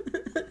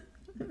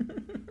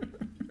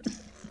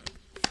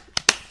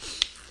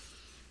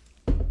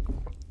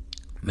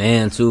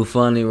 Man, too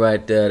funny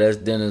right there. That's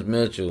Dennis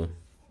Mitchell.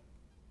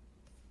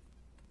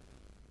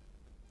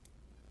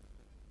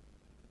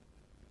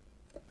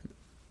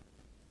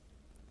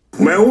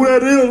 Man, who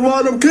that is? One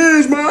of them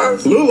kids, man.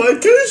 Look like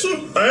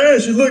Keisha.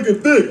 And she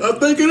looking thick. I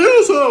think it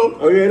is her.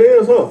 Oh, yeah, it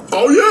is her.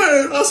 Oh,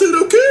 yeah. I see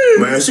them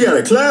kids. Man, she got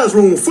a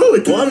classroom full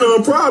of kids. One of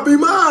them probably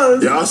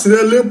mine. Y'all see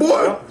that little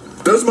boy? Yep.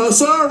 That's my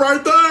son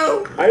right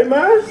there. Hey,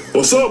 man.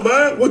 What's up,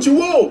 man? What you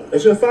want?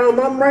 That's your fine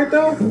mama right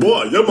there?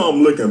 Boy, your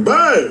mama looking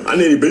bad. I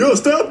need to be your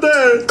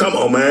stepdad. Come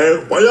on,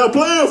 man. What y'all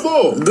playing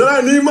for? Did I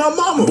need my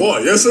mama? Boy,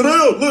 yes it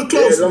is. Look closer.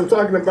 Yeah, that's what I'm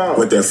talking about.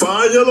 With that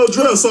fine yellow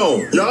dress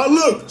on. Y'all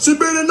look, she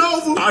bending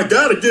over. I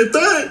gotta get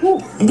that.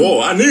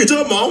 Boy, I need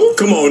your mama.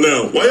 Come on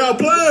now. What y'all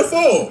playing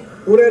for?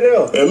 Who that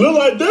is? It look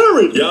like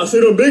Derek. Y'all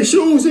see them big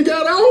shoes he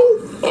got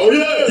on? Oh,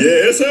 yeah.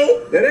 Yeah, it's him.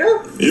 That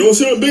is? You don't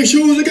see them big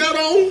shoes he got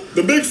on?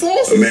 The big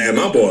forces? Man,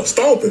 my boy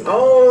stomping.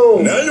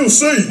 Oh. Now you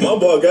see. My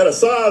boy got a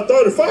size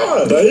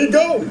 35. There he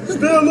go.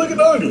 Still looking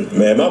ugly.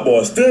 Man, my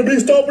boy still be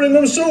stomping in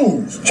them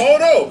shoes.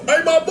 Hold up.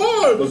 Hey, my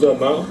boy. What's up,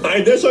 man?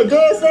 Ain't that your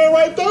girlfriend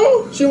right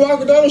there? She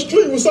walking down the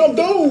street with some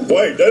dude.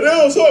 Wait, that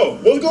is her.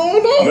 What's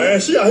going on? Man,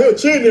 she out here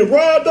cheating in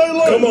broad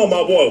daylight. Come on,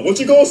 my boy. What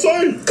you gonna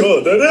say?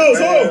 Cause that is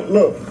her.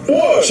 Look.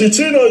 What? She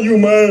cheating on you,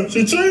 man.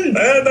 She cheating.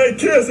 And they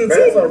kissing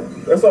too.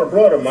 That's our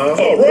brother, man.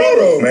 Oh,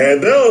 brother.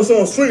 Man, that was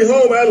some sweet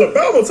home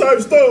Alabama type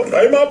stuff.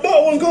 Hey, my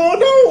boy, what's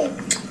going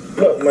on?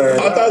 Look, man.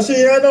 I thought she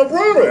ain't had no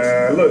brothers.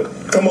 Man,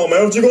 look. Come on,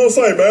 man. What you gonna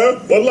say, man?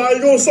 What lie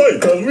you gonna say?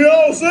 Cause we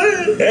all see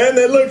it. And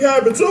they look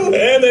happy too.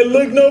 And they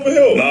looking over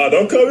here. Nah,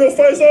 don't cover your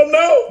face up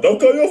now. Don't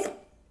cover your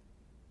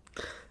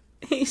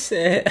He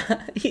said,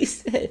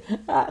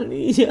 I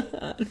need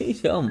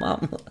your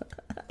mama.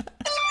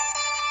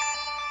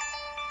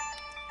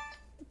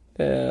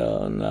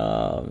 Hell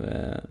no,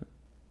 man.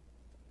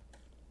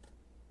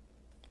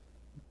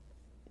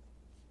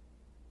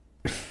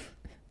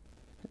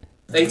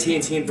 AT&T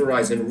and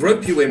Verizon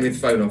rope you in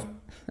with phone off.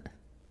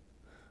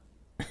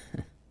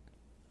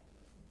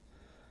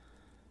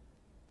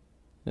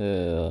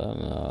 Hell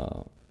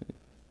no.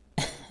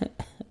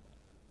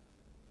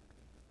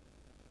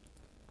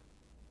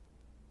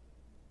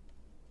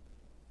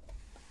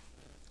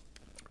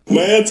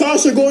 Man,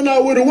 Tasha going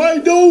out with a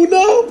white dude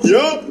now?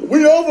 Yup,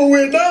 we over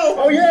with now.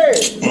 Oh, yeah.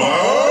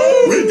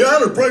 We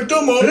gotta break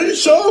them up. He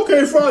sure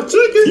can't fry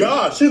chicken.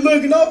 Yeah, she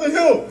looking over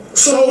here.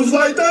 So it's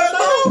like that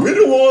now. We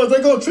the ones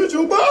that gonna treat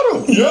you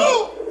better.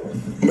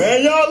 Yup.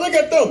 Man, y'all look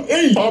at them.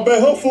 Eat. I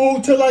bet her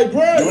food taste like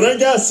bread. Do they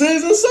got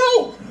seasoned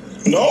salt?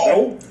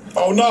 No.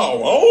 Oh,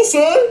 no. I don't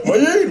say. Me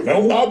either.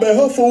 No. I bet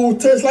her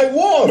food tastes like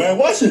water. Man,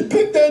 why she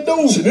pick that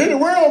dude? She need a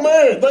real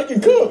man. They can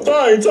cook.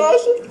 Dang,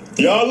 Tasha.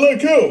 Y'all look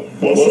here.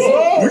 What's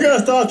up? We gotta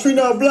start treating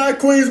our black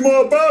queens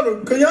more better.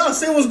 Cause y'all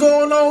see what's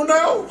going on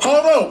now?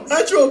 Hold up.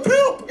 Ain't you a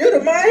pimp? You're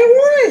the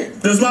main one.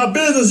 This my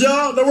business,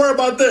 y'all. Don't worry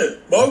about that.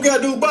 But we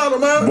gotta do better,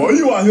 man. Boy,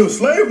 you out here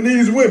slaving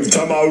these women.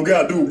 Talking about we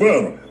gotta do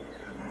better.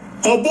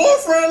 Her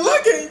boyfriend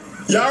looking.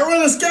 Y'all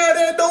really scared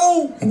that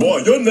dude? Boy,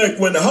 your neck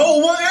went the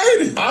whole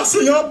 180. I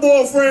see your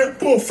boyfriend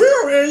put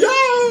fear in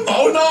y'all.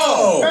 Oh,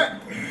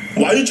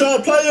 no. Why you trying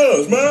to play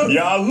us, man?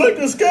 Y'all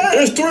looking scared.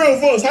 It's 3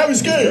 of us. How we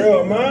scared?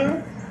 Girl,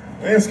 man.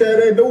 I ain't scared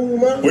of that dude,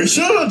 man. We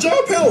should've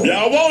jumped him.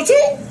 Y'all want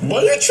to?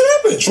 But you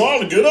tripping.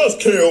 Trying to get us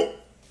killed.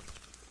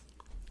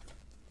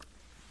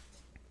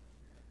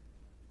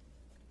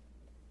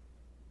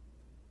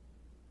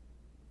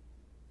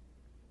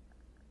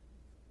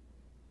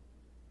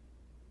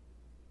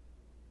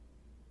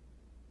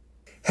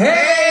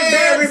 Hey,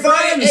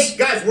 everybody! Hey,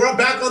 guys, we're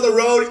back on the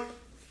road.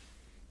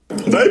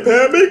 They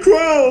paying me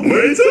crown.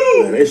 Me too.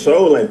 Man, they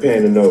sure ain't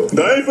paying the note.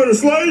 They ain't for the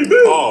slave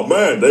bill. Oh,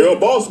 man, they your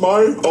boss,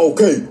 man.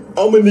 Okay,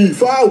 I'm gonna need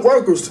 5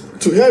 workers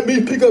to help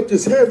me pick up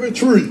this heavy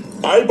tree.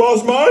 Hey,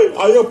 boss, man,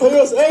 are you gonna pay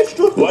us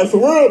extra? Like for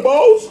real,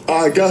 boss?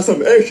 I got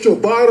some extra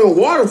bottled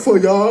water for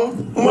y'all.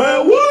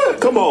 Man, what?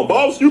 Come on,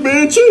 boss, you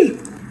being cheap.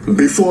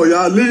 Before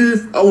y'all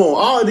leave, I want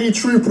all these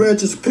tree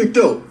branches picked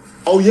up.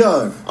 Oh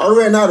yeah, I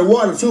ran out of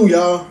water too,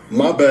 y'all.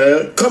 My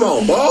bad. Come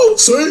on,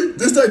 boss. See,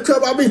 this that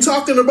crap I be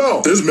talking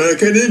about. This man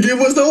can't even give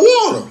us no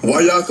water.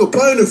 Why y'all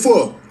complaining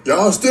for?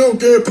 Y'all still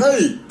get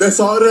paid. That's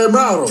all that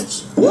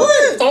matters.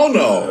 What? Oh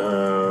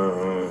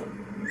no.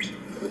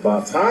 It's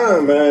about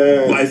time,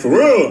 man. Like for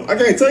real, I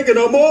can't take it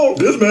no more.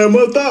 This man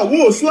must thought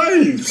we were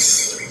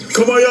slaves.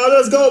 Come on, y'all,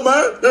 let's go,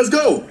 man. Let's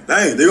go.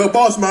 Hey, there go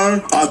boss,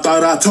 man. I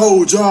thought I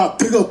told y'all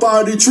pick up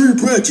all these tree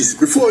branches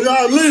before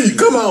y'all leave.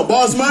 Come on,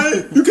 boss,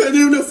 man. You can't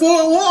even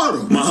afford water.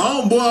 My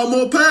homeboy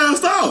almost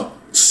passed out.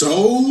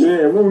 So?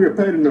 Yeah, we don't get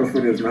paid enough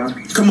for this, man.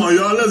 Come on,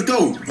 y'all, let's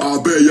go. I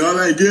bet y'all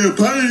ain't getting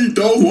paid,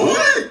 though.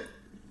 What?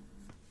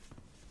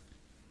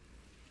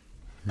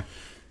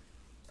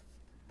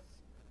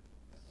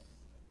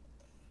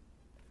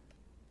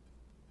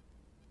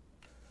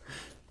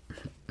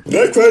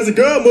 That crazy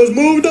girl must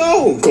moved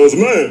on. Cause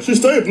man, she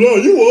stay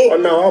blowing you up. Oh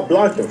no, I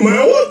blocked her.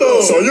 Man, what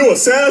the? So you a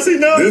sassy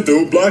now? This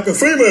dude blocking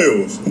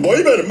females. Boy,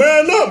 you better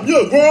man up. You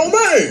a grown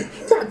man.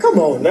 Come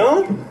on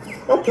now.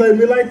 Don't play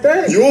me like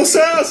that. You a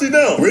sassy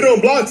now. We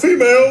don't block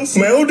females.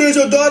 Man, who did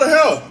your daughter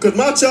hair? Cause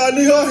my child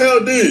need her hair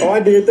did. Oh, I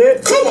did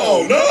that? Come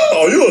on now.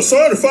 Oh, you a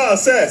certified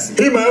sassy.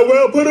 He might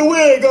well put a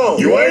wig on.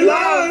 You ain't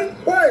lying.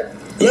 What?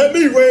 Let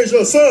me raise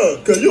your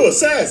son, cause you a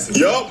sassy.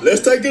 Yup,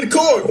 let's take it to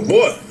court.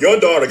 Boy, your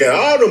daughter got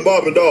all them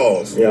Barbie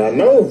dolls. Yeah, I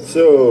know.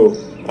 So,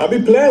 I be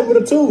playing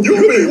with her too.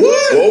 You be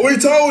what? Well, we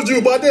told you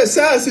about that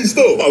sassy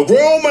stuff. A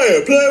grown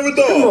man playing with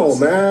dolls. Come on,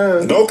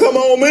 man. Don't come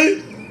on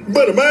me.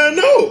 But a man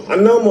know. I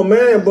know I'm a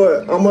man,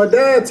 but I'm a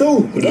dad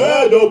too.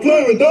 Dad don't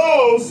play with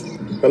dolls.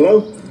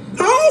 Hello?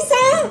 Hey,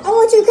 son, I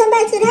want you to come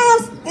back to the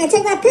house and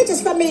take my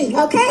pictures for me,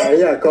 okay?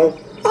 Yeah, come.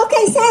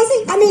 Okay, son.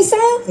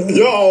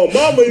 Your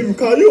mama even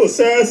call you a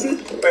sassy.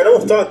 Man,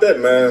 don't start that,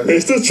 man.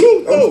 It's the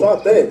truth, though. Don't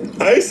start that.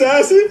 Hey,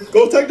 sassy,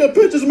 go take the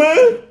pictures,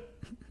 man.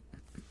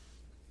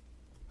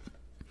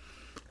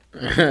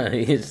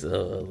 He's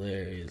so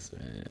hilarious,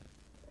 man.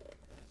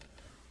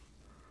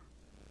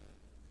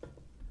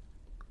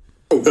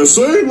 It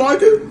seems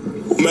like it.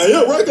 Man,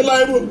 your record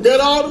label get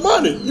all the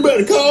money. You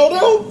better call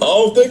them. I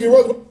don't think you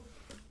record.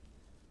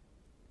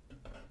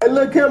 Hey,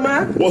 look here,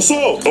 man. What's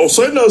up? Don't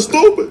say nothing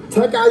stupid.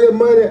 Take all your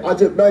money out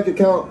your bank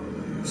account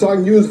so I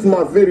can use it for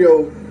my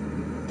video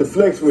to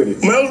flex with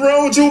it. Man, what's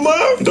wrong with you,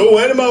 man? Don't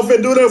anybody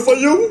finna do that for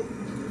you?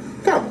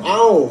 Come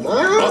on, man.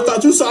 I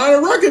thought you signed a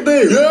record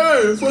deal.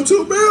 Yeah, for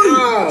 $2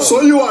 million. So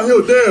you out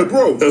here dead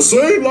broke. It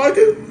seems like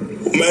it.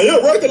 Man,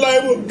 your record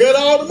label get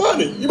all the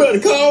money. You better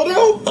call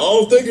them. I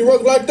don't think you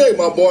work like that,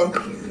 my boy.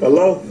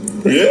 Hello?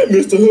 Yeah,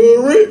 Mr.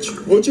 Hood Rich.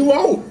 What you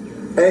want?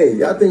 Hey,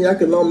 y'all think y'all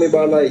can loan me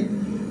about like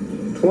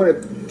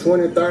 $20,000?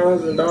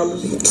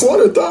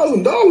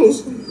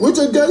 $20,000? We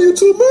just gave you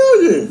 $2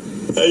 million.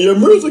 And your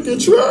music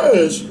is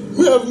trash.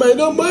 We haven't made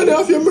no money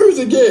off your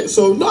music yet,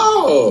 so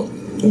no.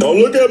 Don't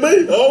look at me.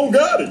 I don't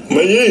got it.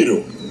 Me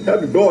either.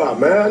 Happy blowout,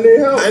 man. I need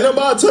help. Ain't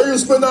nobody tell you to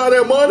spend all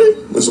that money.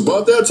 It's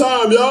about that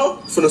time, y'all.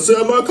 Finna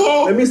sell my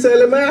car. Let me sell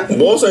it, man.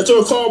 Boss, ain't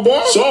your car,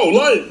 boy? So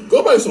late.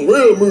 Go make some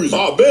real music.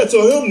 I'll bet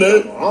on him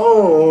that.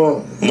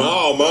 Oh.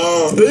 Nah,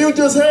 man. Then you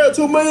just had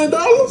 $2 million?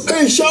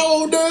 He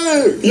sure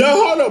did. Yeah,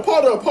 hold up.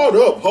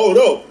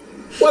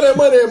 Where that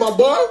money at, my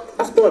boy?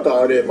 I spent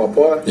all that, my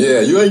boy. Yeah,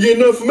 you ain't getting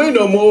nothing from me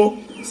no more.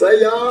 Say,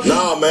 y'all.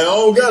 Nah, man, I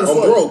don't got it.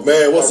 I'm broke,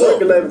 man. What's up?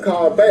 My record label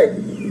called back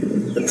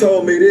and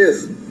told me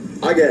this.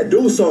 I gotta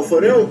do something for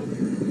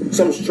them.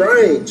 Something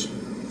strange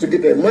to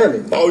get that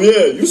money. Oh,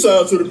 yeah, you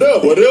signed to the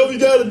devil. Whatever you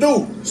gotta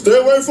do, stay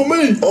away from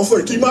me. I'm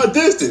finna keep my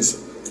distance.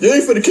 You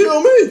ain't finna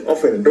kill me. I'm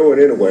finna do it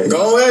anyway.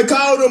 Go ahead and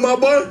call them, my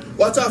boy.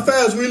 Watch how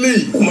fast we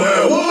leave.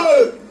 Man,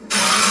 what?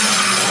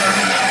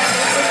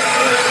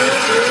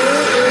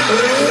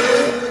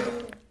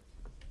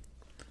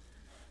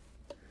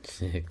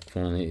 Sick,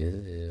 funny as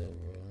hell, bro.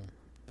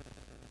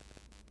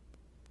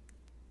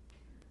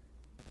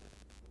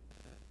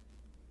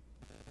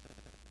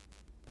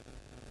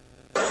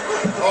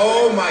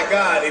 Oh my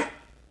God.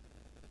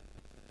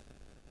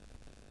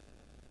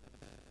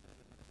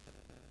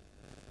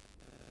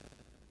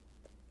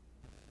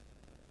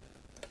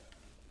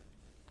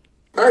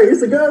 Hey,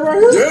 it's a girl right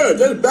here? Yeah,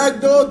 that's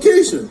Backdoor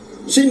Keisha.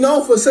 She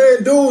known for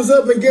saying dudes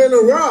up and getting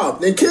them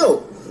robbed and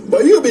killed.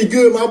 But you be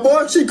good, my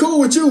boy. She cool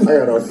with you. I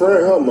got a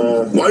friend her,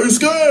 man. Why you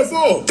scared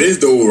for? This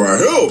dude right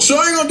here. She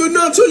ain't gonna do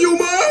nothing to you,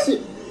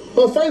 man.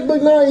 Her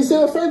Facebook name, you see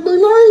her Facebook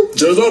name?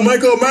 Just don't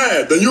make her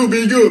mad, then you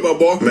be good, my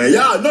boy. Man,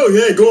 y'all know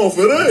he ain't going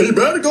for that. He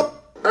better go.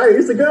 Hey,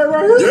 it's a girl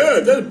right here? Yeah,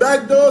 that's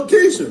Backdoor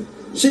Keisha.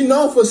 She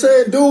known for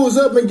saying dudes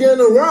up and getting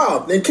them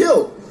robbed and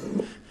killed.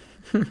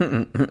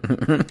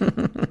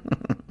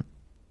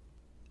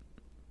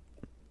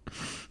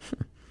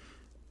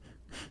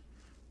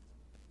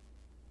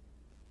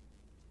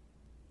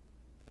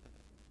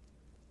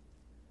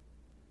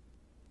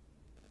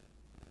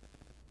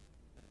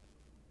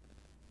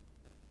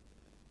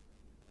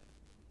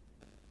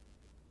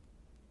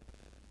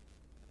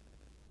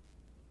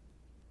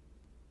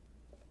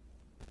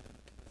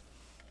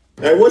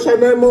 Hey, what's your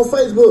name on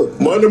Facebook?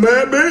 Money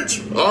Man,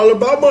 bitch. All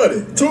about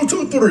money.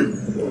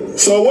 223.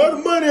 So where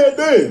the money at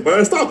then?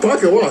 Man, stop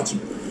pocket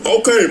watching.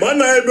 Okay, my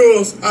name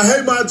is, I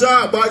hate my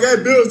job, but I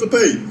got bills to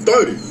pay.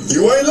 30.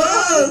 You ain't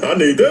lying. I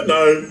need that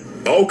name.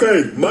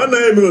 Okay, my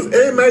name is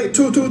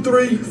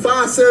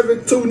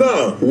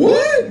M82235729.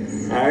 What?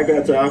 I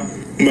got y'all.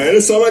 Man,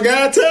 that's all I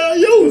gotta tell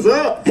you. What's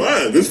up?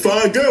 Man, this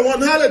fine girl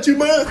wanted to holler at you,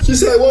 man. She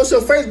said, what's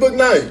your Facebook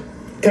name?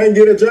 Can't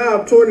get a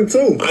job,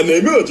 22. I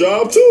need me a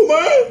job too,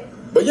 man.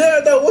 But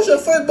yeah, though, what's your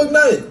Facebook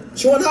name?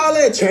 She want to holler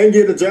at you. Can't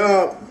get a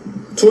job,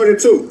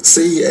 22.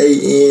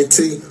 CANT.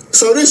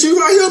 So this you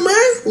right here,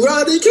 man? With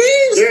all these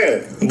kids?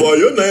 Yeah. Boy,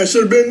 your name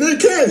should have been Nick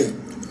Candy.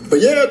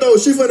 But yeah, though,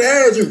 she finna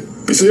add you.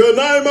 You see your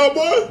name, my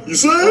boy? You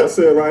see it? I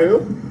see it right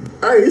here.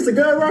 Hey, it's the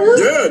girl right here?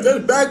 Yeah,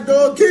 that's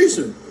Backdoor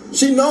Keisha.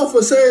 She known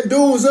for setting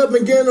dudes up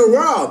and getting them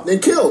robbed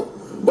and killed.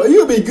 But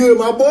you be good,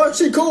 my boy.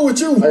 She cool with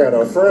you. I got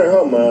a friend,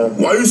 her, man.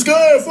 Why you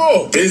scared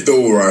for? This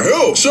dude right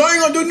here. She ain't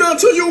gonna do nothing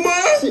to you,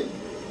 man.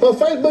 Her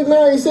Facebook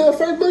name, you see her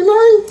Facebook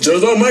name?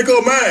 Just don't make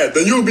her mad,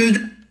 then you be...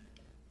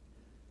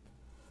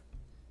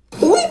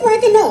 We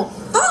breaking up.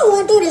 I don't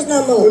want to do this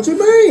no more. What you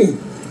mean?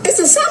 It's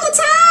the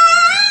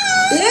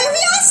summertime.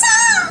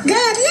 Leviosa.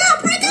 God,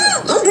 yeah, break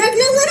up. I'm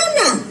breaking up with him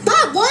now.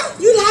 Bye, boy.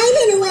 You lame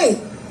anyway.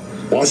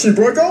 Why she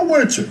break up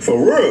with you? For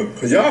real?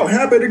 Cause y'all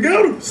happy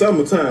together?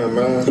 Summertime,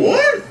 man.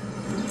 What?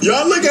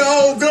 Y'all look at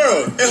old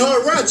girl and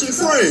her ratchet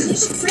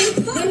friends.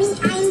 That means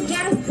I ain't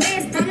got a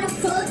prayer, but I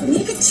fuck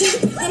nigga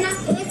cheap. And I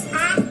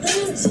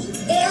S-I-N-G-L-E-G.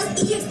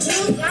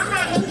 Y'all not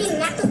hanging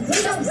out the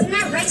window with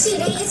my ratchet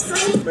ass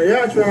friend. Man,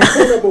 y'all trying to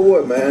clean up or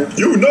what, man?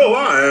 You know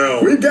I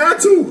am. We got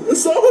to.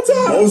 It's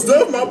summertime. Most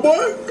stuff, my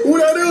boy. Who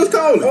that is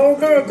calling? Old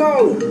girl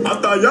calling. I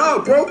thought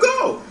y'all broke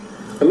up.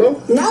 Hello?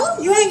 No,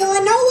 you ain't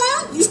going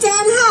nowhere. You stay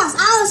in the house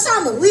all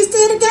summer. We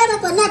still together,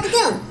 but not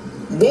together.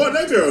 Boy,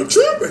 that girl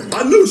tripping.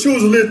 I knew she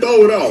was a little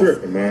throw it off.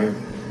 Tripping, man.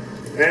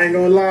 I ain't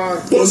gonna lie.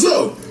 What's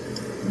up?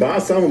 But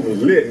our summer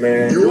was lit,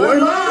 man. You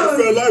ain't lying. It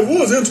felt like we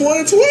was in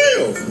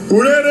 2012.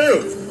 Who that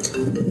is?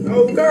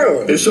 Oh,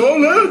 girl. It's your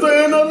last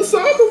day another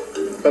summer.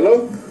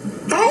 Hello?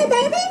 Hey,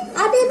 baby.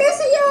 I've been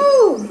missing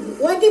you.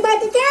 Want to get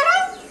back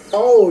together?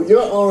 Oh,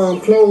 your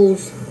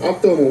clothes. I'll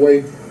throw them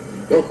away.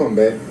 Don't come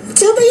back.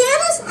 To be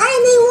honest, I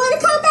ain't even want to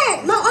come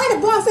back. My other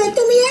boyfriend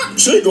threw me out.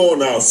 She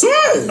going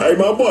outside. Hey,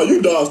 my boy,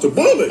 you dodged a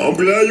bullet. I'm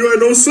glad you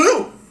ain't no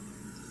simp.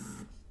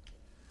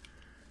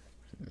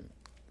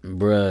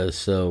 Bruh, it's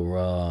so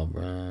raw,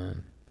 bruh.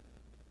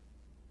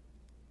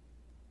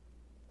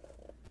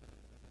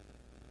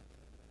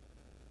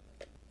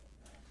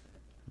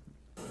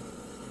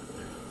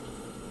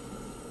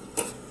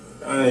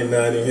 I ain't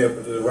not even here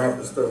for this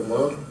rapper stuff,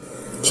 man.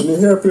 What you need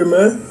help here,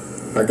 man?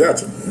 I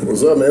got you.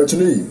 What's up, man? What you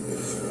need?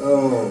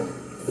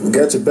 We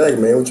got your back,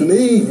 man. What you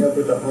need? Help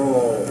with the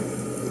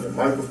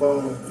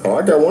microphone. Oh,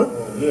 I got one.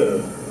 Yeah. You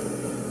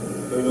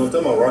know what I'm talking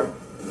about, right?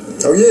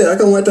 Oh, yeah. I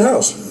got one at the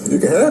house. You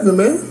can have it,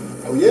 man.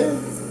 Oh, yeah?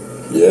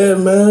 Yeah,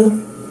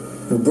 man.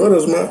 Your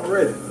brothers, man.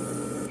 Already.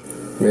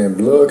 Man,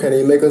 blood can't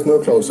even make us no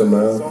closer,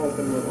 man.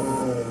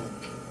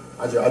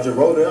 I just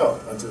wrote it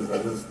out. I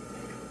just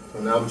so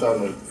now I'm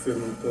trying to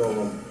film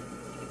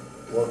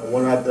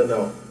one out there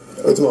now.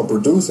 Oh, it's about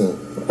producing.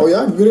 Oh,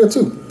 yeah, I can do that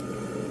too.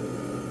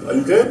 Oh,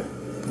 you can?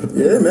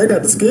 Yeah, man, I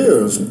got the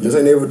skills. Just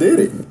ain't never did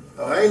it.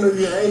 Oh, I ain't know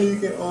you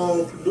can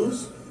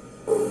produce.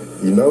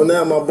 You know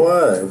now, my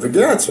boy. We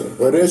got you.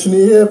 What else you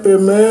need help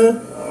in,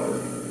 man?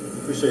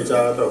 Appreciate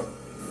y'all, though.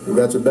 We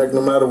got your back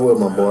no matter what,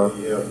 my boy.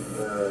 Yeah.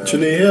 What you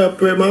need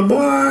help in, my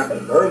boy?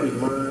 Nervous,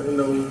 man. You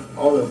know,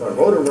 all this, I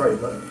wrote it right,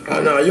 man.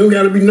 Oh, no, you don't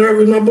got to be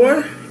nervous, my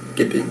boy.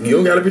 You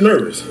don't got to be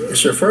nervous.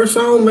 It's your first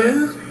song,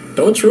 man.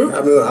 Don't trip.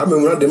 I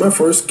mean, when I did my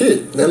first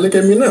skit. Now look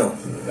at me now.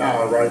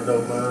 Y'all right,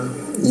 though, man.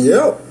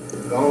 Yep.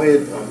 Go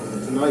ahead.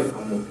 Tonight,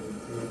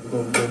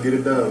 we're gonna get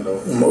it done,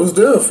 though. Most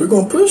deaf. We're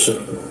going to push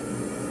it.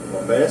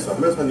 My bad. So I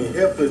need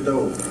help with,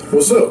 though.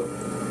 What's up?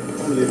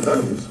 I'm a little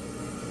nervous,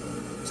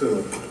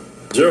 too.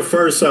 It's your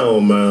first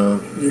song,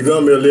 man. You're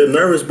going to be a little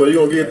nervous, but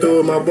you're going to get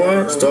through it, my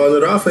boy. Starting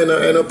it off ain't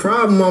no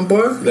problem, my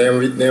boy. Then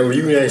when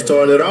you ain't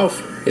starting it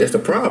off, it's the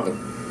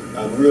problem.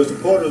 I'm real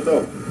supportive,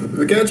 though.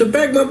 We got your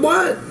back, my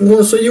boy. We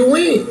want to see you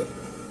win.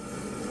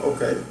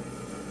 Okay.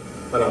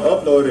 When I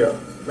upload it,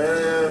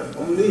 man, I'm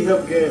going to need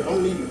help again. I'm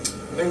going to need...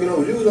 I ain't get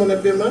no views on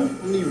that bit, man.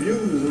 I need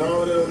views and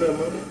all that on that,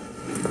 man.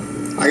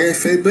 I got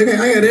Facebook. I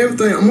got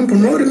everything. I'm going to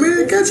promote it,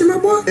 man. Got you, my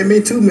boy. And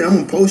me too, man. I'm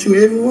going to post you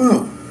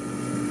everywhere.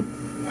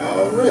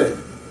 Already.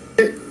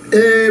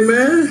 Hey,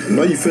 man. I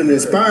know you feeling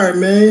inspired,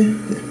 man.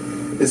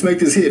 Let's make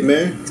this hit,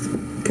 man.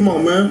 Come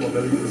on, man. Come on,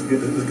 man. Let's get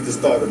this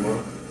started,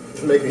 man.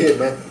 Let's make it hit,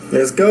 man.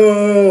 Let's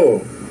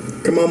go.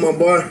 Come on, my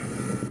boy.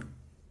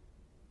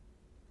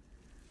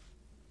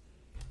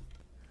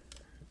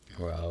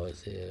 Raw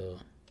as hell.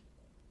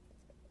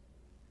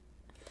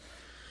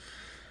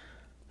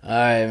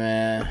 Alright,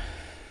 man. I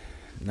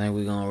think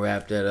we're gonna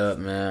wrap that up,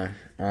 man.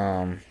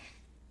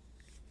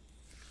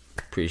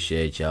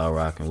 Appreciate y'all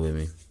rocking with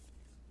me.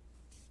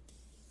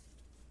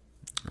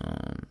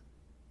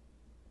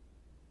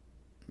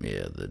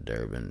 Yeah, the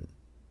Durban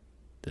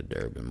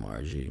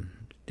Margie,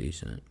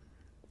 decent.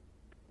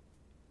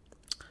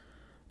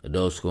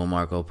 Adult School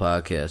Marco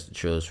Podcast, the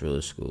trillest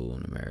realest school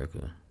in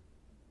America.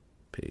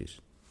 Peace.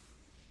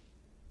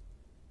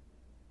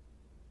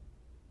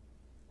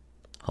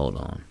 Hold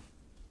on.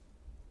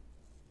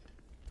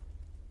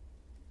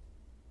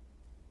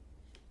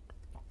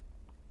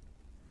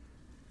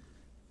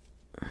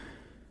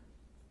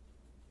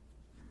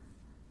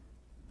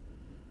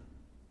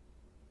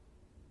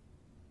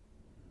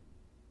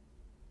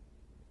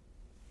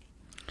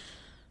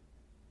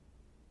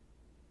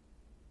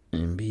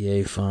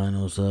 NBA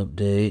Finals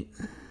update.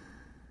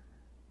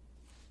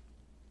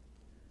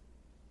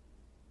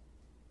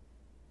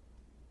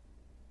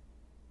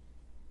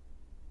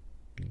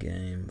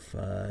 Game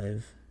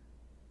 5.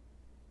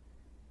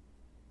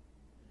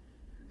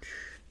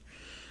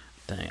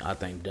 I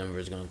think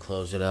Denver's going to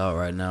close it out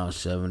right now.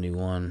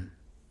 71-75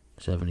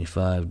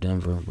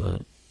 Denver,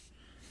 but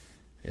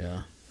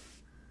yeah.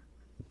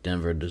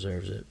 Denver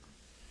deserves it.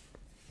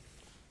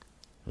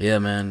 Yeah,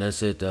 man,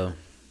 that's it though.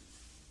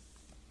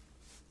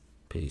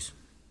 Peace.